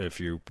read if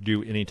you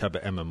do any type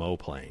of MMO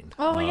playing.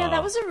 Oh, yeah,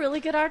 that was a really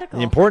good article.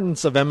 The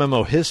importance of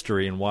MMO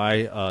history and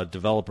why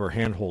developer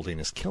handholding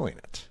is killing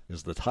it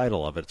is the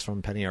title of it. It's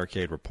from Penny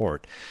Arcade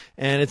Report.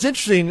 And it's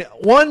interesting,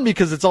 one,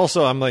 because it's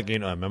also, I'm like,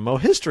 MMO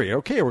history.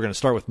 Okay, we're going to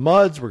start with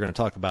MUDs. We're going to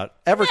talk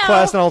about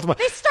EverQuest and Ultima.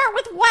 They start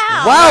with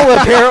WoW. WoW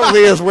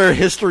apparently is where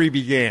history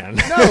began.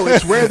 No,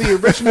 it's where the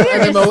original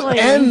MMO Seriously.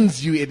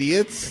 ends, you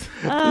idiots.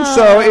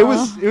 So it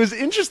was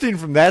interesting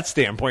from that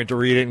standpoint to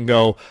read it and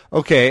go,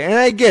 okay, and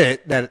I get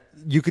it that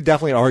you could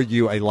definitely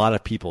argue a lot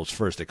of people's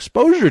first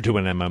exposure to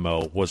an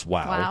MMO was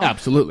WoW. Wow.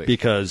 Absolutely.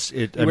 Because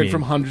It went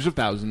from hundreds of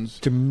thousands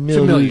to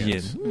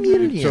millions.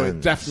 millions. So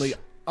it definitely,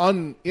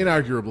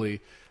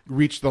 inarguably,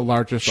 reached the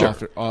largest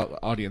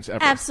audience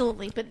ever.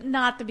 Absolutely, but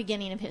not the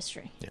beginning of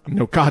history.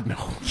 No, God, no.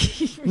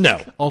 No.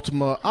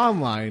 Ultima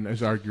Online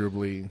is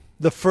arguably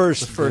The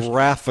first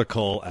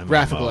graphical MMO.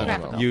 Graphical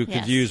MMO. You could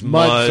Yes. use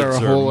MUDs MUDs are a or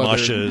whole other-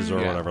 mushes or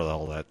yeah. whatever the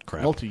hell that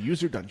crap.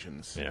 multi-user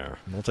dungeons. Yeah,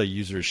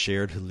 multi-user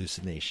shared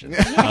hallucination.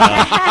 The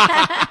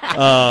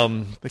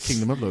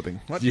Kingdom of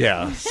Loathing. What?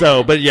 Yeah.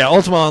 So, but yeah,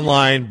 Ultima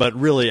Online, but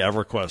really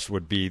EverQuest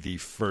would be the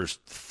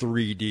first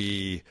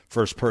 3D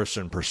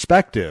first-person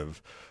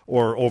perspective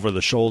or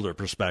over-the-shoulder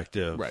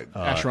perspective. Right.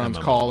 Asheron's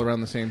MMO. Call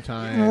around the same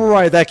time.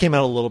 Right, that came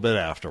out a little bit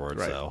afterwards,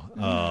 Right.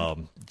 though.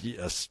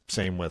 Yes,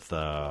 same with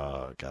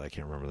God, I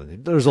can't remember the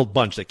name. There's a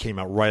bunch that came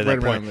out right at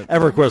that Right point.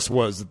 around EverQuest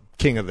was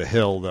king of the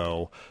hill,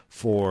 though,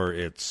 for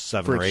its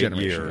 7 For or its 8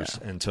 generation, years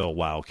yeah. until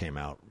WoW came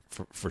out,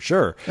 for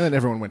sure. And then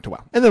everyone went to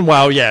WoW. And then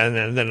WoW, yeah,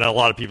 and then a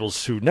lot of people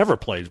who never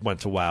played went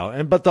to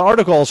WoW. But the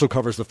article also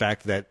covers the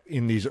fact that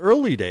in these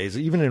early days,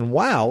 even in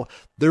WoW,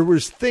 there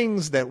was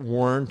things that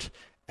weren't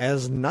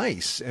as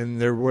nice,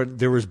 and there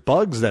was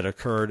bugs that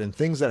occurred and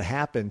things that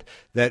happened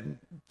that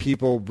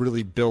people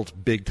really built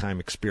big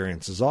time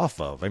experiences off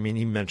of. I mean,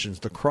 he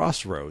mentions the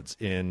crossroads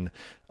in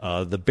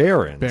the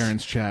Barrens.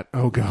 Baron's Chat.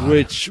 Oh, God.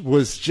 Which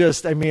was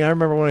just, I mean, I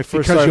remember when I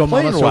first Because started your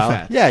playing mama's so WoW.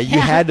 fat. Yeah, you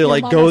had to your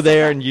like mama's go so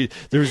there fat. and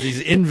there was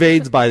these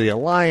invades by the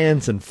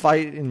Alliance and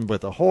fighting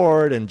with the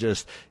Horde and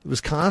just, it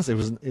was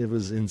constant. It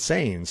was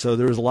insane. So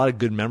there was a lot of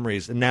good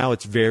memories. And now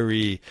it's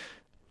very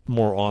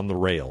more on the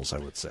rails, I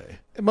would say.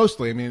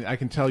 Mostly. I mean, I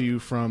can tell you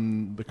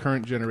from the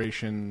current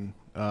generation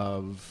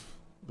of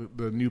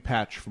the new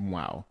patch from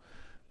WoW,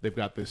 they've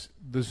got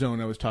the zone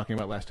I was talking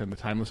about last time, the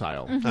Timeless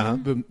Isle,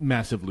 the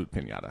massive loot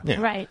pinata.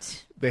 Yeah.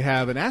 Right. They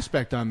have an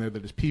aspect on there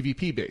that is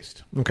PvP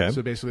based. Okay.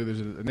 So basically, there's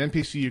an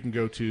NPC you can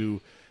go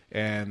to,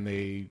 and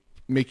they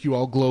make you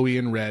all glowy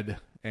and red.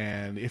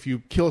 And if you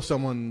kill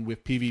someone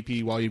with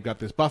PvP while you've got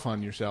this buff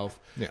on yourself,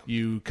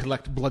 you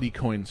collect bloody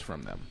coins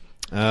from them.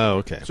 Oh,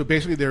 okay. So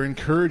basically, they're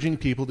encouraging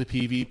people to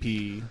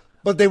PvP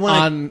But they want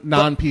on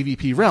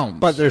non-PvP realms.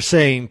 But they're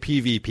saying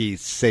PvP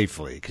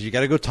safely because you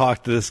got to go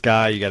talk to this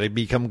guy. You got to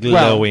become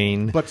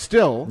glowing. But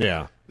still,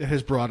 Yeah. it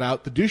has brought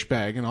out the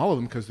douchebag in all of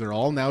them because they're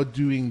all now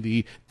doing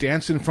the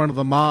dance in front of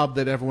the mob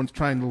that everyone's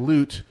trying to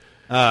loot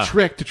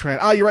trick to try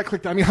and, you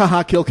right-clicked on me,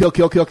 haha, kill.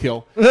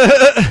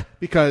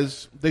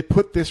 Because they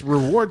put this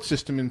reward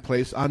system in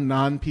place on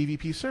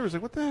non-PvP servers.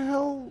 Like, what the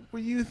hell were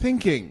you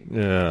thinking?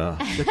 Yeah.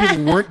 That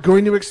people weren't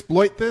going to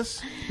exploit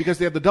this? Because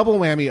they have the double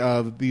whammy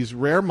of these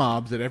rare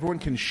mobs that everyone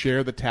can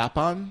share the tap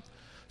on.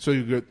 So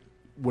you get,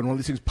 when one of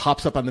these things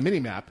pops up on the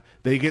minimap,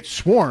 they get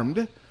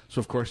swarmed. So,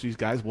 of course, these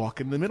guys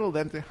walk in the middle,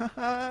 then they,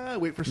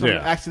 wait for someone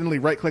to accidentally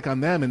right-click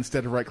on them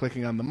instead of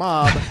right-clicking on the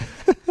mob.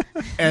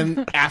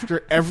 And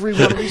after every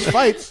one of these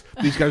fights,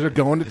 these guys are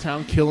going to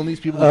town, killing these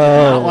people who do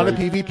not want a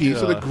PvP.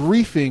 So the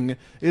griefing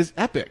is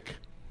epic.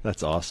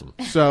 That's awesome.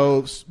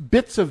 So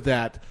bits of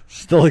that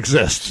Still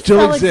exists.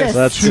 still exist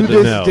That's to good to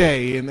this know.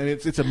 day, and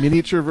it's a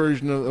miniature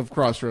version of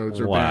Crossroads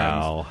or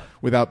Wow. Barrens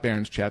without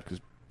Baron's Chat because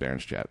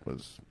Baron's Chat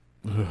was.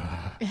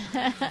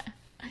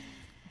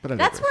 But I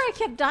That's digress. where I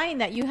kept dying.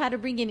 That you had to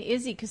bring in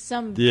Izzy because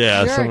some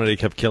Yeah, jerk, somebody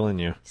kept killing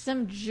you.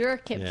 some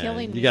jerk kept Yeah,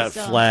 killing me. you got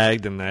so.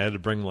 flagged, and I had to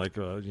bring my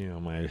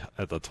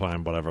at the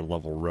time whatever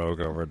level rogue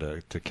over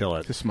to kill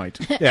it. to smite.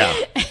 Yeah.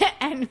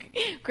 And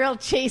Grill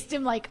chased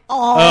him like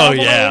all Oh, the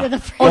yeah. way to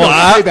the Oh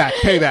front. no!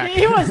 Payback!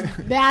 It was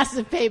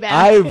massive payback.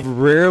 I've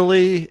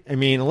rarely, I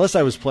mean, unless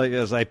I was playing,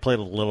 as I played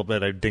a little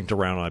bit, I dinked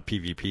around on a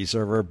PvP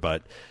server,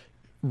 but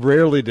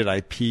rarely did I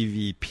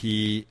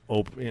PvP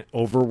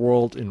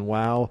Overworld in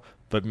WoW.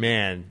 But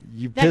man,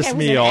 you That guy pissed was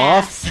me an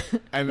off. ass.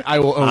 And I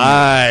will own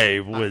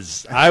you.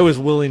 I was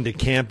willing to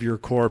camp your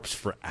corpse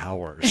for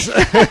hours.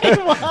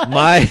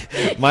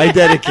 my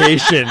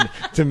dedication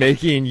to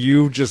making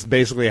you just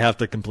basically have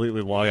to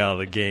completely log out of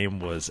the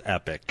game was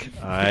epic.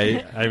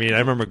 I mean, I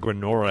remember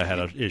Gwenora had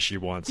an issue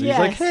once. He's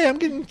like, Yes. "Hey, I'm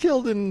getting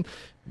killed in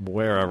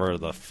wherever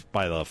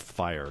by the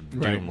fire,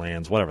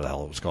 Doomlands, whatever the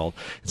hell it was called."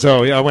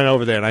 So I went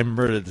over there and I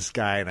murdered this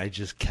guy, and I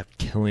just kept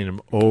killing him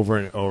over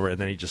and over, and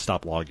then he just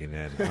stopped logging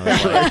in. I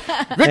was like,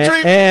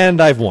 Victory! and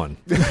I've won.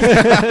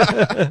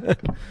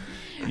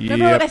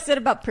 Remember what I said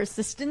about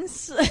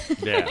persistence?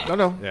 Yeah.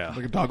 No. Yeah.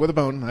 Like a dog with a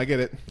bone. I get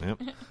it.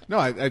 Yep. No,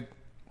 I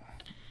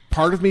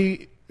part of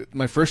me,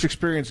 my first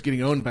experience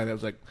getting owned by that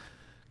was like,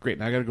 Great,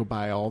 now I got to go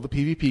buy all the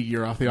PvP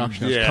gear off the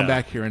auction house, Yeah. come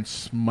back here and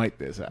smite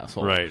this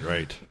asshole.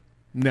 Right.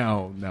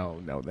 No.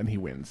 Then he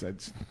wins.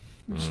 That's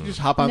you just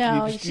hop on.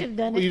 No, you you just, should've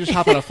done you it. just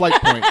hop on a flight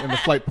point, and the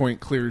flight point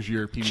clears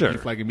your PvP Sure,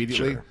 flag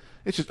immediately. sure.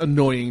 It's just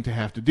annoying to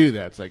have to do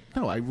that. It's like,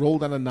 no, I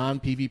rolled on a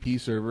non-PvP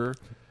server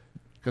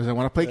because I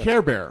want to play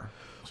Care Bear.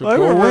 So I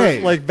go remember,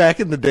 away. like back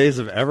in the days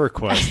of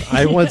EverQuest,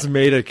 I once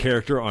made a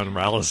character on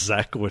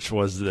Ralazek, which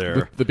was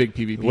the big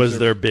PvP was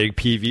server. their big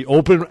PV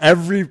open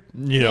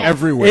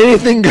Everywhere.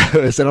 anything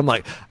goes. And I'm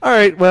like, all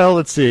right, well,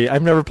 let's see.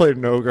 I've never played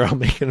an ogre. I'll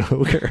make an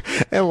ogre.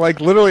 And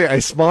like literally, I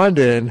spawned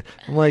in.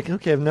 I'm like,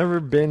 okay, I've never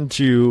been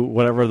to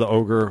whatever the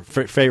ogre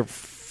Feyrot,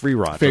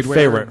 Feyrot. the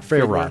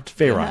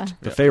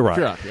Feyrot.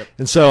 Feyrot, yep.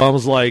 And so I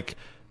was like,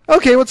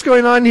 okay, what's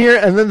going on here?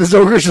 And then this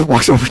ogre just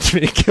walks over to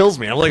me and kills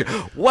me. I'm like,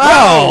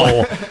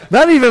 wow,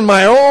 not even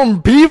my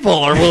own people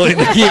are willing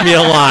to keep me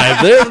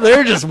alive.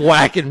 They're just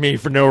whacking me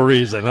for no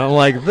reason. I'm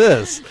like,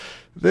 this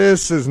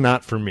is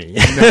not for me.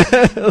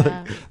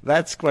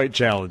 That's quite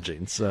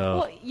challenging. So,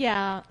 Well,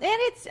 yeah,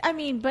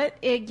 and but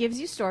it gives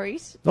you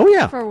stories. Oh,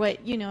 yeah. For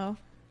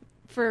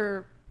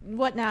for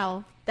what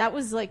now? That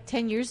was like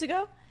 10 years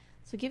ago,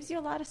 so it gives you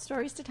a lot of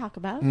stories to talk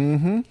about.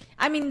 Mm-hmm.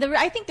 I mean,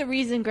 I think the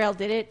reason Grail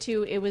did it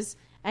too,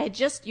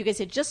 you guys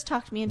had just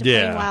talked me into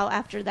playing WoW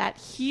after that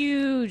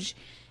huge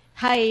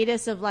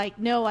hiatus of like,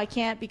 no, I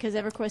can't because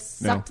EverQuest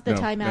sucked the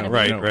time out of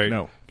Right, it. right.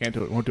 No, can't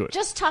do it. Won't do it.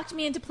 Just talked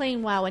me into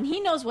playing WoW, and he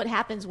knows what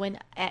happens when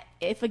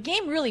if a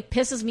game really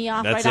pisses me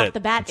off That's right it. off the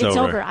bat, It's it's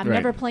over. over. I'm Right.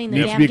 never playing the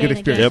Needs to damn be a good game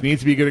experience. again.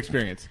 Needs to be a good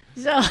experience.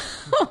 So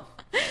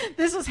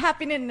this was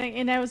happening,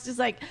 and I was just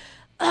like,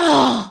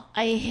 oh,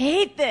 I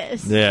hate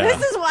this. Yeah.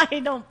 This is why I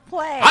don't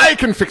play. I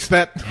can fix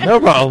that. no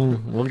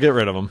problem. We'll get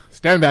rid of them.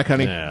 Stand back,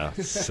 honey. Yeah,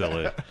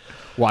 silly.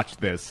 Watch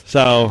this.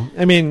 So,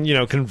 I mean,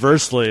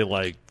 conversely,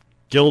 like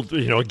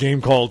a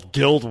game called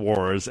Guild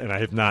Wars, and I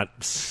have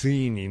not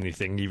seen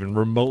anything even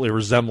remotely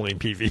resembling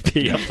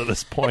PvP up to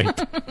this point.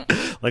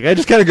 Like, I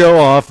just kind of go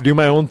off, do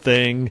my own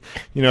thing.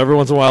 Every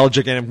once in a while, a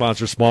gigantic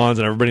monster spawns,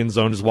 and everybody in the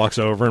zone just walks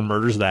over and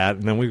murders that,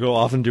 and then we go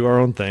off and do our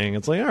own thing.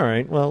 It's like, all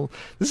right, well,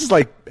 this is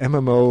like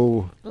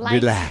MMO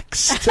Light.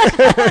 relaxed.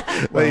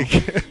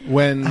 Like,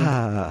 When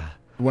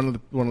one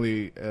of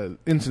the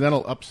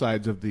incidental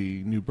upsides of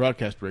the new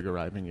broadcast rig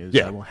arriving is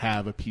Yeah. I will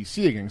have a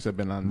PC again because I've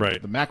been on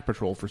Right. the Mac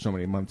patrol for so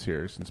many months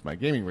here since my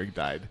gaming rig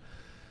died.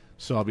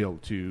 So I'll be able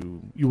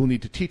to. You will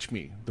need to teach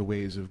me the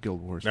ways of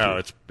Guild Wars.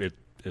 no, 2.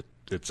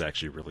 it's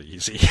actually really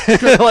easy.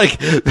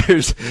 Like,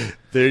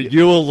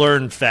 you will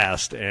learn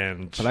fast,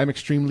 and But I'm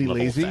extremely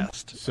level lazy,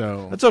 fast.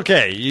 so That's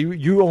okay.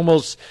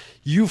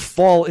 You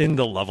fall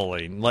into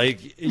leveling.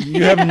 Like,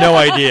 you have no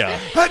idea.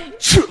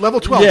 level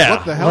 12. Yeah.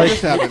 What the hell like,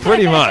 just happened?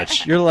 Pretty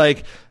much. You're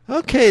like,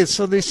 okay,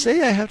 so they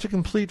say I have to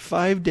complete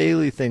 5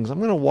 daily things. I'm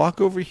going to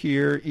walk over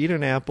here, eat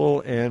an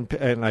apple, and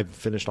I've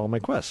finished all my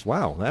quests.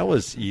 Wow, that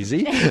was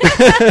easy.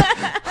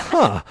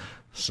 Huh.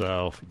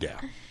 So, yeah.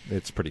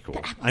 It's pretty cool.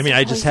 I mean,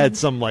 I just had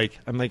some,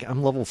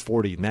 I'm level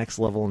 40, max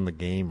level in the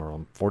game, or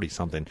I'm 40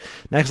 something.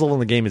 Max level in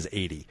the game is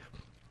 80.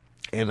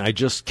 And I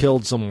just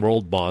killed some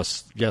world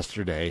boss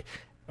yesterday,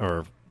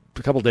 or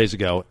a couple days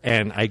ago,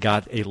 and I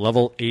got a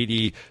level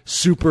 80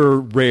 super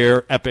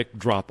rare epic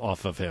drop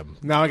off of him,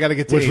 Now I got to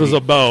get to which 80. was a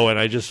bow, and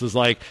I just was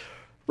like,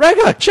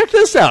 Ragga, check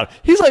this out.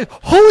 He's like,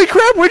 holy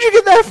crap, where'd you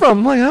get that from?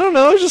 I'm like, I don't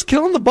know, I was just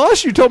killing the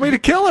boss you told me to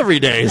kill every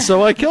day,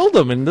 so I killed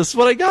him, and this is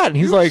what I got. And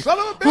he's like, son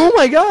of a bitch. oh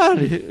my god.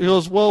 He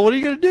goes, well, what are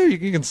you going to do?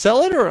 You can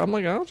sell it? Or I'm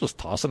like, I'll just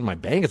toss it in my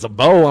bank. It's a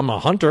bow. I'm a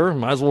hunter.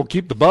 Might as well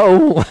keep the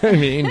bow. I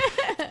mean,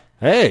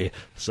 hey.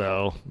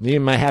 So me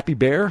and my happy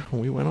bear,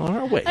 we went on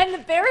our way. And the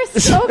bear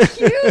is so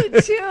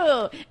cute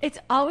too. It's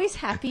always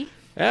happy.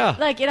 Yeah.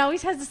 Like, it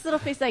always has this little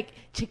face like,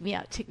 check me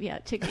out, check me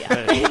out, check me out.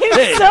 Hey.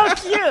 It's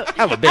so cute.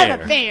 I'm a bear.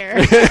 I'm a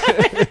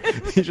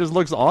bear. He just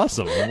looks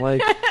awesome. I'm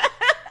like,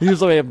 he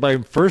was like my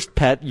first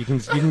pet. You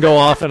can go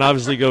off and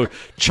obviously go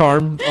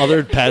charm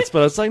other pets,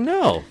 but it's like,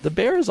 no, the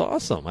bear is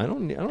awesome. I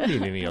don't need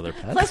any other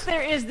pets. Plus,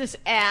 there is this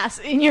ass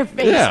in your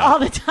face Yeah. all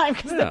the time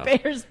because Yeah. the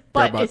bear's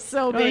butt butt. is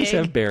so I just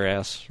have big. bear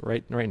ass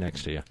right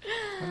next to you.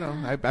 I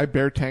know. I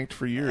bear tanked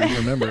for years,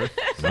 remember?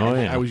 Oh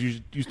yeah. I was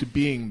used to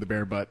being the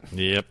bear butt.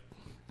 Yep.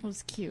 It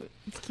was cute.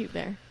 It's cute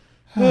bear.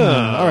 All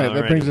right,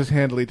 that Alrighty. brings us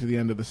handily to the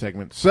end of the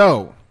segment.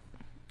 So,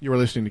 you are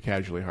listening to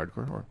Casually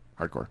Hardcore, or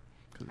Hardcore,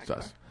 because it's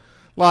us.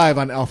 Live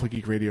on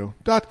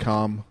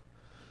alphageekradio.com.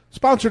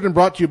 Sponsored and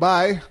brought to you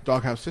by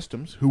Doghouse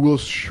Systems, who will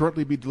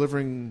shortly be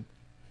delivering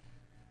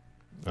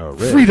Oh,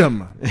 really?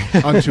 freedom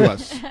unto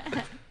us.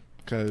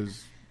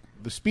 Because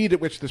the speed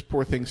at which this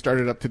poor thing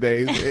started up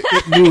today,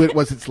 it knew it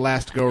was its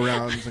last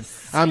go-round. It's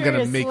like, I'm going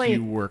to make Seriously.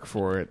 you work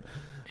for it.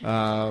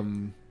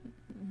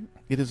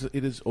 It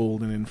is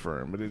old and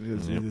infirm, but it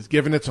is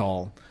given its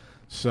all.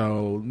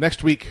 So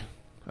next week,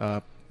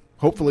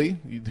 hopefully,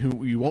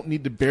 you won't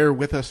need to bear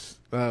with us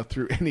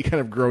through any kind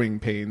of growing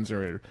pains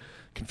or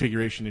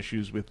configuration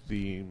issues with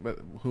the.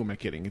 Who am I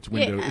kidding? It's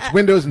Windows. Yeah, It's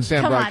Windows and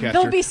Sam come on, Broadcaster.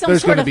 there'll be some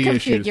There's sort gonna of be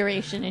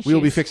configuration issues. We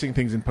will be issues. fixing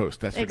things in post.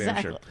 That's for damn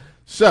Exactly. sure.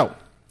 So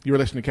You are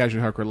listening to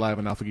Casually Hardcore live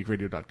on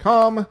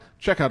AlphaGeekRadio.com.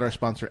 Check out our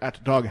sponsor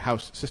at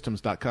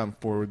DogHouseSystems.com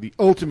for the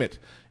ultimate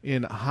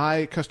in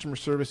high customer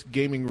service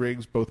gaming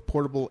rigs, both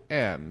portable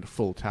and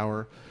full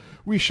tower.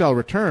 We shall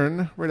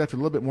return right after a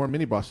little bit more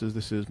mini bosses.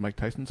 This is Mike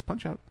Tyson's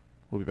Punch-Out.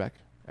 We'll be back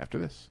after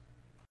this.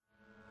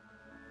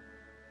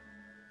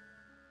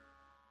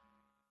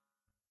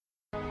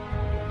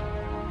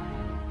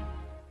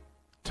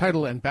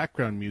 Title and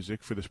background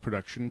music for this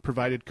production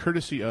provided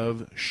courtesy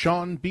of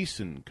Sean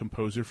Beeson,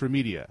 composer for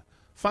media.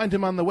 Find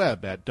him on the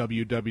web at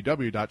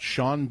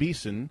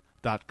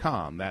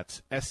www.seanbeeson.com.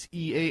 That's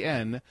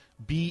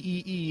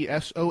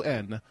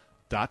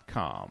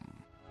SeanBeeson.com.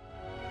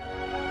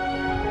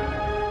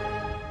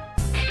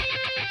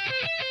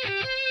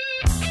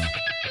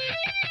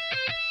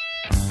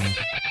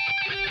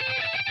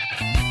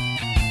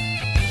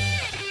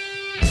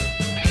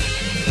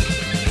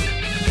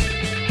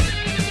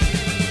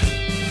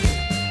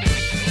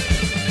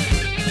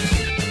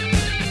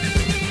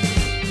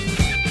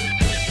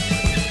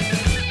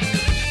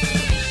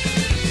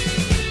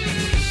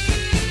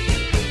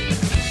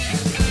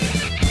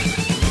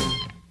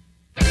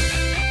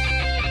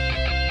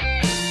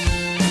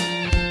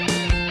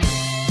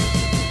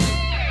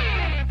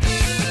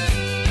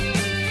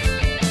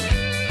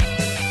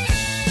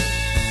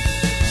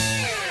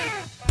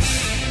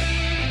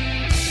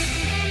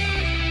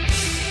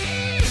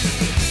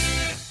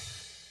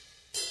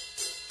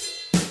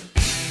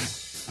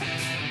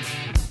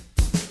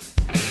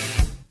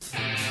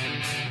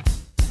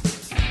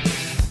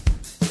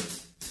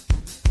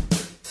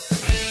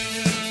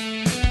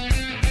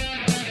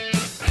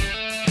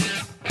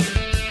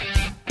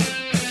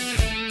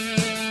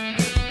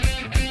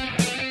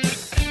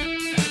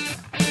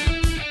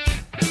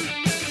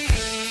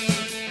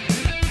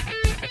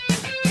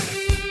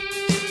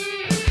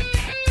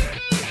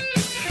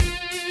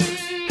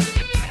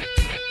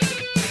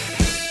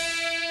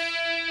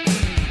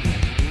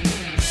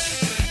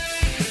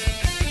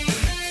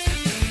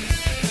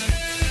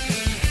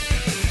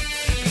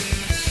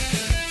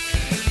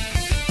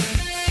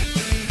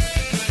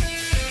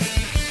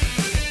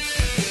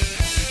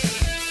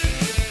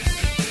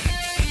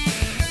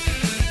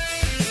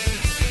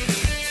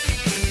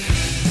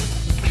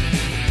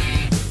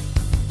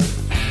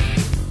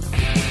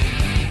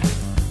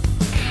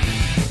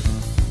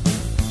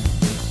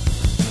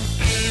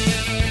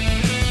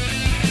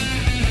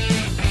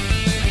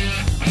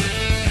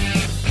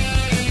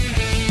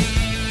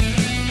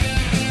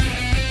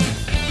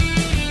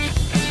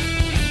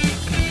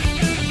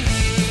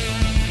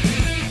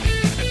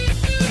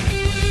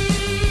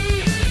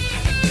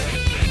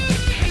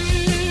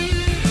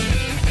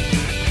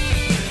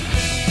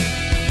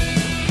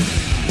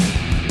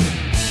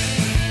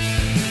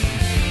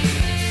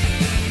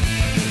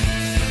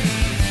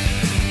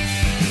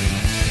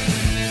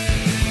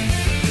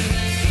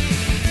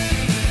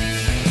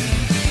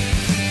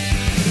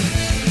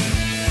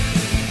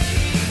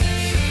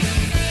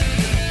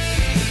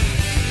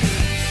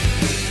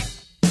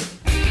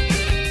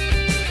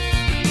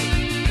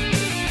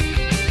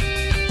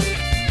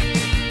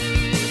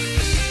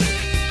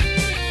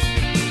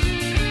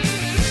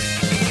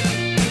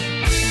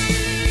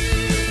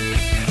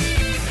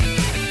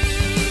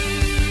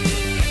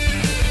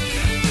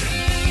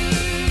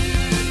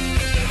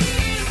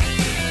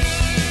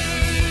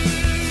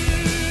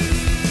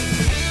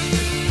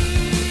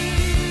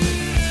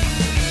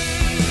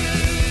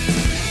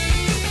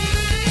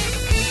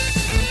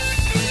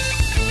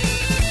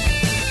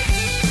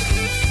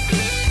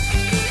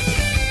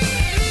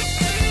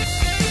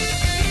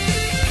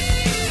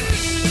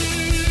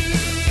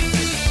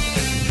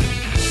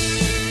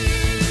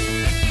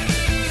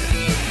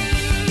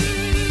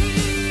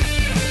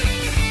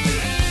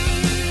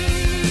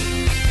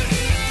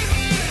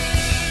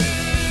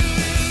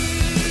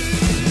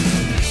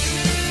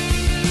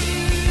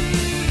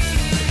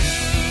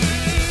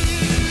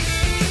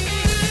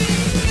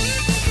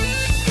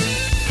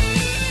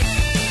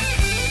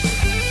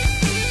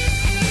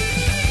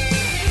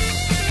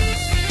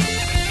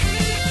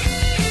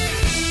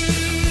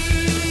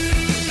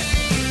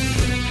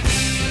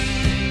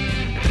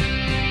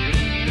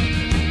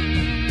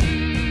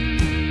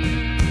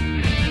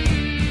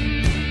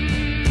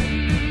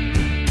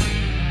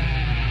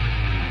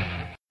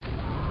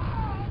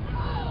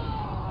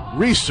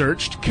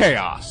 Researched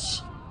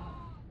chaos.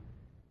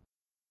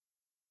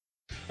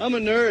 I'm a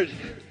nerd,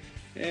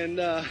 and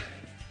I'm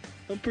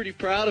pretty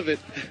proud of it.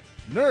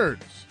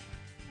 Nerds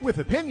with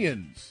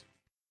opinions.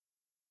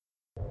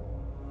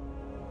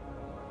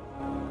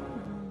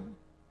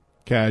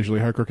 Casually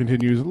Hardcore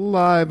continues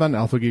live on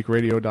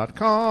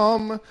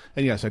AlphaGeekRadio.com.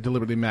 And yes, I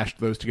deliberately mashed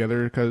those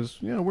together because,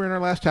 we're in our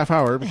last half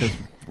hour because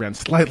we ran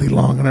slightly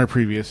long on our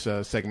previous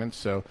segments.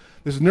 So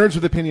this is Nerds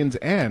with Opinions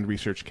and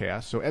Research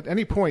Chaos. So at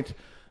any point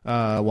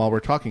while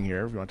we're talking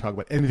here, if you want to talk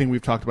about anything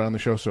we've talked about on the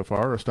show so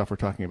far or stuff we're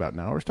talking about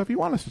now or stuff you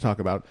want us to talk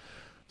about,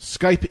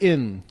 Skype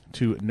in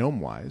to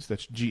Gnomewise.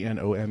 That's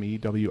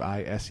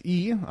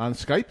GNOMEWISE on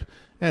Skype.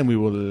 And we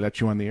will let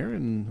you on the air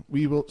and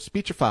we will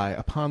speechify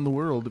upon the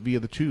world via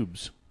the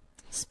tubes.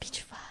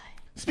 Speechify.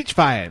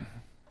 Speechify.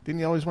 Didn't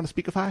you always want to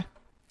speakify?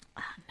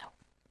 No.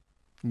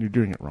 You're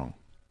doing it wrong.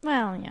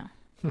 Well,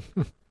 yeah.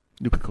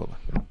 Nuka-Cola.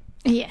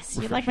 Yes.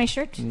 You like my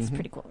shirt? It's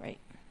pretty cool, right?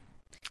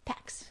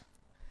 Pax.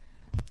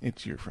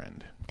 It's your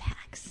friend.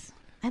 Pax.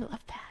 I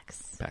love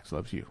Pax. Pax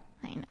loves you.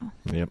 I know.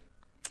 Yep.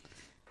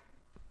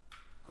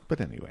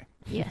 But anyway.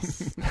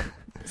 Yes.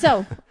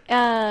 So,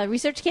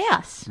 Research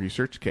Chaos.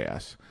 Research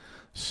Chaos.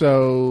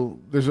 So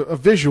there's a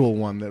visual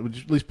one that would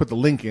at least put the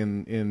link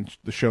in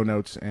the show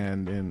notes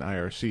and in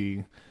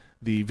IRC.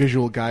 The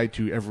visual guide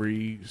to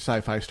every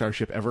sci-fi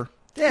starship ever.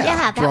 Yeah,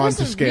 that drawn was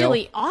to scale.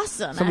 really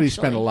awesome. Somebody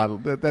actually. spent a lot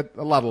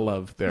of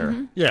love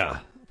there. Yeah.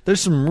 There's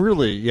some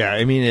really,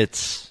 I mean,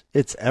 it's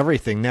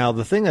everything. Now,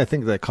 the thing I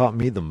think that caught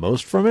me the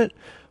most from it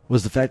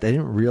was the fact I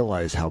didn't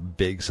realize how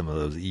big some of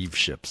those Eve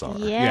ships are.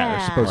 Yeah.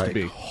 they're supposed to Like,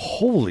 be.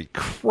 holy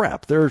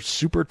crap. They're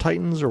Super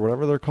Titans or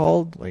whatever they're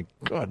called. Like,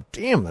 god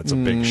damn, that's a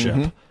big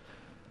ship.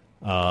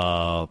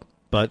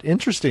 But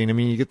interesting. I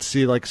mean, you get to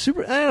see like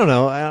super. I don't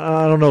know.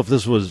 I don't know if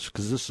this was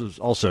because this was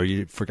also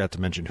you forgot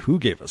to mention who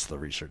gave us the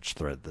research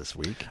thread this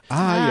week.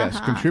 Yes,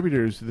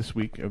 contributors this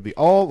week of the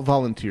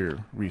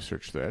all-volunteer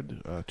research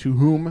thread, to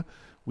whom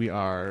we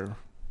are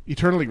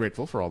eternally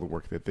grateful for all the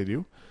work that they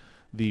do.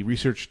 The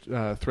research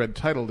thread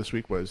title this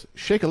week was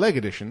Shake a Leg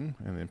Edition,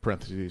 and in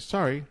parentheses,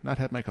 sorry, not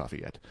had my coffee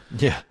yet.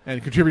 Yeah.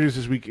 And contributors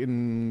this week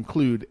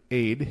include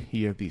Aid,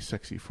 he of the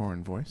sexy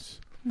foreign voice,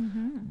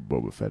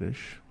 Boba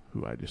Fetish,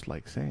 who I just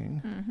like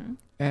saying,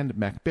 and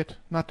MacBit,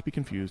 not to be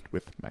confused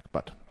with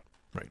MacButt.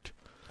 Right.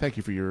 Thank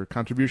you for your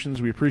contributions.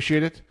 We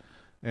appreciate it.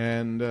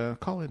 And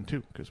call in,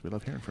 too, because we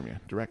love hearing from you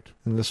direct.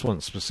 And this one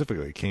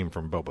specifically came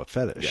from Boba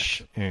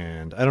Fetish,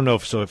 and I don't know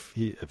if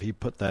he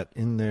put that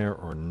in there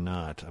or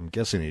not. I'm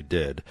guessing he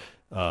did.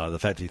 The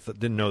fact he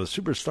didn't know the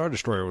Super Star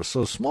Destroyer was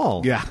so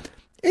small. Yeah.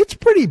 It's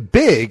pretty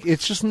big.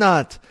 It's just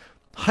not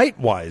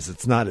height-wise.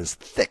 It's not as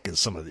thick as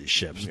some of these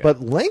ships, but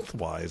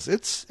length-wise,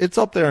 it's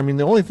up there. I mean,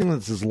 the only thing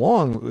that's as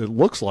long it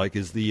looks like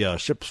is the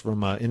ships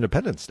from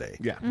Independence Day.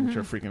 Yeah, which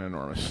are freaking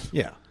enormous.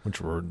 Yeah, which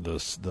were the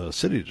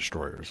city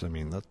destroyers. I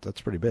mean,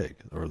 that's pretty big,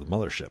 or the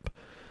mothership.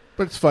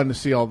 But it's fun to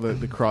see all the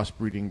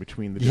crossbreeding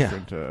between the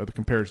different, the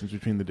comparisons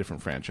between the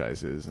different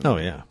franchises.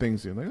 And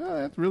things. You're like,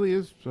 that really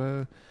is,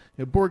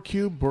 Borg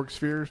Cube, Borg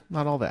Sphere,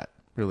 not all that,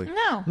 really.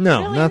 No,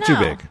 No, really not too no.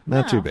 big.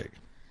 Not too big.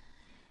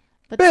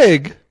 But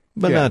Big,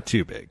 but Yeah. not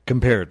too big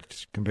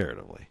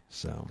comparatively.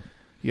 So,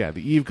 Yeah,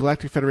 the Eve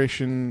Galactic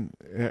Federation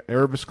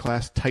Erebus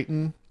class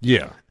Titan.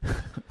 yeah.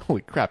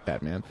 Holy crap,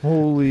 Batman.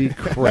 Holy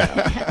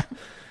crap.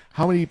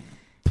 How many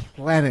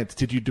planets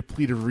did you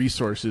deplete of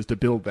resources to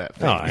build that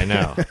thing? Oh, I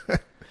know.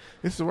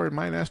 This is where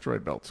mine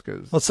asteroid belts,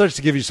 because Well, it starts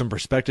to give you some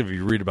perspective if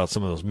you read about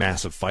some of those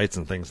massive fights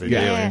and things they do.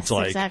 And Yes, it's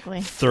like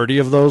exactly. 30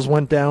 of those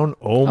went down.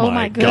 Oh,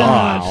 my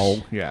gosh.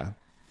 goodness. yeah.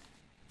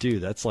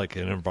 Dude, that's like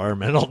an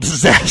environmental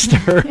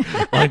disaster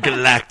on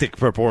galactic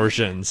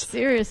proportions.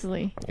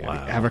 Seriously. Wow.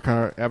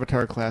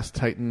 Avatar class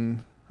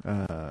Titan,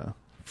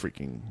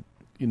 freaking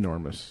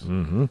enormous.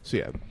 Mm-hmm. So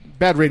yeah,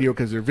 bad radio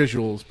because they're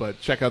visuals,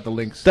 but check out the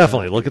links.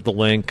 Definitely. Look at the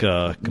link,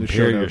 compare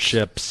show your notes.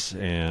 ships,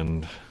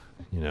 and,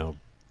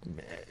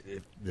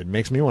 it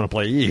makes me want to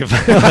play Eve.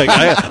 Like,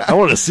 I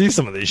want to see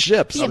some of these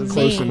ships. Be It's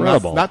amazing.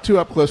 incredible. Not too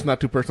up close,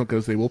 not too personal,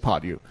 because they will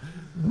pod you.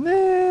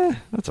 Nah,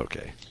 that's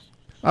okay.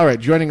 All right,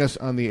 joining us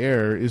on the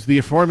air is the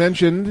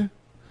aforementioned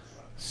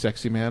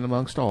sexy man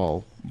amongst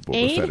all, Boba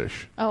Aid?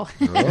 Fetish. Oh,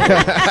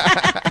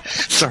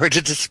 Sorry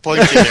to disappoint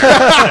you there.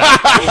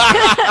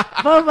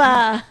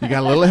 Boba. You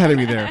got a little ahead of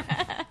me there.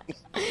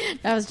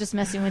 I was just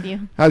messing with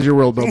you. How's your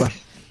world, Boba?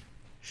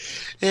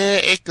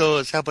 It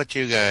goes. How about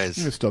you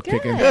guys? It's still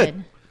Good. kicking.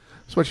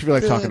 So what you feel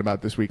like talking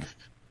about this week?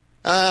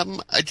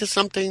 Just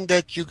something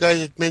that you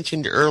guys had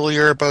mentioned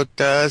earlier about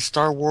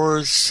Star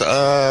Wars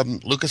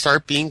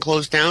LucasArts being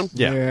closed down.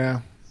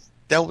 Yeah.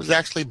 That was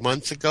actually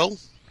months ago.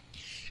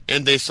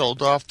 And they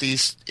sold off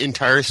these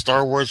entire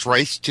Star Wars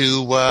rights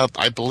to,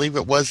 I believe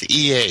it was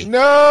EA.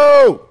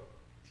 No!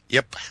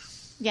 Yep.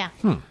 Yeah.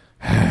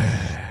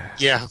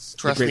 Yeah,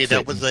 trust great me,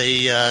 that Satan. was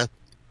a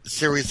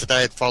series that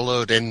I had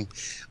followed, and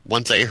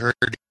once I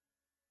heard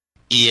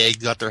EA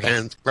got their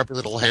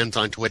little hands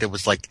onto it, it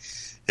was like,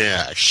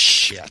 yeah,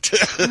 shit.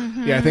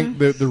 Yeah, I think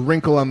the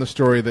wrinkle on the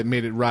story that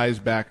made it rise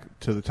back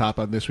to the top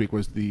on this week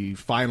was the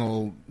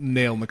final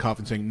nail in the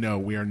coffin saying, no,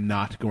 we are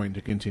not going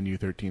to continue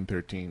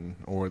 1313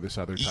 or this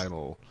other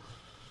title.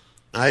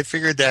 I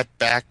figured that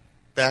back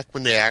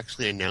when they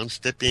actually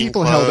announced it being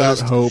People closed. held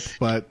out hope,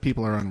 but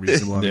people are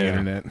unreasonable on the Yeah.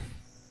 internet.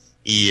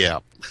 Yeah.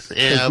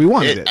 we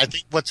wanted it. I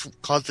think what's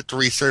caused it to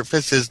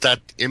resurface is that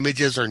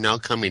images are now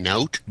coming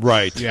out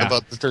Right. Yeah.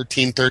 about the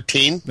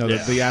 1313. No,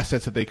 Yeah. the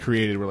assets that they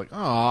created were like,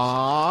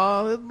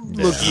 "Aw, it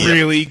looks Yeah.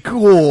 really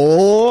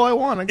cool. I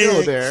want to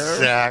go there."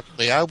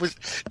 Exactly.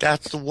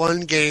 That's the one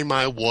game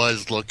I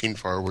was looking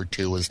forward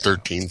to was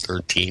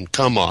 1313.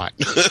 Come on.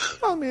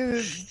 I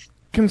mean,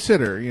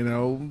 consider,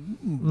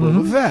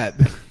 Boba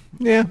Fett,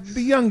 Yeah.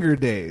 the younger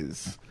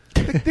days,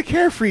 the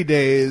carefree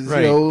days,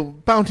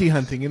 Right. bounty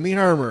hunting in the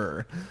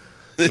armor.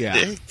 Yeah.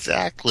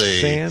 Exactly.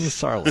 San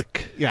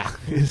Sarlacc. Yeah,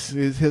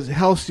 his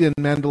halcyon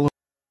Mandalorian.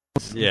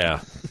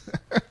 Yeah.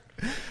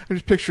 I'm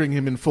just picturing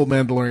him in full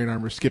Mandalorian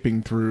armor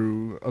skipping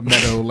through a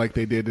meadow like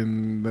they did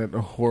in that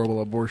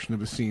horrible abortion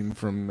of a scene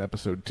from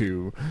episode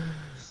 2.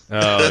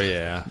 Oh,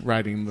 yeah.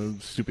 Riding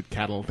the stupid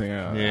cattle thing.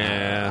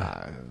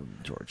 Yeah.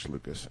 George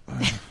Lucas.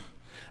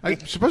 I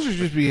suppose we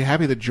should just be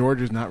happy that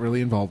George is not really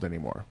involved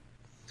anymore.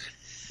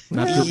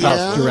 Not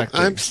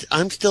directly.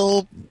 I'm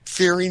still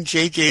fearing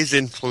JJ's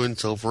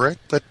influence over it,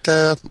 but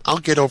I'll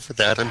get over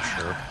that, I'm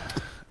sure.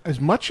 As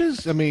much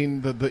as my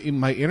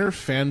inner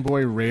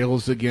fanboy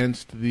rails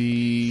against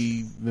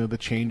the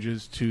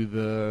changes to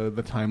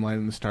the timeline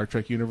in the Star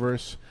Trek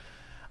universe,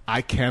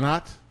 I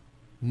cannot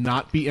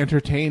not be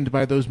entertained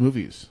by those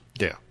movies.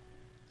 Yeah.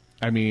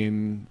 I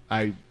mean,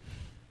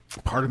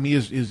 part of me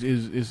is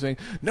saying,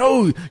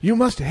 no, you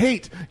must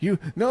hate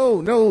no,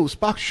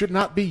 Spock should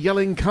not be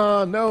yelling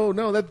Khan.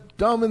 No, that's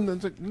dumb. And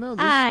it's like, no,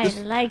 I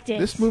liked it.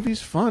 This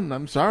movie's fun.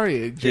 I'm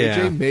sorry,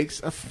 JJ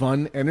makes a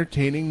fun,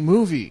 entertaining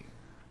movie.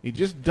 He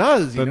just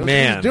does. He knows what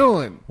he's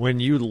doing. When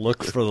you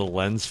look for the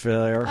lens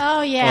flare,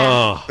 oh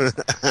yeah,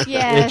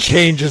 it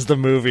changes the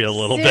movie a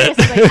little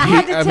Seriously, bit. I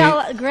had to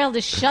tell Grail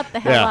to shut the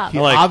hell up. He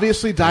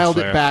obviously dialed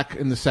it back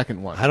in the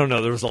second one. I don't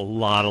know. There was a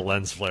lot of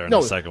lens flare in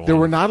the second one. There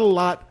were not a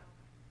lot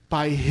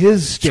by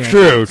his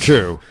standards.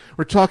 True.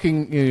 We're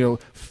talking,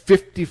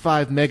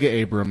 55 Mega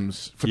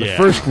Abrams for the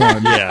first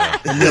one,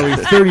 and nearly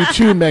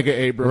 32 Mega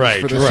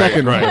Abrams for the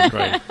second one.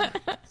 Right.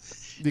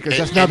 Because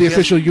that's now the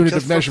official unit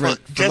of measurement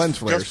for lens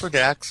flares. Just for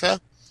DAXA,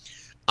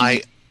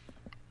 I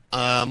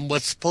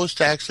was supposed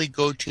to actually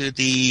go to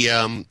the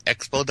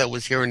expo that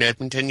was here in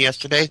Edmonton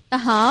yesterday.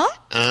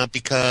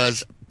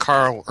 Because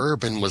Carl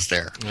Urban was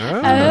there.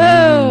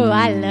 Oh,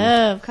 I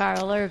love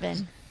Carl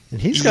Urban. And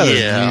he's got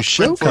a new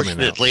show coming out.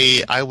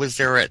 Unfortunately, I was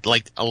there at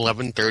like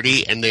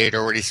 11:30, and they had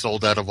already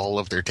sold out of all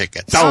of their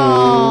tickets.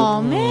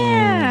 Oh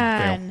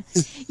man!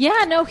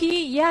 Yeah, no,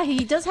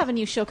 he does have a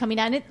new show coming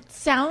out, and it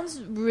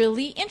sounds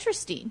really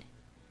interesting.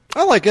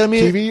 I like it. I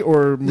mean, TV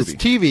or movie?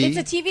 It's TV. It's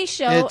a TV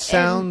show. It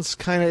sounds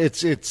kind of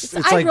it's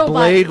like iRobot,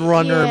 Blade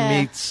Runner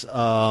meets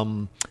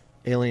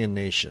Alien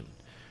Nation,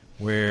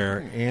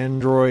 where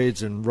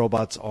androids and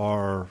robots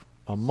are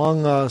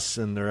among us,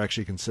 and they're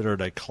actually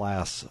considered a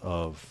class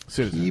of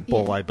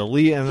people, I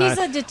believe. And he's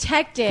a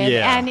detective,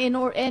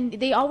 and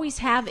they always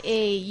have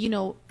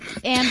a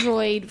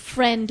android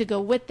friend to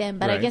go with them.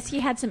 But I guess he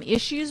had some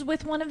issues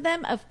with one of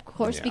them, of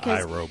course,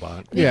 because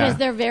iRobot. Because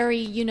they're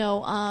very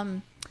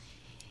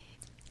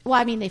well,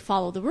 I mean, they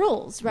follow the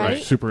rules,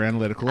 right? Super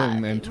analytical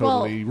and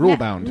totally rule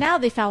bound. Now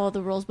they follow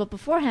the rules, but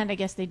beforehand, I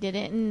guess they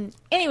didn't. And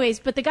anyways,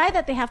 but the guy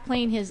that they have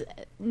playing his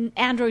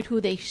android, who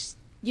they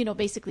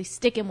basically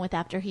stick him with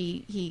after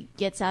he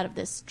gets out of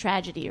this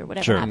tragedy or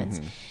whatever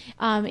happens,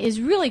 is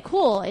really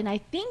cool. And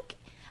I don't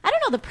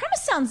know, the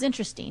premise sounds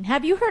interesting.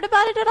 Have you heard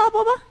about it at all,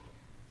 Boba?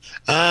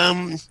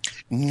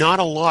 Not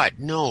a lot,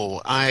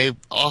 no.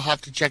 I'll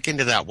have to check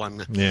into that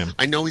one. Yeah.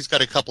 I know he's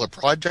got a couple of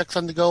projects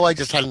on the go. I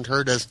just hadn't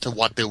heard as to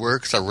what they were,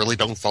 because I really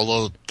don't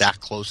follow that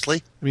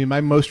closely. I mean,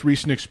 my most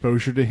recent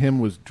exposure to him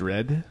was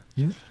Dredd.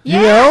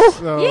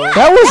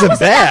 That wasn't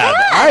bad.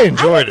 I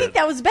enjoyed I think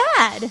that was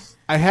bad.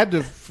 I had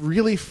to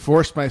really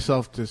force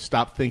myself to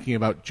stop thinking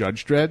about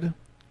Judge Dredd.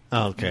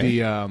 Okay.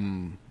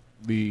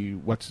 The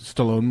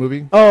Stallone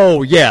movie?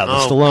 Oh yeah, the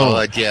Stallone.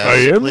 God, yes, I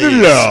am the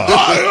law.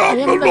 I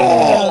am the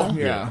law.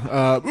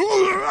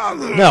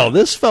 Yeah. No,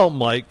 this felt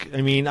like.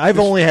 I mean, I've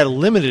only had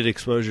limited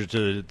exposure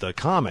to the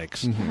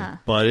comics,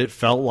 but it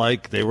felt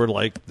like they were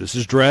like, "This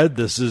is Dredd.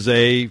 This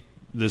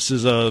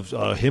is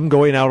a him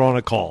going out on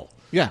a call."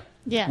 Yeah.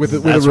 Yes.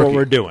 That's what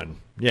we're doing.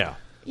 Yeah.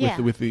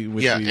 With the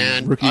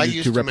and rookie I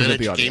used to represent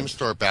manage the a audience. game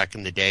store back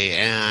in the day,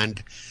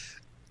 and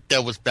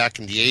that was back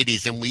in the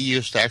 80s, and we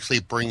used to actually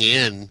bring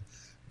in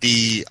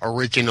the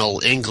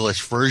original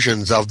English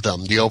versions of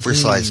them, the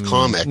oversized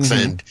comics,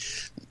 and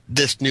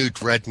this new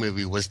Dredd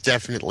movie was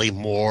definitely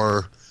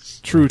more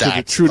true to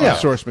the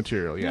source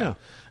material. Yeah.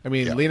 I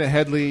mean, Lena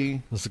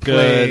Headey was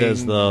good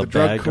as the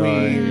drug bad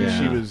queen. guy.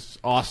 She was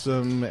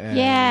awesome. And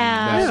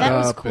that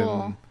was up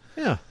cool.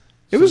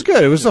 It was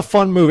good. It was a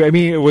fun movie. I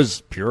mean, it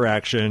was pure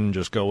action.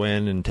 Just go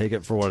in and take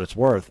it for what it's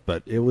worth.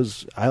 But it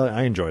was.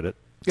 I enjoyed it.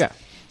 Yeah.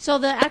 So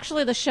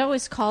the show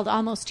is called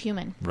Almost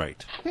Human.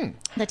 Right.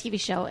 The TV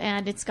show,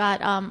 and it's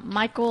got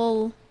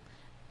Michael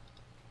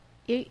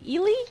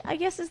Ealy, I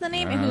guess is the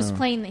name, who's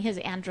playing his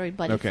android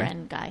buddy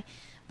friend guy.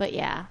 But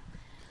yeah,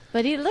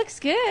 but he looks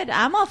good.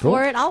 I'm all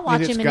for it. I'll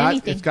watch him in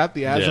anything. It's got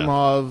the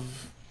Asimov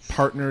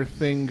partner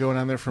thing going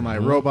on there for my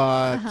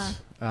robot,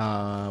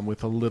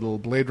 with a little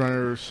Blade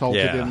Runner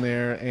salted in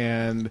there,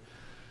 and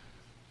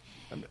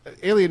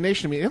Alien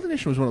Nation. I mean, Alien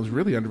Nation was one of those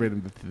really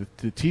underrated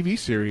the TV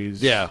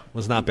series. Yeah,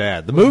 was not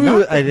bad. The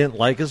movie I didn't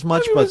like as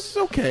much, but it was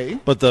okay.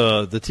 But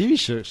the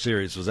TV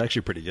series was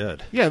actually pretty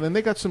good. Yeah, then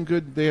they got some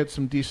good. They had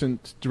some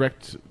decent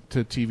direct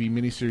to TV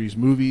miniseries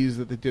movies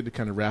that they did to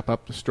kind of wrap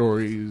up the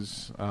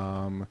stories.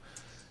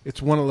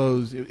 It's one of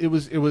those. It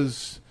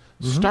was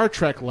Star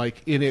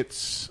Trek-like in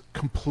its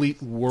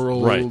complete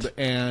world Right.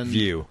 and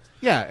View.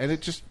 Yeah, and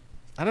it just,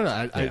 I don't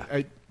know.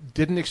 I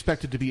didn't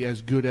expect it to be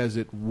as good as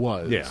it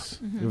was. Yeah,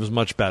 it was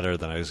much better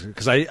than I was,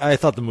 because I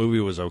thought the movie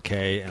was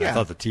okay, and I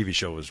thought the TV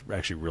show was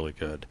actually really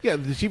good. Yeah,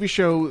 the TV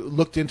show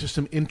looked into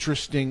some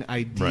interesting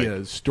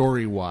ideas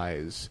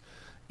story-wise,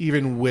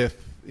 even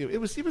with it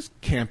was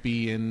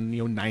campy and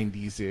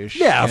 90s-ish.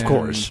 Yeah, of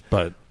course,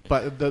 but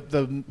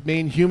the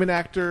main human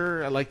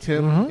actor, I liked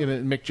him in a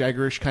Mick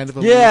Jagger-ish kind of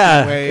a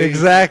way.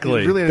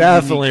 Exactly. It really had a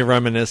Definitely unique-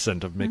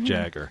 reminiscent of Mick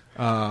Jagger.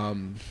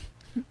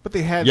 But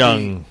they had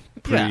Young,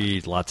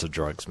 lots of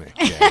drugs, Mick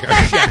Jagger.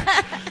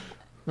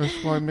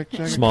 That's why Mick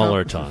Jagger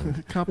Smaller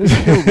tongue. can't be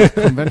killed with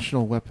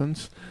conventional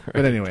weapons.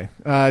 But anyway,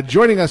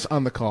 joining us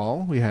on the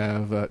call, we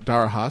have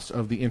Dara Haas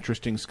of the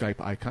interesting Skype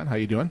icon. How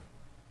you doing?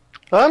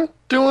 I'm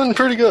doing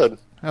pretty good.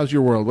 How's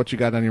your world? What you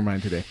got on your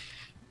mind today?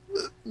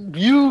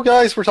 You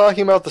guys were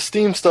talking about the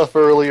Steam stuff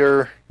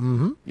earlier,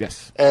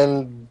 Yes.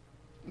 and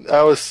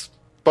I was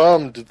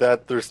bummed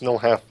that there's no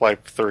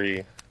Half-Life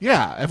 3.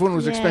 Yeah, everyone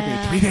was expecting a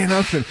 3-day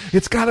announcement.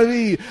 It's got to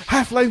be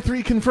Half-Life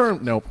 3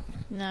 confirmed. Nope.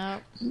 No.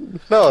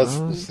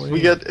 No,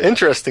 we get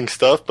interesting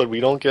stuff, but we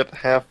don't get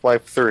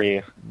Half-Life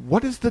 3.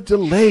 What is the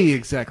delay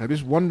exactly? I'm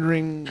just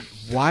wondering,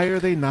 why are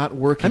they not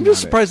working I'm just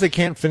on surprised they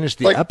can't finish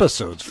the Like-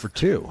 episodes for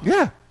 2. it?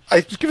 Yeah.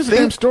 Just give us a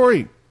think- damn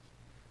story.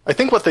 I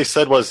think what they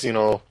said was,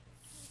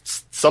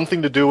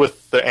 something to do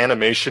with the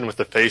animation with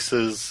the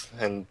faces,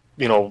 and,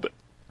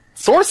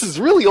 Source is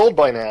really old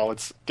by now.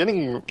 It's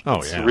getting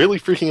it's really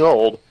freaking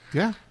old.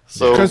 Yeah.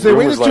 So Because they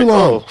waited rumors too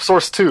long. Oh,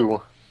 Source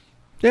 2.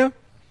 Yeah.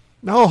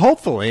 No,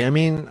 hopefully. I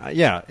mean,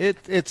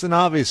 it's an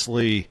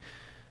obviously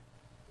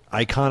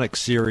iconic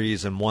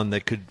series and one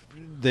that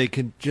they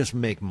could just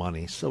make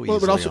money so easily. Well,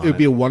 but also on it would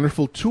be a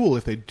wonderful tool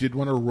if they did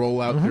want to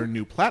roll out Mm-hmm. their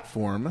new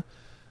platform.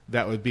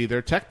 That would be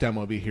their tech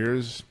demo. Would be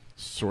here's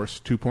Source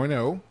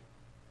 2.0,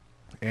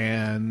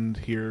 and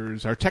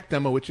here's our tech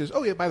demo, which is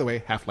by the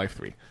way, Half-Life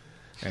 3.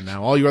 And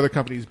now all you other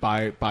companies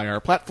buy our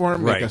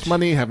platform, make Right. us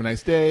money, have a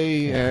nice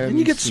day, and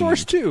you get see.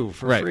 Source 2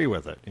 for Right. free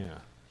with it. Yeah.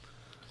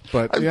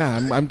 But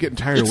I'm getting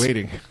tired of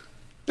waiting.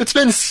 It's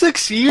been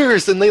 6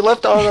 years, and they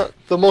left on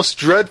the most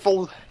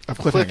dreadful Of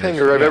cliffhangers,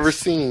 cliffhanger I've yes. ever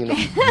seen.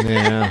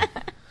 Yeah.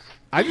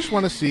 I just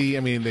want to see. I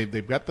mean,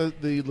 they've got the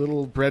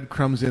little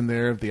breadcrumbs in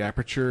there of the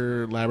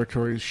Aperture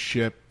Laboratories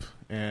ship,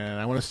 and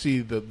I want to see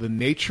the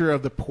nature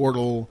of the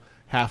Portal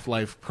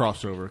Half-Life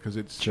crossover because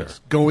it's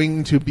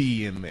going to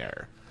be in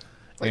there.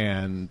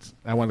 And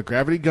I want the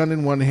gravity gun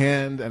in one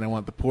hand, and I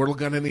want the portal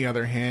gun in the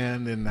other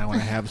hand, and I want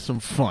to have some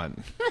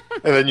fun.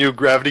 And then you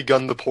gravity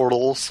gun the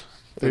portals,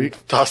 There you-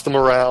 and toss them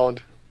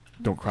around.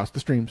 Don't cross the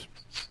streams.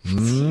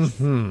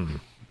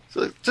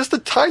 So just a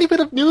tiny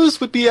bit of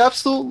news would be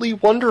absolutely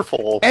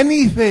wonderful.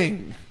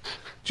 Anything,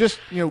 just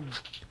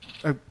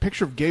a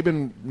picture of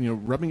Gaben,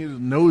 rubbing his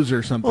nose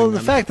or something. Well, the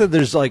fact that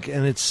there's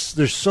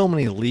there's so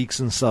many leaks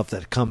and stuff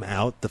that come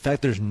out. The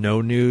fact there's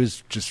no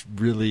news just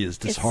really is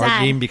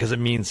disheartening sad. because it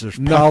means there's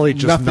probably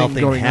just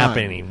nothing going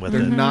happening on. with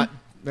They're it. not.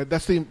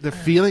 That's the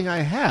feeling I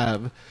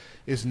have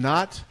is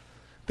not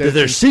That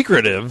they're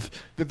secretive.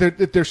 that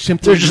they're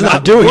simply They're just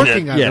not doing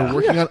working it. on. Yeah. They're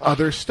working on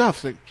other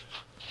stuff. Like,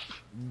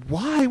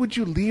 why would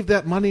you leave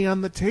that money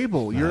on the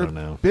table? You're don't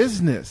know. a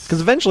business.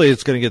 Because eventually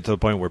it's going to get to the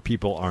point where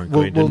people aren't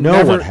going to We'll know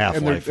never- what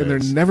Half-Life and they're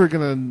is. never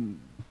going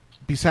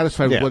to be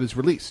satisfied with Yeah. what is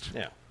released.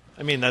 Yeah.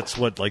 I mean, that's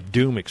what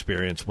Doom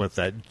experienced with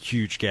that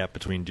huge gap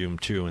between Doom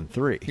 2 and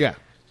 3. Yeah.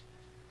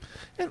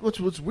 And what's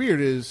weird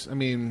is,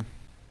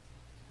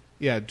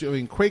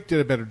 Quake did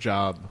a better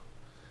job.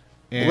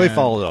 Well, they and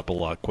followed up a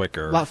lot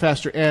quicker. a lot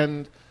faster,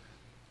 and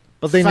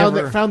but they found,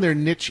 never found their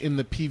niche in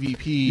the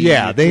PvP.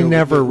 Yeah, they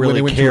never when they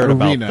really went to cared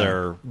about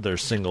Arena. their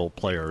single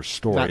player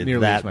story Not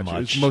nearly that as much. much. It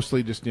was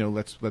mostly just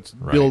let's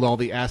Right. build all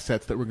the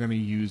assets that we're going to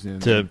use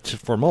in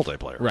for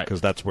multiplayer, Right.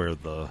 Because that's where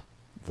the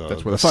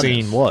That's where the fun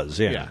scene is. was.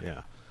 Yeah, Yeah.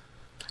 yeah.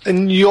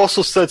 And you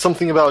also said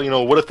something about,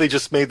 what if they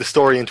just made the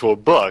story into a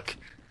book?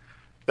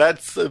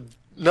 That's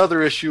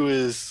another issue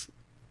is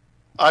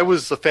I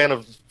was a fan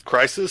of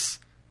Crysis,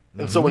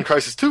 and so when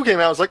Crysis 2 came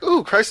out, I was like,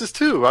 ooh, Crysis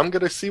 2, I'm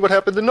going to see what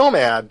happened to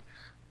Nomad.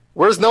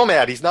 Where's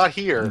Nomad? He's not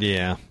here.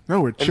 Yeah. No,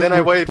 we're And then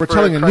I waited we're for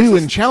telling a new Crysis-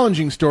 and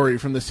challenging story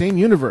from the same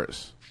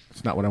universe.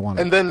 It's not what I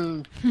wanted. And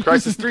then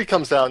Crysis 3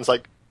 comes out, and it's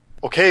like,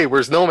 okay,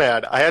 where's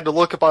Nomad? I had to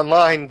look up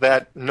online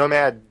that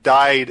Nomad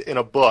died in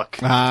a book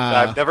that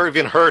I've never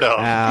even heard of.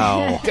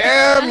 Ow.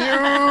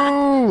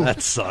 Damn you!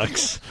 That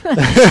sucks.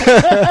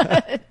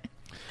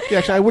 Yeah,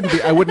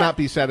 actually, I would not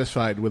be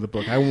satisfied with a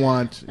book. I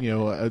want,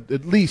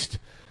 at least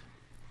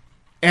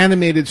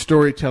animated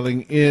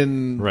storytelling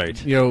in,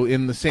 Right.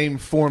 in the same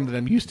form that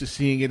I'm used to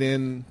seeing it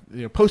in.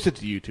 Post it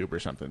to YouTube or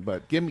something.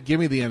 But give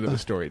me the end of the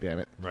story, damn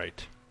it.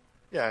 Right.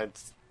 Yeah,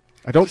 it's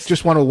I don't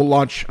just want to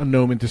launch a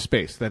gnome into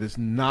space. That is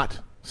not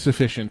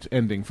sufficient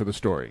ending for the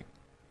story.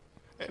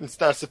 and it's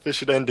not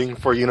sufficient ending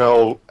for,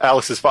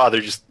 Alex's father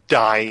just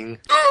dying.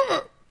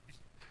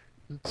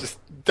 Just,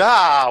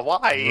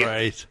 why?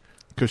 Right.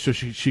 Because so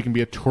she can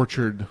be a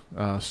tortured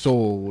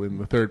soul in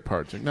the third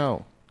part. It's like,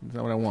 no, that's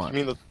not what I want. I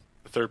mean, the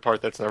third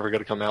part that's never going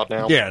to come out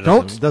now. Yeah,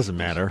 it doesn't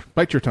matter.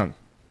 Bite your tongue.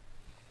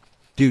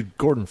 Dude,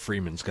 Gordon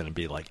Freeman's going to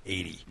be like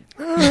 80. He's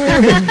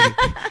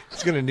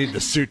going to need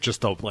the suit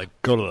just to like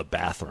go to the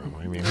bathroom.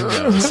 I mean, who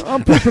knows?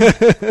 I'm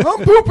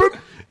pooping.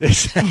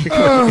 Exactly.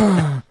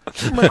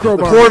 My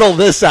crowbar. Portal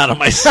this out of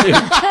my suit.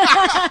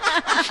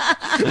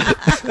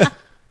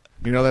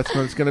 You know that's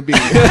what it's going to be.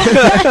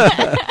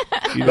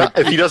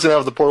 If he doesn't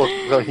have the portal,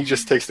 he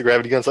just takes the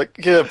gravity gun. It's like,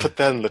 yeah, put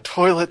that in the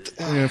toilet.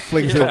 Yeah,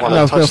 flings You it. don't wanna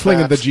No, touch fling it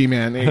that. at the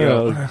G-Man. There you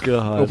go. Oh,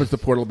 God. Opens the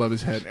portal above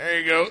his head. There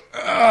you go.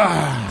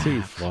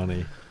 Too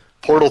funny.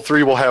 Portal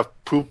 3 will have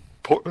poop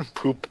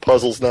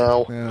puzzles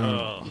now.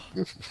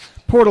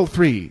 Portal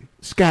 3,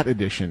 Scat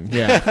Edition.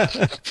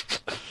 Yeah.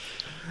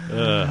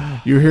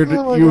 You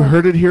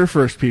heard it here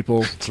first,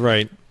 people. That's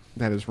right.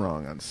 That is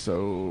wrong on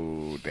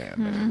so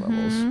damn many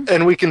levels.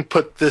 And we can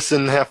put this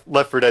in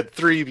Left 4 Dead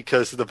 3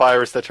 because the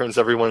virus that turns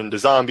everyone into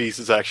zombies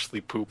is actually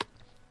poop.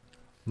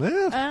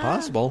 Yeah,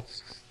 possible.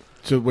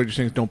 So what you're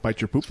saying is don't bite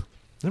your poop?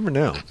 Never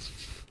know.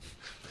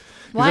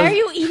 Why are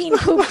you eating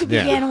poop to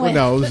begin with?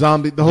 Well, no,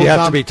 zombie. The whole You have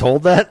to zombie, be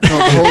told that? the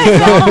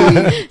whole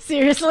zombie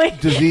Seriously?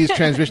 disease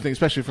transmission thing,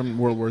 especially from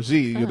World War Z,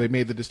 you know, they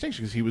made the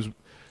distinction because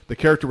the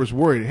character was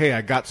worried. Hey,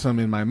 I got some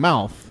in my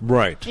mouth.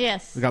 Right.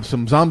 Yes. I got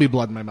some zombie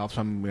blood in my mouth.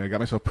 So I got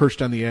myself perched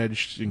on the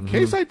edge in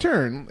case I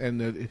turn, and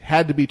it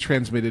had to be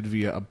transmitted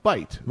via a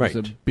bite. It was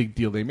Right. a big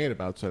deal they made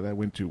about. So that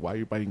went to why are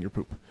you biting your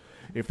poop?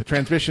 If the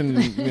transmission,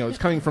 is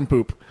coming from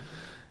poop.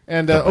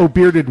 And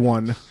bearded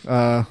one.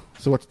 So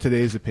what's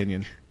today's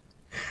opinion?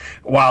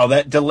 Wow,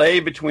 that delay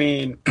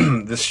between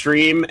the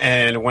stream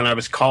and when I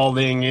was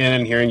calling in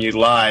and hearing you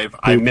live,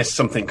 I missed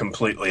something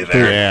completely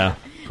there. Yeah.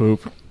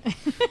 Poop.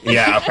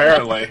 Yeah,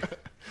 apparently.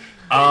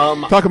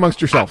 Talk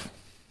amongst yourself.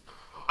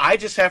 I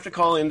just have to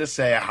call in to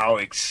say how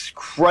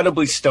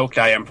incredibly stoked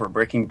I am for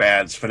Breaking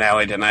Bad's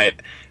finale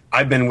tonight.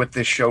 I've been with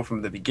this show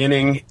from the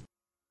beginning.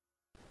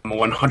 I'm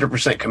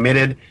 100%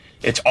 committed.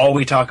 It's all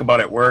we talk about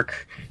at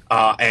work.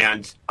 I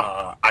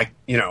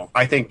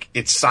think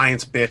it's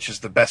 "science, bitch" is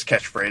the best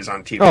catchphrase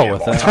on TV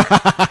of all time.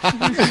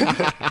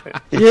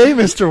 Yay,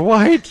 Mr.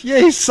 White.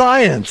 Yay,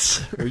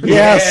 science. Yeah,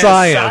 Yeah,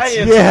 science.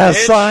 science, Yeah,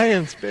 bitch.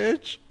 science,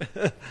 bitch.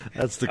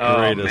 That's the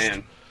Oh, greatest.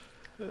 man.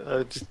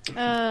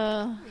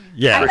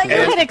 Yeah. I thought you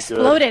And- had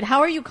exploded. How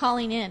are you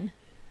calling in?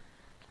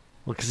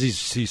 Well, because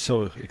he's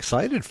so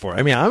excited for it.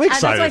 I mean, I'm That's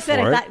excited why I said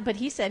for it. it. But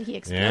he said he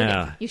exploded.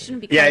 Yeah. You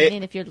shouldn't be Yeah, calling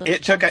in if you're little.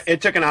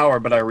 it took an hour,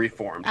 but I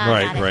reformed.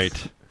 Got it.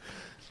 Right.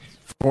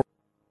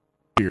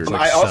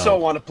 I also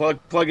want to plug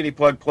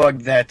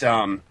that.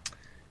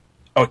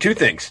 Two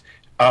things.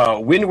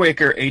 Wind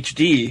Waker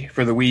HD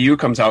for the Wii U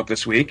comes out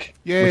this week.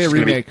 Yay, which is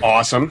gonna be remake.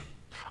 awesome.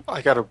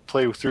 I got to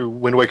play through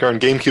Wind Waker on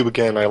GameCube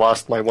again. I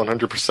lost my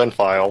 100%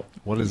 file.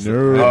 What is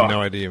Nerd. it? I have Oh.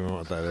 no idea even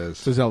what that is.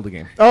 It's a Zelda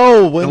game.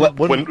 Oh,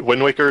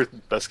 Wind Waker,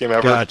 best game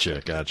ever.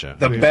 Gotcha.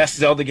 The best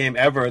Zelda game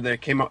ever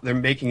that came out. They're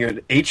making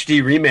an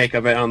HD remake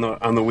of it on the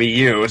Wii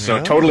U,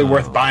 so totally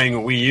worth buying a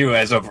Wii U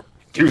as of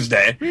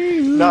Tuesday.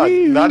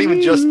 Not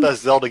even just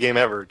best Zelda game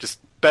ever, just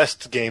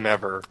best game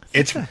ever.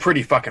 It's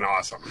pretty fucking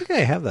awesome. I think I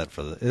have that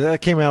for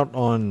that came out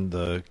on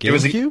the It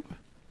was a- GameCube?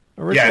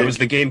 Yeah, it was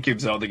the GameCube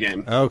Zelda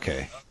game.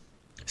 Okay.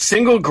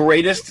 Single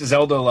greatest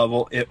Zelda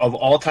level of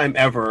all time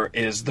ever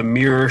is the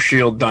Mirror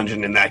Shield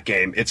dungeon in that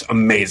game. It's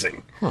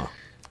amazing.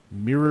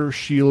 Mirror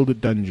Shield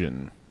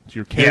Dungeon. So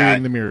you're carrying Yeah.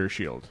 the Mirror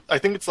Shield. I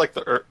think it's like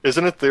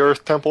isn't it the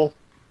Earth Temple?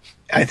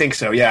 I think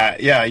so. Yeah.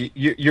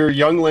 You're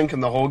young Link in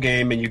the whole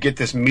game, and you get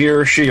this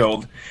mirror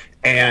shield,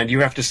 and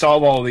you have to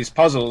solve all of these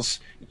puzzles,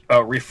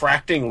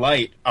 refracting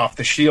light off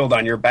the shield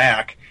on your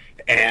back,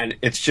 and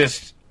it's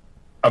just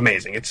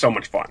amazing. It's so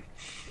much fun.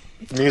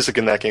 The music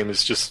in that game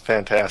is just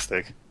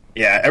fantastic.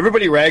 Yeah,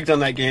 everybody ragged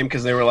on that game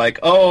because they were like,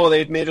 "Oh,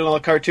 they've made it all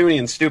cartoony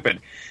and stupid."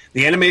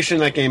 The animation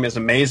in that game is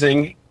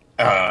amazing.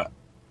 I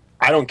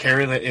don't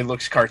care that it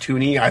looks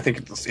cartoony. I think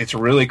it's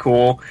really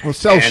cool. Well,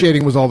 cell And-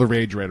 shading was all the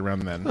rage right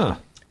around then. Huh.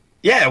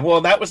 Yeah, well,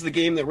 that was the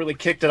game that really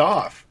kicked it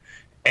off,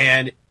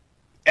 and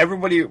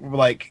everybody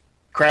like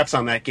craps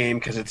on that game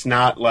because it's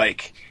not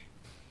like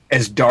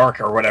as dark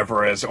or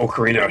whatever as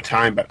Ocarina of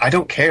Time. But I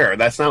don't care.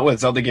 That's not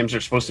what Zelda games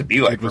are supposed to be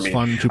like It for was me.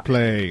 fun to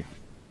play.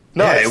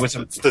 No, Yeah,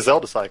 it's the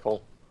Zelda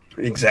cycle.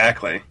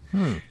 Exactly.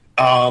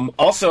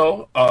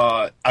 Also,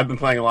 I've been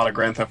playing a lot of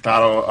Grand Theft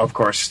Auto, of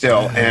course,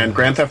 still, and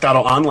Grand Theft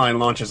Auto Online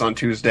launches on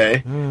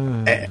Tuesday.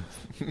 Grail's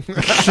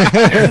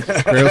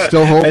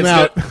still holding It's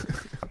out.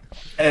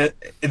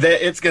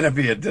 It's going to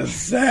be a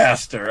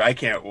disaster. I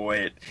can't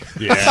wait.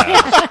 Yeah.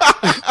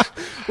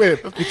 Wait,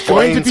 it's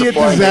going to be a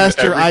Planes,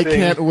 disaster. I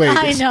everything. can't wait. I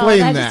know. Explain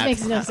That that. just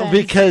makes no sense.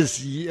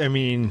 Because, I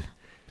mean,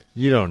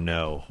 you don't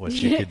know what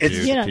you could do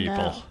It's- to You don't people.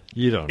 know.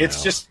 You don't know.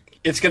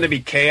 It's going to be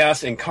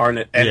chaos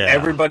incarnate, and Yeah.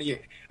 everybody.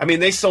 I mean,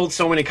 they sold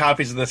so many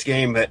copies of this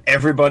game that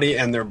everybody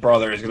and their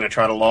brother is going to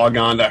try to log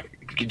on to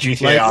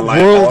GTA like Online.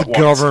 all world at once.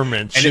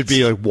 government And should it's-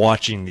 be like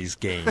watching these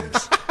games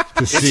to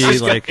It's see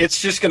just like it's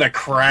just going to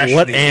crash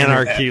what the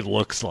anarchy internet.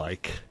 looks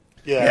like.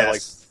 Yeah,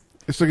 Yes.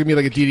 It's going to be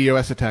like a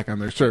DDoS attack on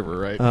their server,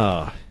 right?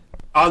 Oh,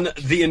 On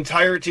the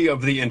entirety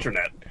of the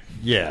internet.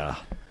 yeah.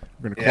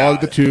 We're going to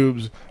clog the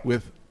tubes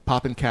with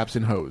popping caps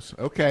and hose.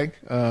 Okay.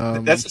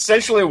 That's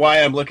essentially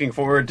why I'm looking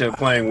forward to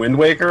playing Wind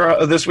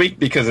Waker this week,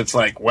 because it's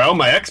like, well,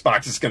 my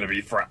Xbox is going to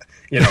be,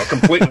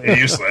 completely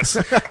useless.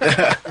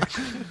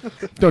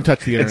 Don't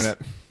touch the internet.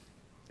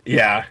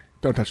 Yeah.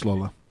 Don't touch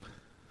Lola.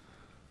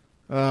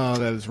 Oh,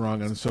 that is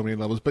wrong on so many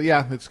levels. But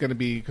yeah, it's going to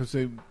be because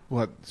they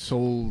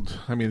sold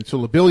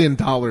 $1 billion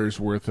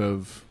worth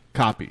of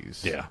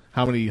copies. Yeah.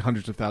 How many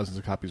hundreds of thousands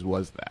of copies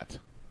was that?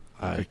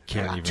 I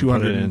can't even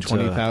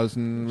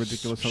 220,000,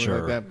 ridiculous, something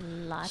like that.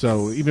 Lots.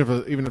 So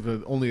even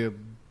if only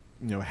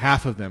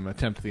half of them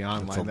attempt the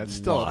online, that's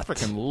still a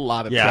freaking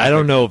lot of. Yeah, traffic. I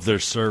don't know if their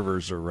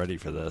servers are ready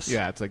for this.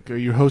 Yeah, it's like, are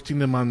you hosting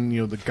them on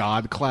the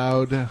God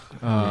Cloud,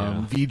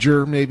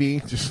 V'ger maybe?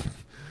 Just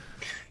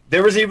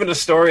There was even a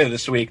story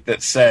this week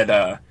that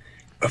said,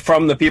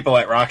 from the people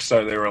at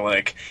Rockstar, they were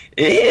like,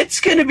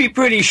 it's going to be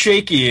pretty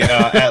shaky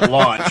at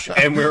launch.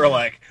 And we were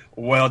like,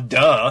 well,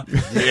 duh.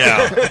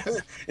 Yeah.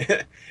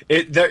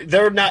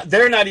 They're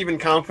not even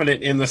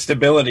confident in the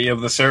stability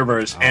of the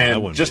servers,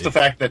 and just the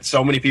fact that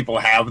so many people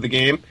have the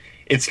game,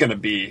 it's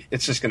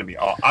just gonna be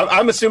all.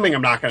 I'm assuming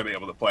I'm not gonna be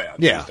able to play on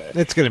Tuesday.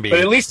 It's gonna be. But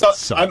at least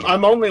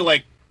I'm only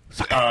like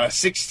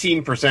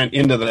 16%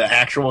 into the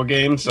actual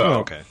game, so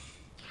okay.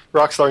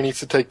 Rockstar needs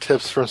to take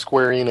tips from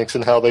Square Enix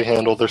and how they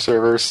handle their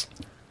servers.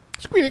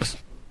 Square Enix.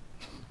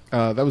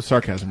 That was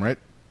sarcasm, right?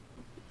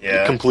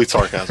 Yeah, complete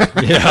sarcasm.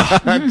 Yeah,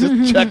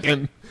 just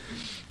checking.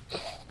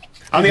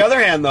 On the other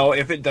hand, though,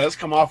 if it does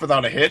come off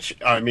without a hitch,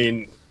 I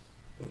mean,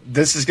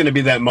 this is going to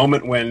be that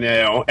moment when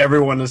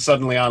everyone is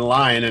suddenly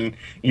online, and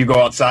you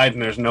go outside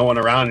and there's no one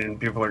around, and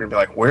people are going to be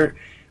like,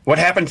 what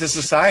happened to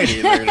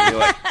society? And they're going to be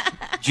like,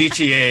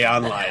 GTA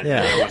Online.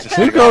 Yeah.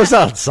 Who goes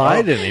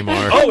outside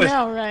anymore?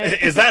 Oh, right.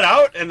 Is that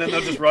out? And then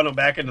they'll just run them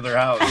back into their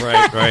house.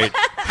 Right.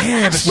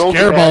 Man, the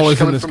scare ball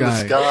is in this from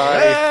guy. the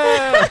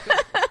sky.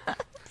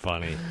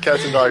 Funny.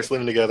 Cats and dogs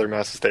living together,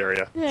 mass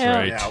hysteria. Yeah. That's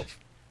right. Yeah.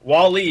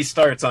 Wall-E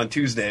starts on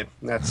Tuesday.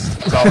 That's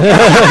all.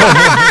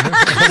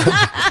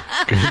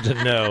 Good to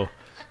know.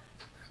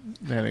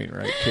 That ain't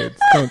right, kids.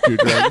 Don't do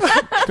drugs.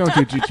 Don't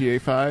do GTA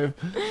 5.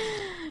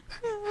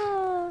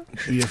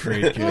 Be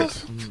afraid,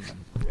 kids.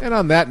 And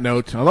on that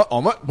note,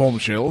 on that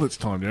bombshell, it's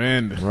time to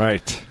end.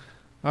 Right.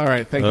 All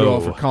right. Thank you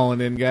all for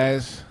calling in,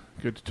 guys.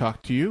 Good to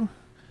talk to you.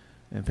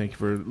 And thank you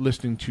for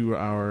listening to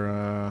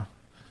our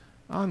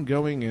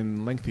ongoing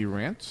and lengthy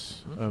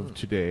rants of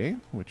today,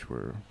 which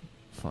were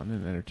fun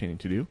and entertaining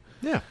to do.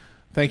 Yeah.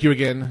 Thank you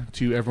again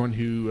to everyone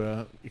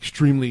who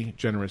extremely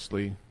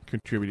generously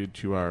contributed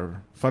to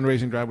our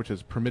fundraising drive, which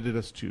has permitted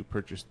us to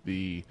purchase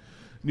the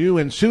new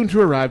and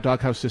soon-to-arrive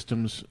Doghouse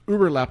Systems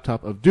Uber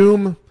laptop of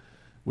Doom,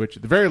 which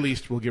at the very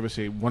least will give us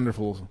a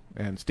wonderful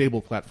and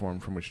stable platform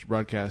from which to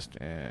broadcast,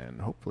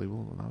 and hopefully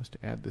will allow us to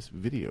add this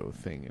video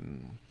thing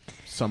in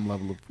some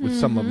level of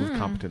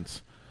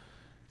competence.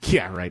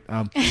 Yeah, right.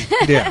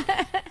 Yeah.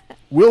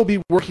 We'll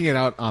be working it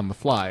out on the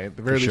fly. At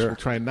the very least, we'll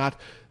try and not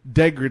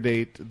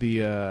degrade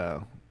the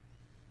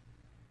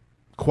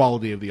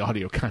quality of the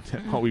audio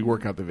content while we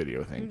work out the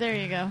video thing. There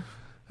you go.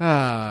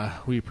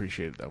 We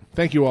appreciate it, though.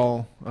 Thank you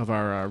all of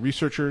our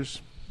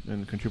researchers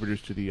and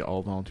contributors to the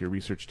all-volunteer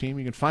research team.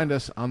 You can find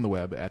us on the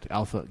web at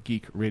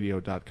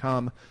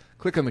alphageekradio.com.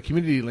 Click on the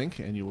community link,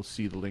 and you will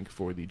see the link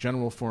for the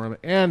general forum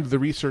and the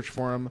research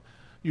forum.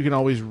 You can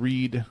always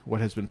read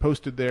what has been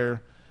posted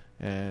there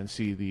and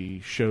see the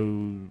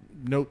show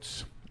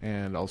notes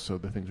and also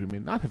the things we may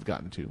not have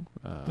gotten to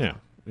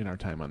in our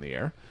time on the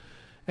air.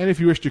 And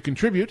if you wish to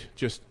contribute,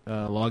 just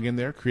log in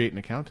there, create an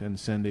account, and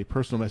send a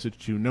personal message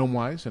to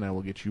Gnomewise, and I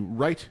will get you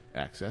right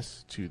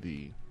access to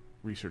the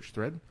research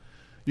thread.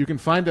 You can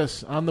find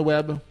us on the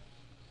web,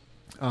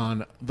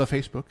 on the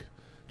Facebook.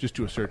 Just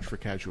do a search for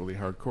Casually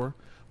Hardcore.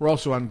 We're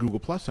also on Google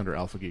Plus under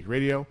Alpha Geek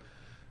Radio.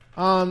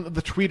 On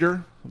the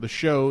Twitter, the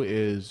show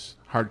is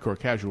Hardcore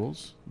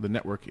Casuals. The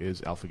network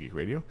is Alpha Geek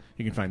Radio.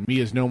 You can find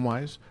me as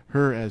Gnomewise,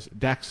 her as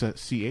Daxa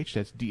CH,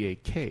 that's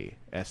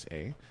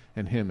D-A-K-S-A,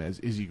 and him as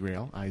Izzy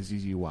Grail,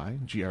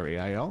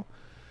 I-Z-Z-Y-G-R-A-I-L.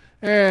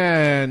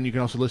 And you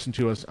can also listen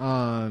to us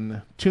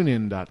on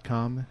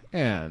TuneIn.com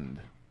and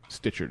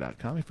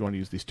Stitcher.com if you want to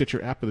use the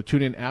Stitcher app or the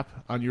TuneIn app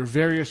on your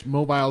various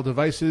mobile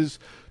devices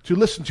to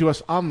listen to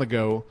us on the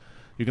go.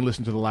 You can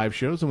listen to the live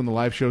shows, and when the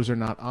live shows are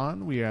not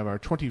on, we have our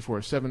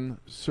 24/7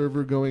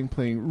 server going,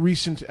 playing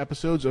recent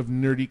episodes of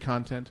nerdy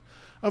content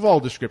of all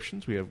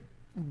descriptions. We have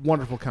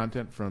wonderful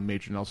content from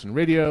Major Nelson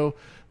Radio.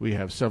 We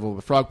have several of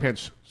the Frog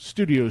Pants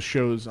Studios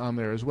shows on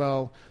there as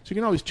well. So you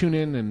can always tune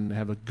in and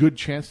have a good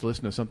chance to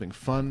listen to something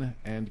fun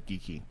and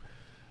geeky.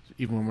 So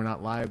even when we're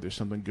not live, there's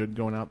something good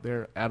going out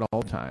there at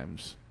all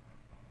times.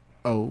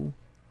 Oh,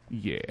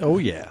 yeah. Oh,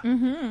 yeah.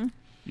 Mm-hmm.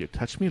 You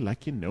touch me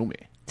like you know me.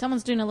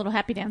 Someone's doing a little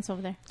happy dance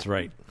over there. That's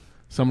right.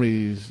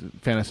 Somebody's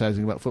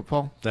fantasizing about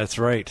football? That's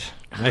right.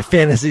 My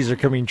fantasies are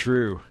coming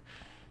true.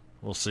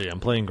 We'll see. I'm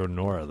playing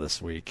Gonora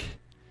this week.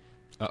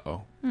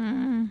 Uh-oh.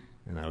 Mm.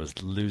 And I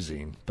was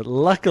losing. But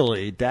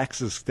luckily,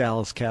 Dax's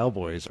Dallas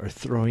Cowboys are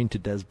throwing to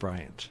Des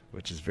Bryant,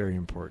 which is very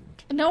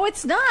important. No,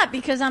 it's not,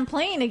 because I'm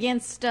playing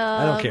against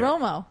I don't care.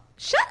 Romo.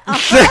 Shut up.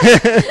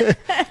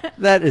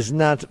 That is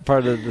not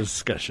part of the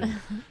discussion.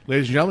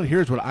 Ladies and gentlemen,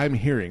 here's what I'm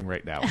hearing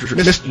right now.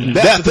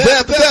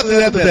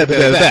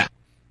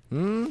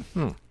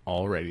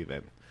 Alrighty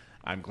then.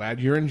 I'm glad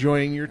you're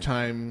enjoying your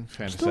time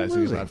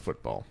fantasizing about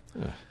football.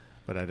 Yeah.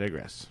 But I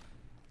digress.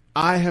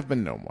 I have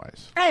been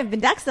Gnomewise. I've been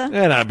Dexa.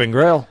 And I've been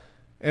Grail.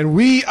 And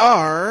we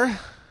are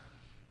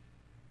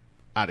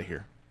out of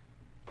here.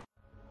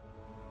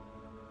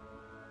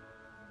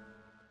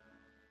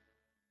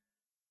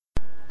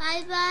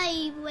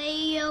 Bye-bye,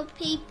 radio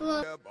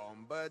people.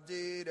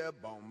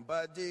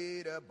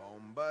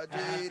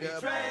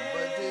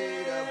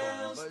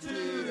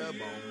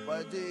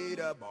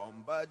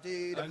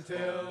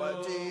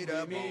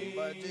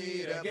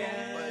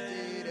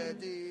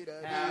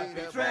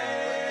 Happy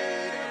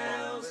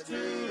trails to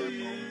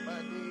you.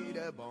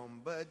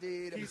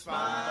 He's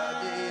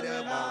fine.